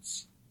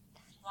 Plants.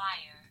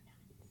 Wire.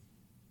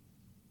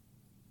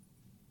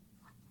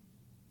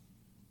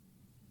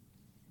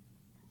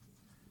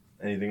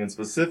 Anything in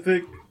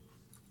specific?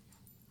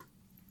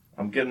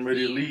 I'm getting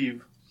ready to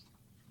leave.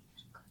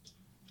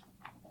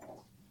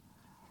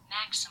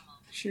 Maximum.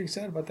 She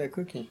excited about that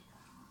cookie.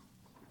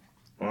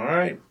 All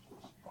right.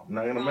 I'm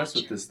not going to mess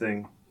with this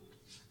thing.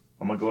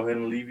 I'm going to go ahead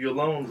and leave you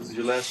alone. This is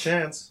your last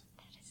chance.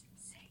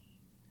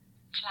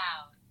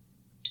 Cloud.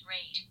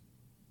 Rate.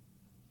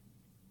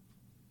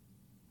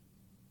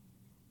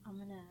 I'm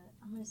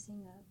gonna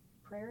sing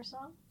a prayer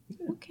song.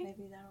 Okay.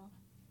 Maybe that'll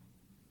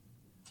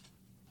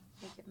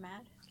make it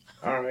mad.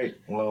 All right.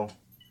 Well,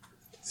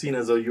 seeing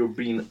as though you're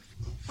being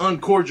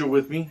uncordial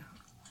with me,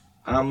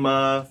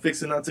 I'm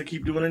fixing not to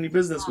keep doing any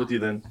business with you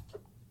then.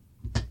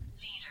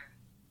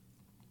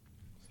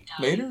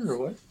 Later or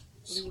what?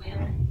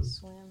 Leader.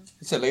 Swim.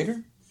 It's a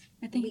later?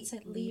 I think it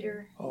said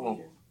leader.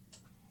 Oh.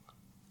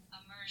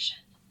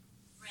 Immersion.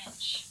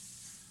 Wrench.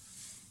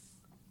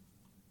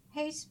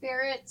 Hey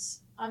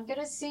spirits, I'm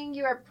gonna sing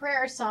you a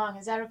prayer song.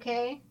 Is that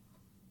okay?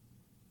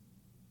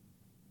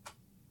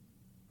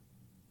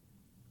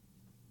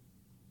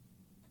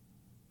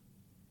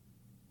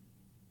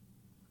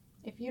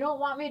 If you don't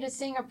want me to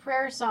sing a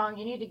prayer song,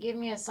 you need to give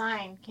me a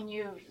sign. Can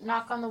you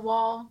knock on the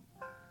wall?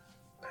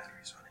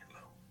 Battery's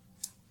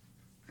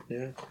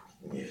running low.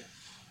 Yeah. Yeah.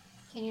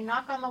 Can you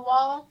knock on the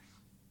wall?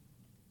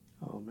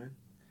 Oh, man.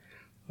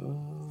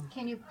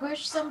 Can you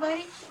push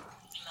somebody?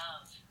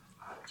 Love.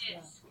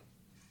 Disc.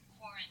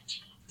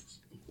 Quarantines.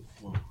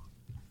 Well,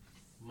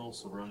 I'm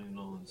also running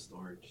low on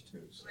storage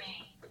too. So.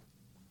 Rain.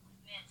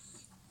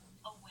 Miss.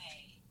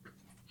 Away.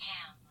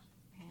 Ham.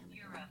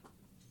 Europe.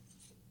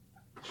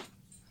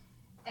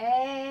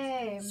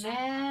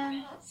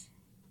 Amen.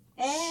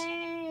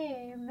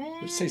 Amen.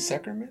 Did it say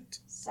sacrament?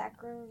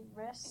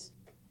 Sacrifice.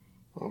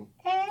 Oh.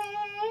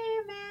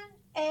 Amen.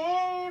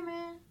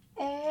 Amen.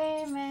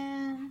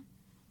 Amen.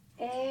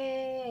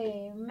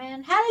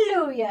 Amen.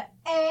 Hallelujah.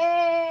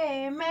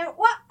 Amen.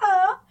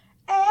 Whoa.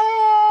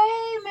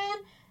 Amen.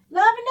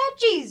 Loving that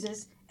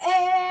Jesus.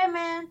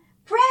 Amen.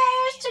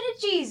 Prayers to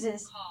the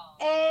Jesus.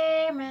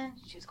 Amen.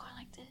 She was going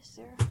like this,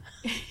 Sarah.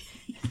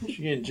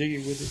 She getting jiggy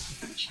with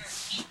it.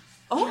 Church.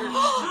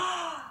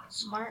 Oh.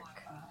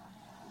 Mark.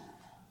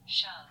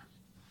 Shove.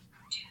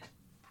 Do.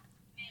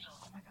 Middle.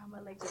 Oh my God,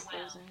 my legs are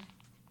frozen.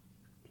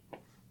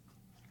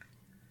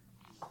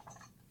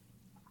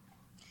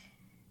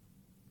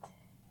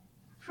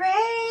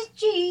 Praise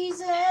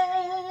Jesus. I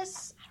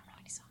don't know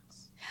any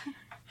songs.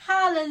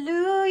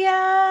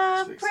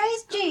 Hallelujah.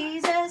 Praise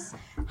Jesus.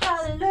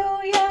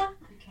 Hallelujah.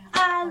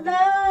 I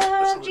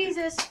love on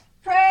Jesus.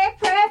 Pray,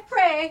 pray,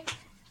 pray.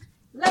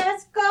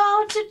 Let's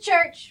go to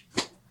church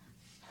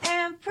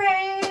and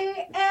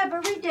pray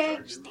every day.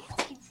 This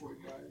little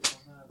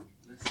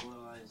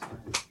light is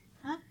mine.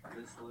 Huh?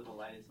 This little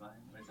light is mine.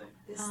 It's like,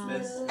 This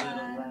this little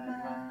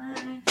light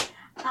is mine.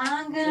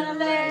 I'm gonna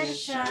let it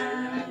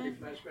shine.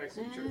 Flashbacks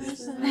in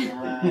This church.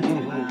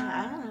 little light.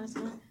 I don't know. It's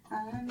not-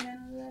 I'm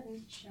gonna let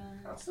it shine.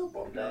 I'm still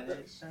bummed out Let that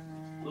it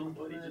shine. little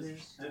buddy Let it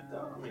just dipped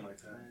out on me like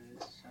that.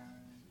 Let it shine.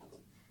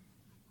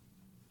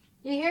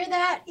 You hear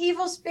that,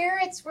 evil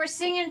spirits? We're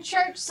singing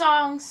church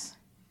songs.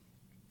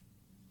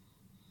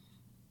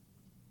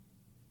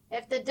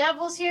 If the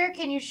devil's here,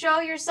 can you show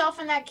yourself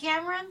in that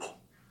camera?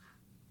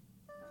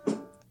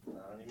 Not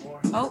anymore.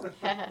 Oh.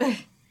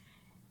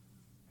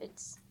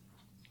 It's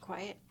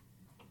quiet.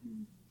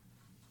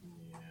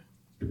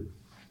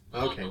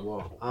 Okay,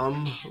 well,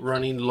 I'm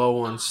running low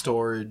on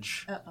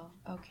storage. Uh-oh.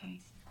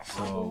 Okay.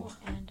 So,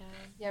 And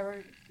yeah,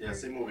 we're Yeah,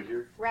 same over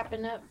here.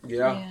 wrapping up.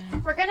 yeah.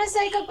 We're gonna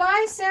say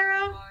goodbye,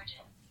 Sarah.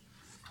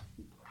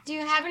 Do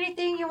you have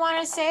anything you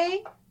want to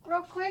say,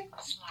 real quick?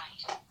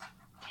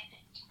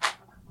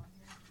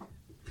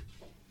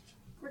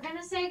 We're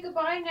gonna say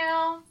goodbye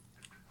now.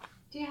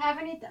 Do you have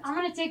anything? I'm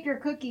gonna take your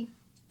cookie.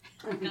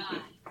 I'm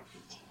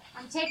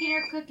taking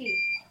your cookie.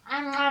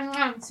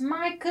 It's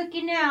my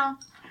cookie now.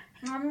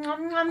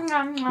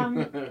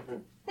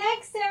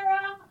 Thanks,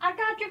 Sarah. I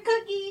got your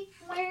cookie.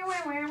 Oh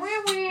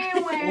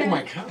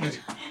my god.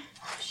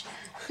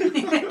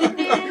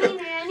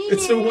 Nanny,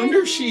 It's a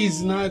wonder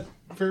she's not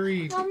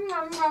very.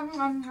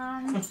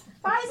 Bye,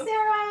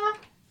 Sarah.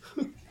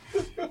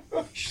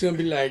 She's gonna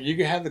be like, you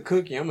can have the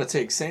cookie. I'm gonna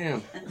take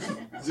Sam.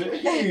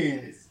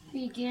 Dang.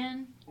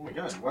 Begin. Oh my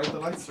god, why is the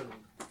lights turn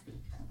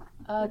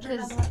on?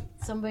 Because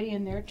somebody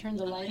in there turned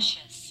the light.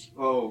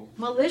 Oh.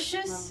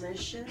 Malicious?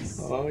 Malicious.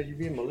 Oh, you're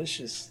being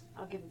malicious.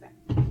 I'll give it back.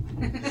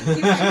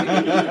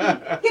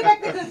 Give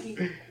back the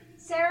cookie.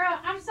 Sarah,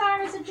 I'm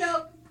sorry, it's a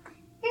joke.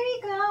 Here you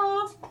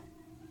go.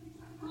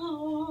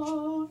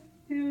 Oh,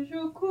 here's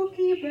your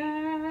cookie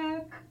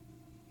back.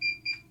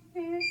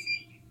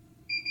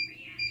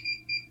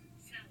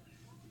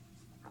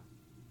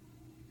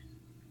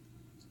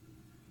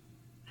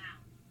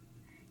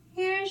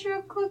 Here's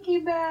your cookie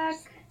back.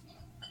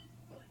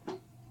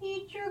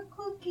 Eat your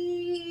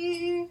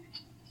cookie.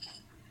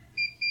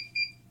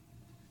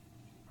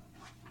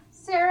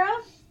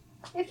 Sarah,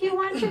 if you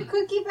want your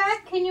cookie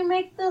back, can you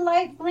make the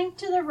light blink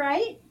to the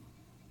right?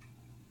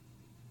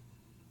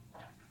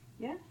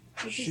 Yeah?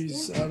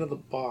 She's out of the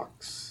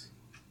box.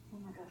 Oh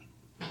my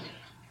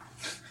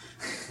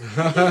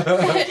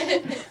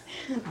god.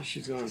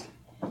 She's gone.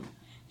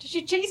 Did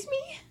she chase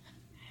me?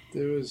 She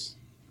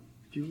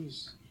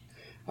was.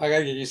 I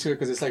gotta get used to it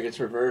because it's like it's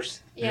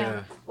reversed.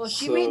 Yeah. Well,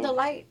 she So- made the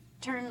light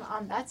turn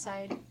on that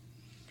side.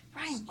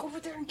 Ryan, go over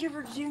there and give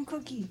her the damn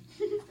cookie.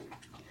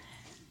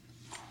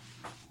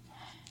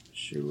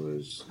 She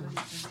was.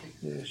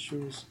 Yeah, she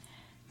was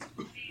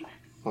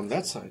on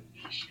that side.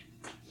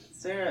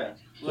 Sarah,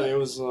 Yeah, look. it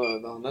was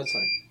on that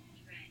side.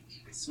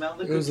 Smell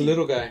the It was a cookie.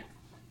 little guy.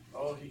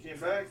 Oh, he came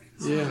back?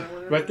 Yeah,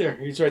 right there.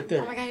 He's right Oh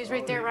there. my god, he's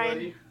right there, Ryan.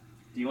 Do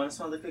you want to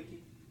smell the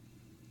cookie?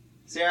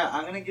 Sarah,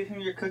 I'm going to give him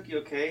your cookie,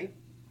 okay?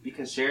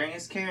 Because sharing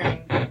is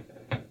caring.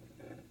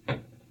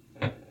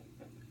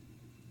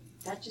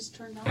 That just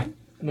turned on?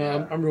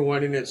 No, I'm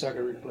rewinding it so I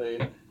can replay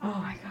it. Oh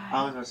my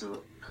god. I was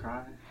about to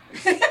cry.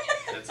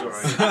 That's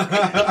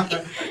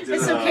alright.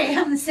 It's okay,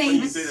 I'm the When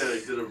same. you say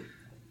that, I did a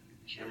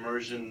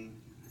immersion,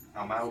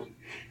 I'm out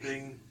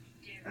thing,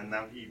 and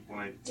now when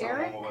I tell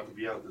him I'm about to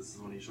be out, this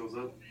is when he shows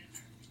up.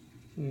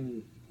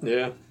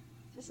 Yeah.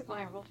 This is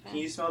going real fast. Can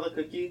you smell the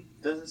cookie?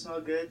 Does it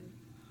smell good?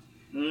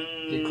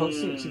 Get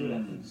close to it, see what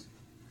happens.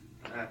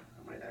 I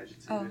might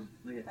agitate Oh. it.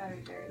 Look at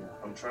Very, very low.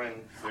 I'm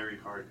trying very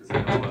hard because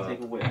I know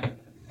Take a whiff.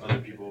 other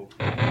people work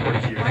Why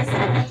is here,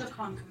 that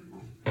intercom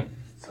coming on?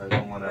 so I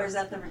don't want Or is to.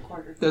 that the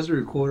recorder? That's the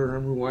recorder.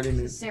 I'm rewinding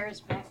it.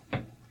 Sarah's back.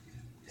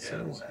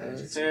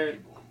 Sarah,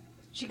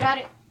 She got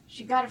it.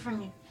 She got it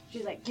from you.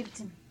 She's like, give it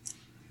to me.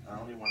 I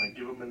only want to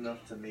give him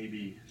enough to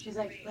maybe. She's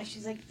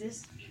like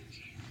this.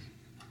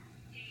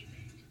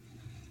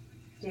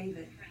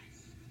 David.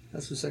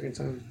 That's the second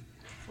time.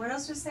 What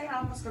else did you say? I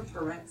almost heard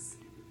Perez.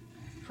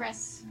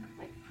 Press,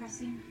 like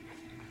pressing.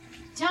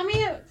 Tell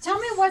me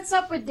what's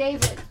up with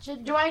David.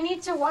 Do I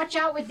need to watch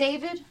out with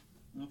David?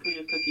 I'll put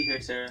your cookie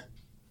here, Sarah.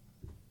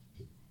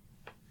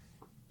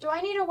 Do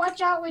I need to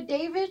watch out with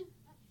David?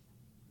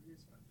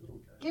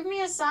 Give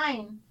me a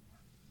sign.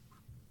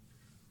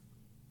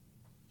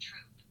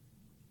 Troop.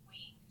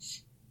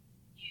 Wings.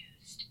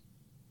 Used.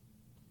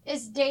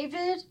 Is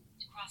David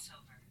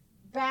Crossover.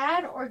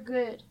 bad or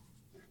good?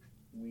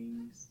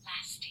 Wings.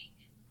 Lasting.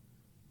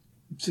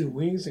 Two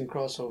wings and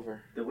crossover.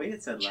 The way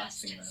it said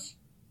lasting,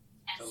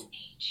 though.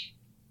 SH.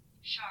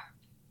 Sharp.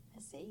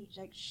 SH,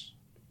 like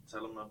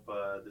Tell him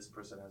if this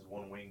person has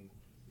one wing.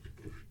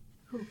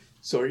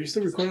 So are you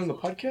still recording on the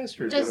podcast?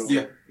 Or is Does- that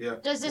over? Yeah.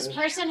 Does this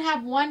person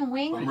have one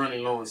wing? I'm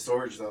running low on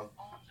storage though.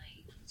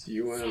 So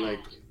you want to like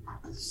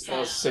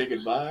say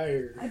goodbye?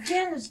 Or?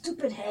 Again, the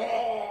stupid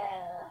hair.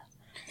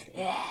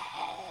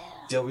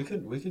 Yeah, we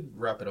could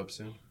wrap it up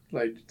soon.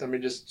 Like, I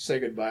mean, just say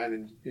goodbye, and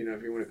then, you know,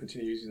 if you want to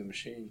continue using the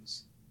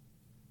machines.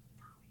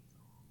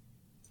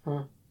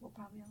 Huh? We'll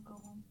probably all go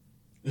home.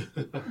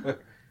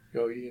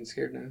 Yo, you getting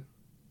scared now?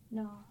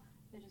 No,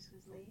 it just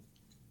was late.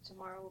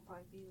 Tomorrow will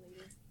probably be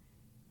later.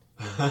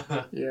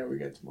 Yeah, we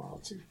got tomorrow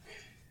too.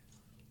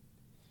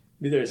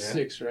 Be there at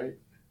 6, right?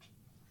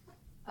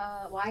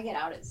 Well, I get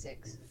out at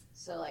 6,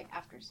 so like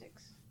after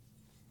 6.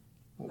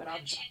 But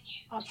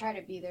I'll try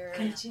to be there.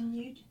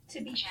 Continued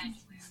to be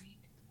January,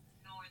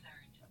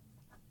 Northern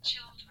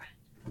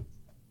Children.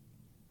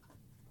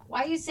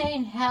 Why are you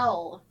saying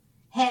hell?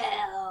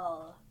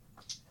 Hell.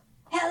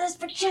 Hell is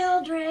for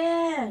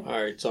children.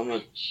 All right, so I'm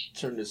gonna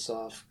turn this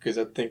off because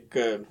I think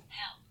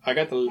I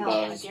got the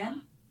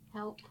again.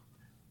 Help.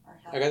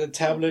 I got the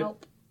tablet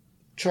Help.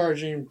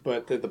 charging,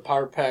 but the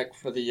power pack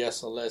for the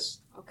SLS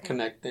Okay.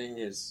 connecting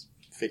is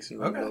fixing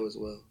to go as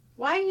well.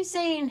 Why are you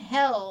saying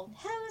hell?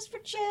 Hell is for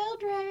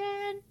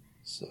children.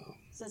 So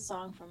It's a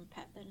song from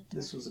Pat Benatar.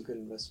 this was a good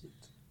investment.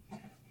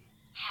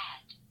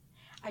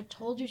 I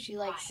told you she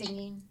liked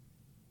singing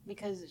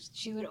because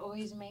she would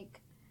always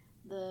make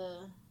the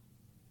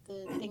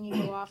thingy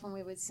go off when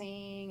we would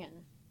sing, and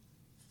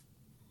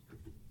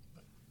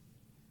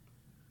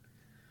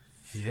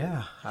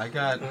Yeah, I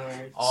got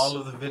all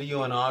of the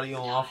video and audio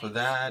off of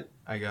that.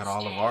 I got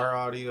all of our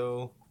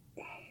audio.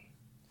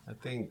 I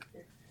think.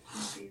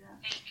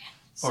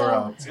 Or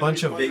a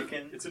bunch of.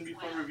 It's gonna be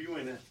fun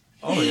reviewing it.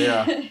 Oh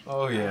yeah.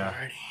 Oh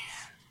yeah.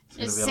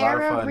 is It's gonna be a lot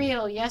of Sarah fun.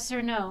 real? Yes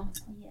or no?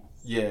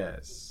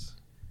 Yes.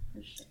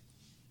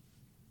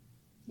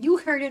 You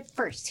heard it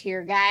first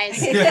here, guys.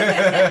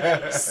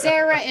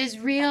 Sarah is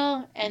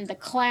real, and the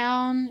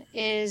clown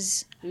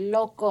is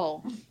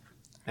local.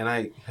 And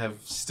I have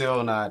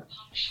still not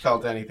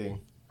felt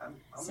anything. I'm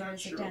not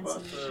sure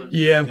about the...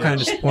 Yeah, I'm kind of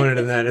disappointed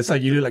in that. It's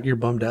like you look like you're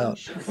bummed out.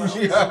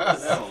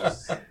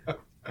 I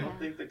don't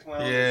think the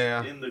clown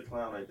Yeah. is in the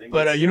clown. I think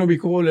But you know, what'd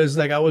be cool is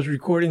like I was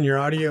recording your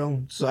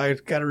audio, so I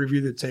got to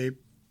review the tape,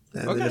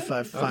 and then if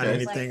I find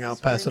anything, I'll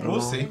pass it along.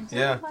 We'll see.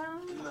 Yeah.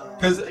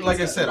 Because, like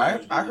I said,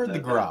 I heard the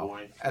growl,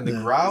 and the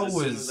growl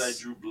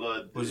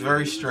was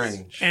very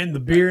strange. And the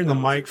beer and the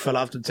mic fell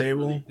off the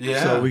table.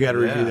 Yeah, So we got to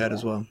review yeah. that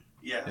as well.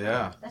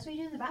 Yeah. That's what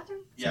you do in the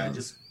bathroom? Yeah, I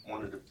just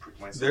wanted to prick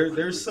myself.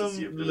 There's some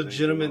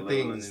legitimate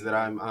things that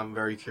I'm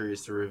very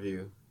curious to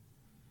review.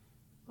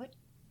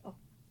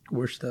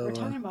 We're still. We're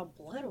talking about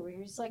blood over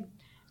here. It's like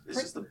It's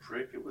just a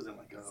prick. It wasn't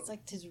like a. It's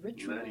like his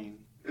ritual. Letting.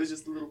 It was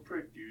just a little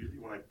prick. Usually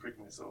when I prick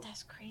myself.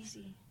 That's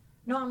crazy.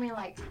 No, I mean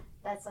like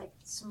that's like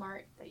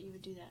smart that you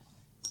would do that.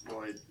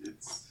 No,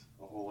 it's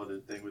a whole other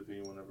thing with me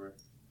whenever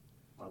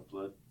my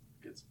blood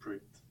gets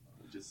pricked.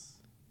 I just.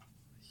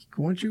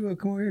 Why don't you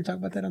come over here and talk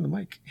about that on the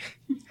mic?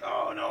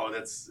 Oh no,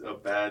 that's a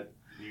bad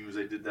news.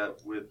 I did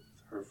that with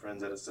her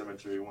friends at a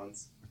cemetery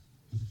once.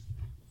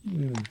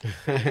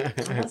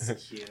 That's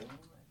cute.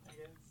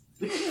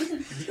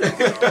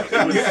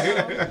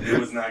 It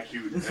was not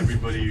cute.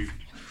 Everybody.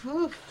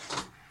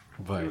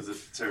 But it was a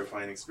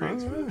terrifying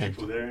experience for the Alright.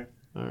 people there.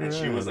 And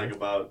she was Alright. like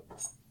about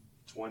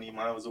 20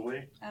 miles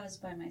away. I was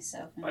by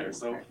myself in By an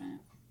yourself?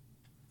 apartment.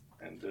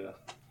 And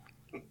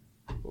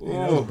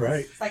Oh,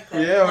 bright. It's like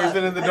Yeah, we've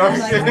been in the dark.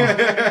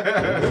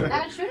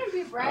 That shouldn't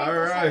be bright. All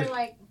That's right. having,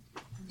 like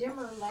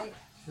dimmer light.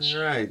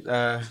 All right.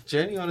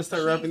 Jen, you want to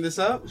start wrapping this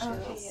up?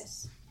 Okay,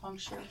 yes.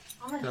 Puncture.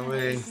 That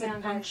way.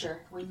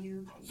 Puncture. When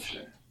you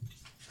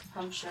puncture.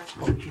 Puncture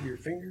your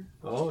finger?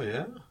 Oh,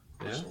 yeah.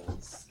 Yeah.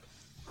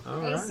 All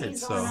right.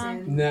 So.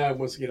 Now it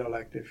wants to get all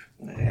active.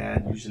 Yeah,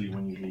 usually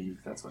when you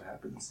leave, that's what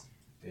happens.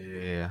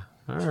 Yeah.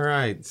 All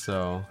right.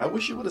 So. I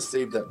wish you would have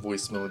saved that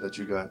voicemail that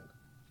you got.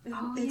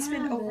 It's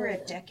been over a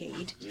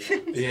decade.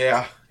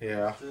 Yeah.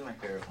 Yeah. This is my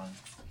favorite one.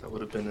 That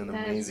would have been an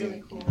That is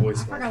amazing really cool.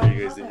 voicemail I for you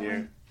forgot guys to about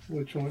hear.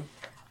 Which one?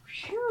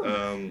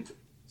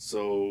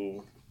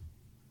 So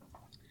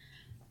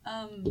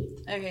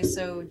Okay,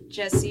 so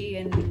Jesse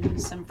and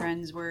some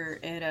friends were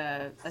at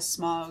a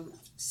small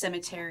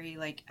cemetery,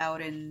 like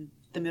out in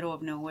the middle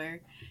of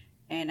nowhere.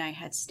 And I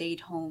had stayed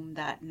home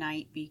that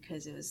night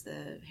because it was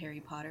the Harry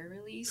Potter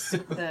release,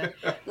 the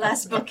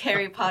last book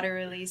Harry Potter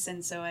release.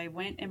 And so I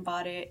went and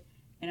bought it,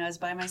 and I was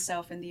by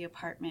myself in the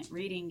apartment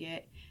reading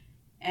it.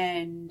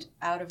 And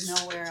out of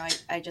nowhere,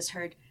 I just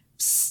heard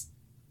psst,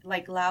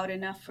 like loud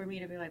enough for me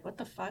to be like, what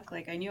the fuck?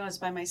 Like I knew I was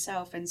by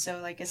myself. And so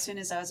like as soon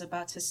as I was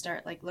about to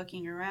start like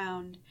looking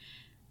around,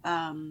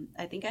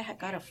 I think I had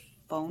got a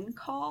phone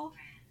call.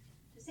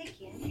 Is it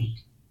candy?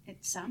 It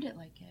sounded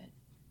like it.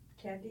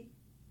 Candy?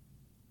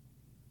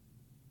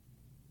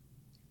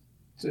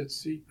 It said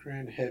Sea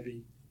Grand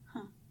Heavy.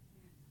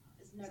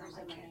 It's never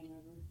said my name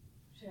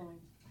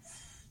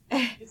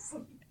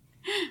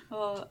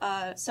Well,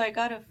 so I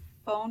got a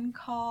phone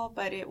call,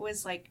 but it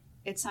was like,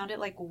 it sounded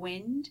like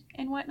wind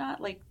and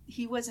whatnot. Like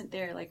he wasn't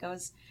there. Like I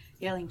was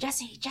yelling,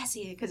 Jesse,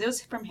 Jesse, because it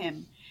was from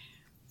him.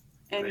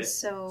 And Okay,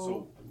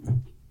 so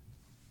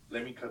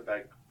let me cut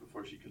back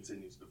before she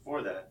continues.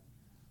 Before that,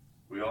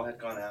 we all had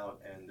gone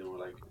out and they were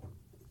like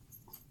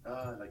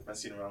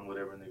messing around,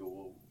 whatever, and they go,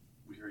 well,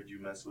 we heard you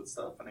mess with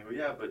stuff. And I go,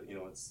 yeah, but, you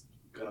know, it's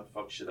gonna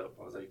fuck shit up.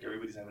 I was like,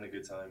 everybody's having a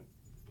good time.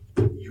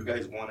 You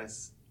guys want to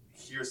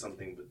hear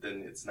something, but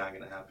then it's not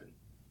gonna happen.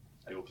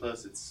 I go,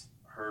 plus it's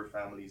her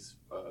family's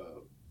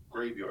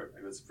graveyard.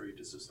 I go, it's very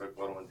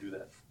disrespectful. I don't want to do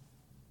that.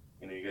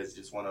 You know, you guys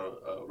just want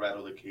to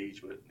rattle the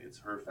cage, but it's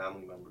her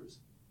family members.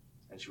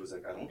 And she was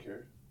like, I don't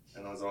care.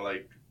 And I was all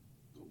like,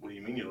 what do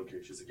you mean you don't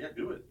care? She's like, yeah,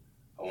 do it.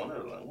 I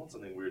want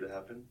something weird to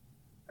happen.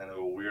 And I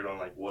go, weird on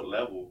like what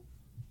level?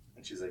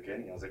 And she's like,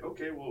 any. I was like,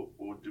 okay, we'll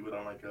do it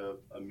on like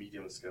a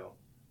medium scale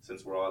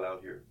since we're all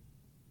out here.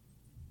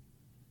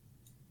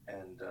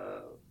 And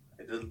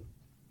I did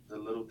the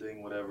little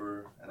thing,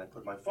 whatever, and I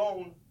put my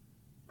phone,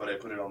 but I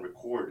put it on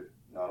record,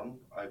 not on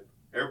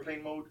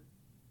airplane mode.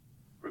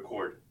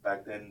 Record.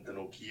 Back then, the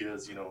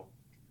Nokias, you know,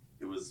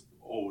 it was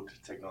old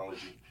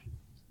technology.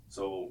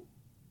 So,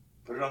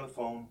 put it on the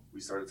phone. We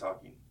started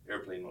talking,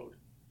 airplane mode.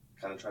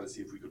 Kind of try to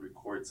see if we could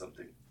record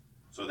something.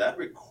 So that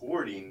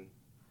recording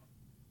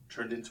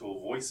turned into a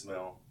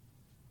voicemail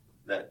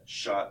that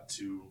shot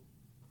to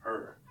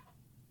her.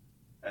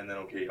 And then,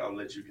 okay, I'll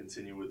let you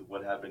continue with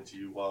what happened to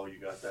you while you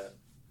got that.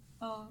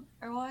 Oh,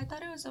 well, I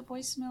thought it was a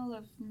voicemail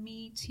of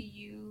me to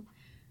you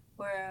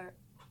where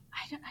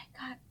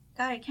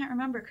I can't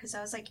remember because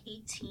I was like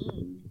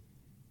 18.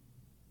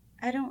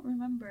 I don't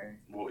remember.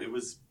 Well, it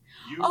was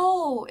you.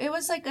 Oh, it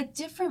was like a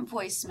different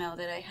voicemail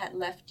that I had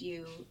left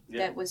you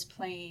that was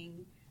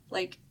playing.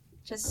 Like,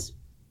 just,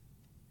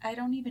 I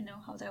don't even know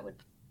how that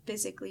would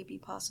physically be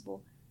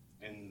possible.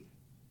 In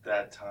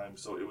that time,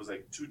 so it was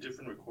like 2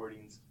 different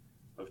recordings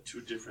of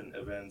 2 different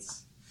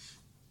events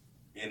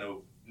in a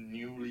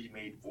newly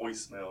made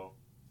voicemail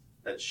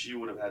that she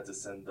would have had to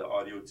send the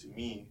audio to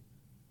me,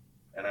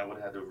 and I would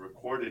have had to have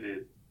recorded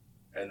it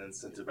and then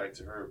sent it back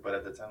to her. But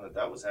at the time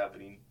that was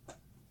happening,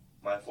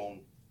 my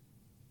phone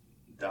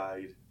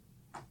died,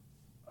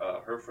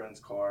 her friend's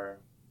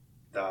car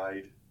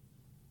died,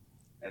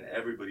 and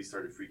everybody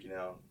started freaking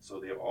out. So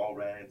they all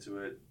ran into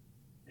it,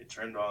 it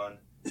turned on,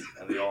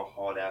 and they all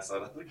hauled ass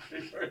out of the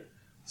graveyard.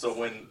 So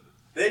when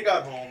they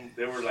got home,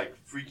 they were like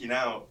freaking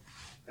out,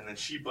 and then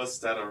she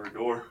busts out of her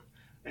door,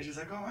 and she's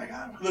like, oh my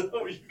God, what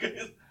are you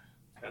guys?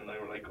 And they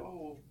were like,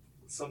 oh,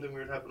 something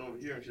weird happened over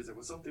here. And she's like,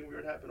 well, something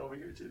weird happened over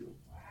here too.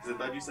 Because I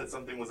thought you said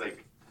something was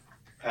like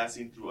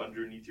passing through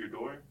underneath your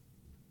door.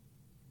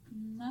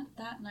 Not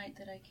that night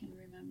that I can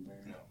remember.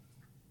 No.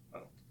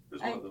 Oh,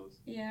 there's one of those.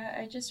 Yeah,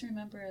 I just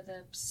remember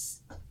the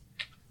psst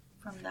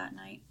from that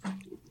night.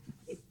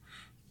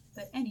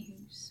 But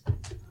anywho's.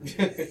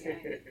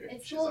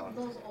 It's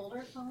those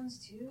older phones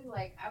too.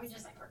 Like I would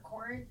just like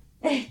record.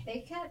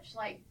 They catch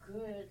like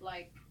good,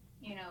 like,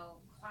 you know,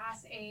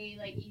 class A,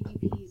 like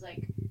EVPs,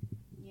 like,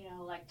 you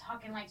know, like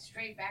talking like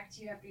straight back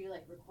to you after you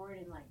like record.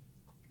 And like,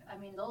 I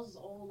mean, those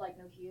old like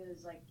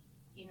Nokias, like,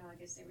 you know, I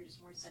guess they were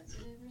just more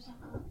sensitive or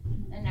something.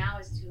 And now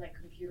it's too like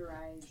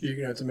computerized. You're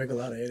gonna have to make a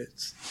lot of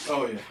edits.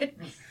 Oh yeah,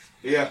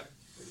 yeah.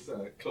 It's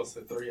close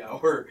to 3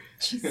 hour.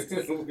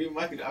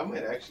 I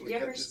might actually. Do you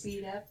ever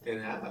speed up in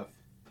half?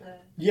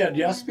 Yeah, do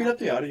y'all speed up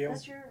the audio?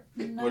 That's your.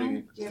 No. What do you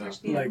mean? Do you ever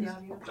speed up the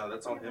audio? No,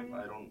 that's on him.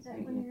 I don't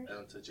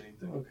touch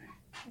anything.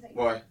 Okay.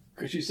 Why?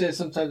 Because she said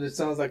sometimes it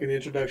sounds like an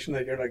introduction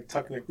that you're like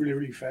talking like really,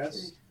 really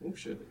fast. Oh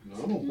shit!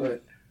 No,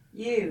 but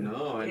you.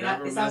 No, I it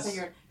never. It sounds like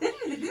you're.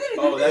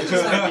 Oh, that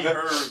just might be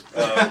her.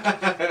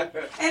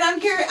 And I'm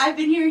curious. I've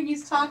been hearing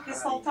you talk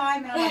this whole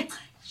time, and I'm like,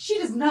 she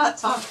does not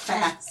talk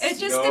fast. It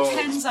just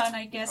depends on,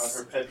 I guess.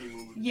 Her peppy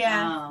mood.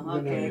 Yeah. Oh,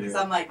 okay. Because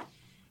I'm like,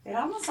 it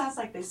almost sounds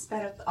like they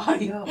sped up the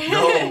audio.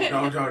 No.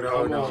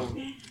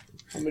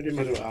 I'm gonna do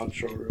my little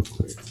outro real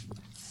quick.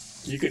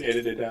 You can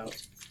edit it out.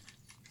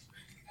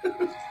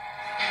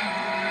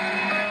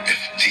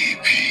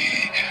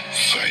 FTP,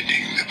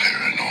 fighting the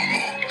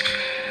paranormal.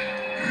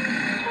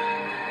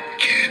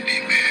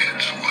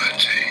 Candyman's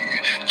watching.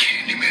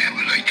 Candyman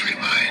would like to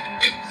remind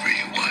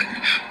everyone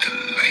to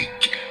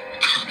like,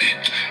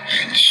 comment,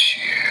 and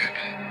share.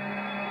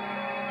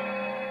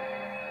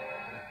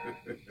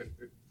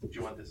 Do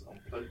you want this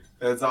unplugged?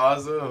 That's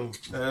awesome.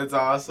 That's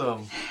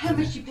awesome. How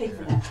much you pay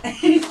for that?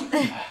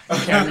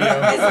 Cameo.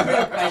 That's a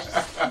real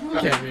question.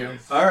 Cameo.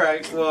 All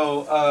right.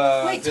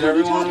 Well, Wait, did Tony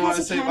everyone Todd want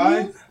has to a say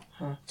cameo? bye?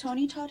 Huh?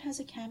 Tony Todd has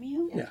a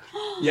cameo? Yeah.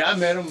 Yeah, I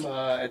met him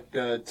at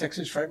the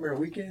Texas Frightmare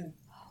Weekend.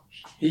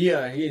 He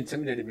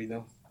intimidated me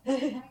though.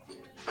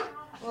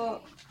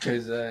 Well,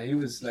 Because he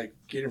was like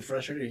getting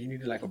frustrated. He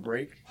needed like a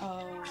break.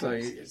 oh. So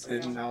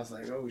then I was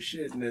like, oh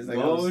shit. And it's like,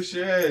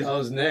 Shit. I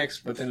was next.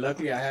 But then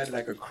luckily I had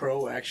like a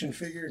Crow action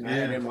figure and I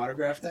had him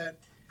autograph that.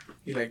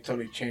 He like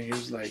totally changed. He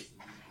was like,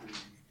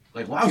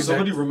 wow,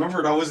 somebody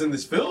remembered I was in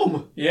this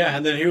film. yeah.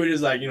 And then he was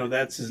just like, you know,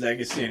 that's his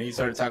legacy. And he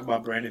started talking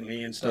about Brandon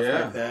Lee and stuff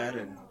like that.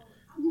 And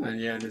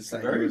yeah, and it's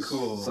like, Very it was,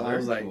 cool. So I Very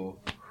was like, cool.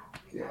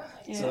 yeah.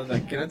 So I was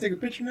like, can I take a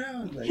picture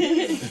now? Like,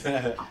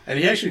 and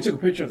he actually took a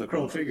picture of the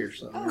Crow figure.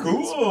 So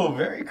Cool.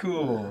 Very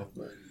cool.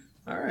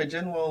 All right,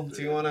 Jen. Well,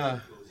 do you want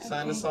to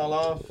sign us all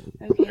off?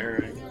 Okay. All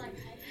right.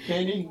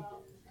 Candy.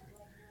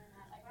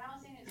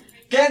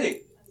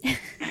 Candy.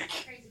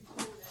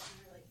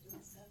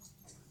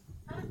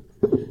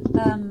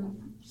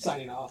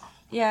 Signing off.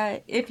 Yeah,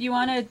 if you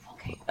want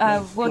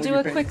to, we'll do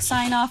a quick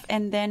sign off,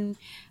 and then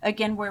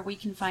again where we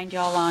can find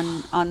y'all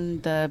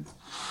on the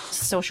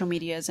social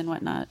medias and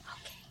whatnot.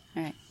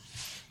 All right.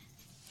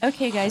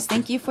 Okay, guys,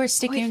 thank you for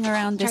sticking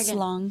around this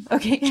long.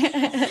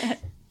 Okay.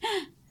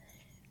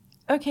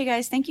 Okay,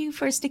 guys, thank you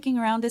for sticking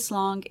around this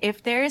long.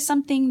 If there is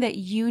something that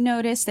you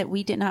noticed that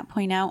we did not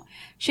point out,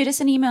 shoot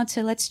us an email to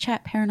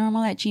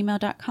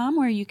letschatparanormal@gmail.com,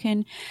 or you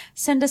can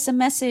send us a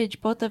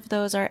message. Both of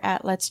those are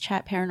at Let's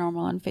Chat Paranormal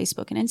on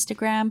Facebook and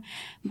Instagram.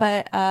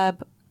 But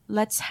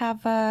let's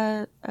have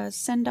a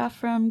send off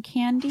from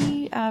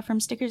Candy from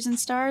Stickers and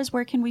Stars.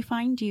 Where can we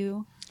find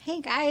you? Hey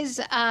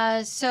guys,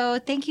 so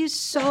thank you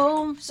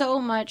so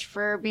much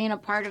for being a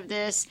part of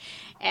this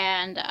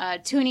and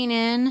tuning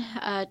in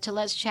to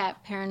Let's Chat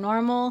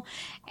Paranormal.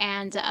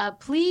 And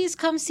please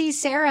come see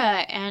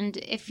Sarah. And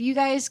if you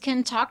guys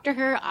can talk to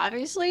her,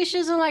 obviously she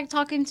doesn't like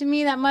talking to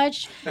me that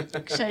much.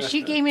 So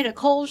she gave me the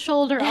cold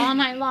shoulder all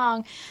night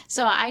long.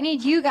 So I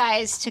need you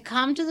guys to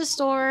come to the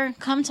store,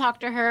 come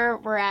talk to her.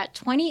 We're at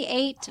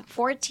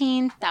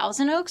 2814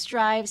 Thousand Oaks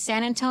Drive,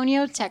 San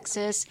Antonio,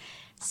 Texas.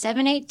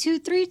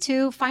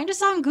 78232. Find us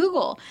on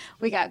Google.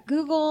 We got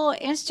Google,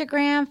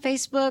 Instagram,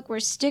 Facebook. We're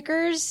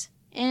Stickers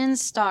and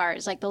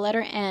Stars, like the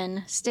letter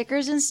N.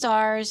 Stickers and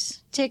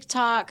Stars.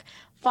 TikTok.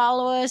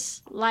 Follow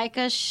us, like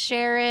us,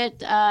 share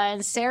it.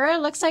 And Sarah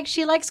looks like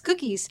she likes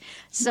cookies.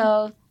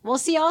 So we'll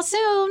see y'all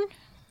soon.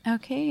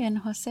 Okay, and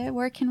Jose,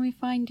 where can we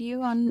find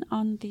you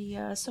on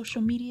the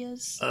social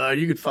medias?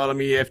 You could follow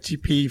me,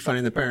 FTP,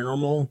 Finding the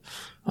Paranormal.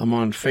 I'm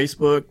on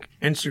Facebook,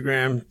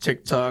 Instagram,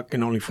 TikTok,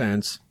 and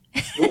OnlyFans.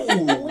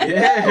 Ooh,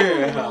 yeah.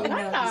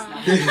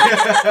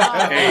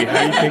 Hey, how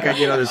do you think I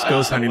get all this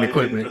ghost hunting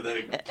equipment?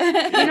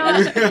 You know,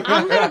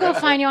 I'm going to go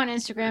find you on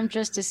Instagram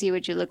just to see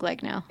what you look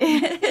like now.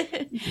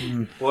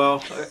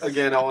 Well,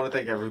 again, I want to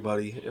thank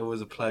everybody. It was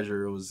a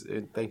pleasure.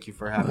 Thank you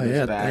for having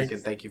us back,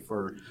 and thank you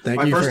for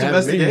my first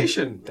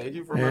investigation. Thank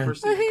you for my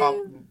first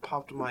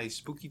popped my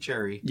spooky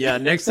cherry. Yeah,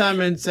 next time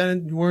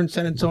we're in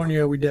San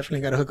Antonio, we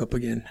definitely got to hook up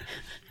again.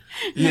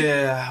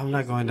 Yeah, I'm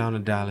not going down to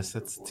Dallas.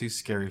 That's too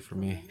scary for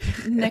me.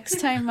 Next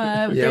time,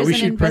 yeah, we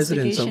shoot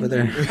presidents over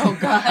there. Oh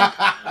God!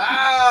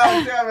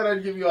 Damn it!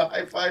 I'd give you a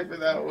high five for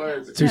that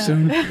word. Too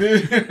soon.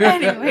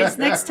 Anyways,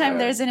 next time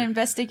there's an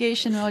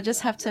investigation, we'll just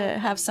have to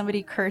have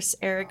somebody curse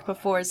Eric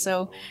before,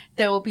 so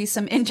there will be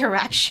some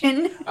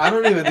interaction. I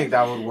don't even think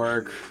that would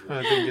work.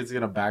 I think it's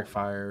gonna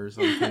backfire or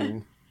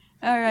something.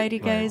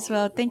 Alrighty, guys.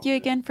 Well, thank you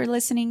again for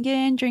listening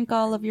in. Drink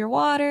all of your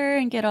water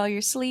and get all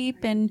your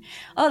sleep and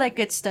all that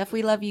good stuff.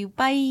 We love you.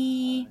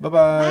 Bye.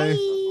 Bye-bye.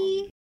 Bye.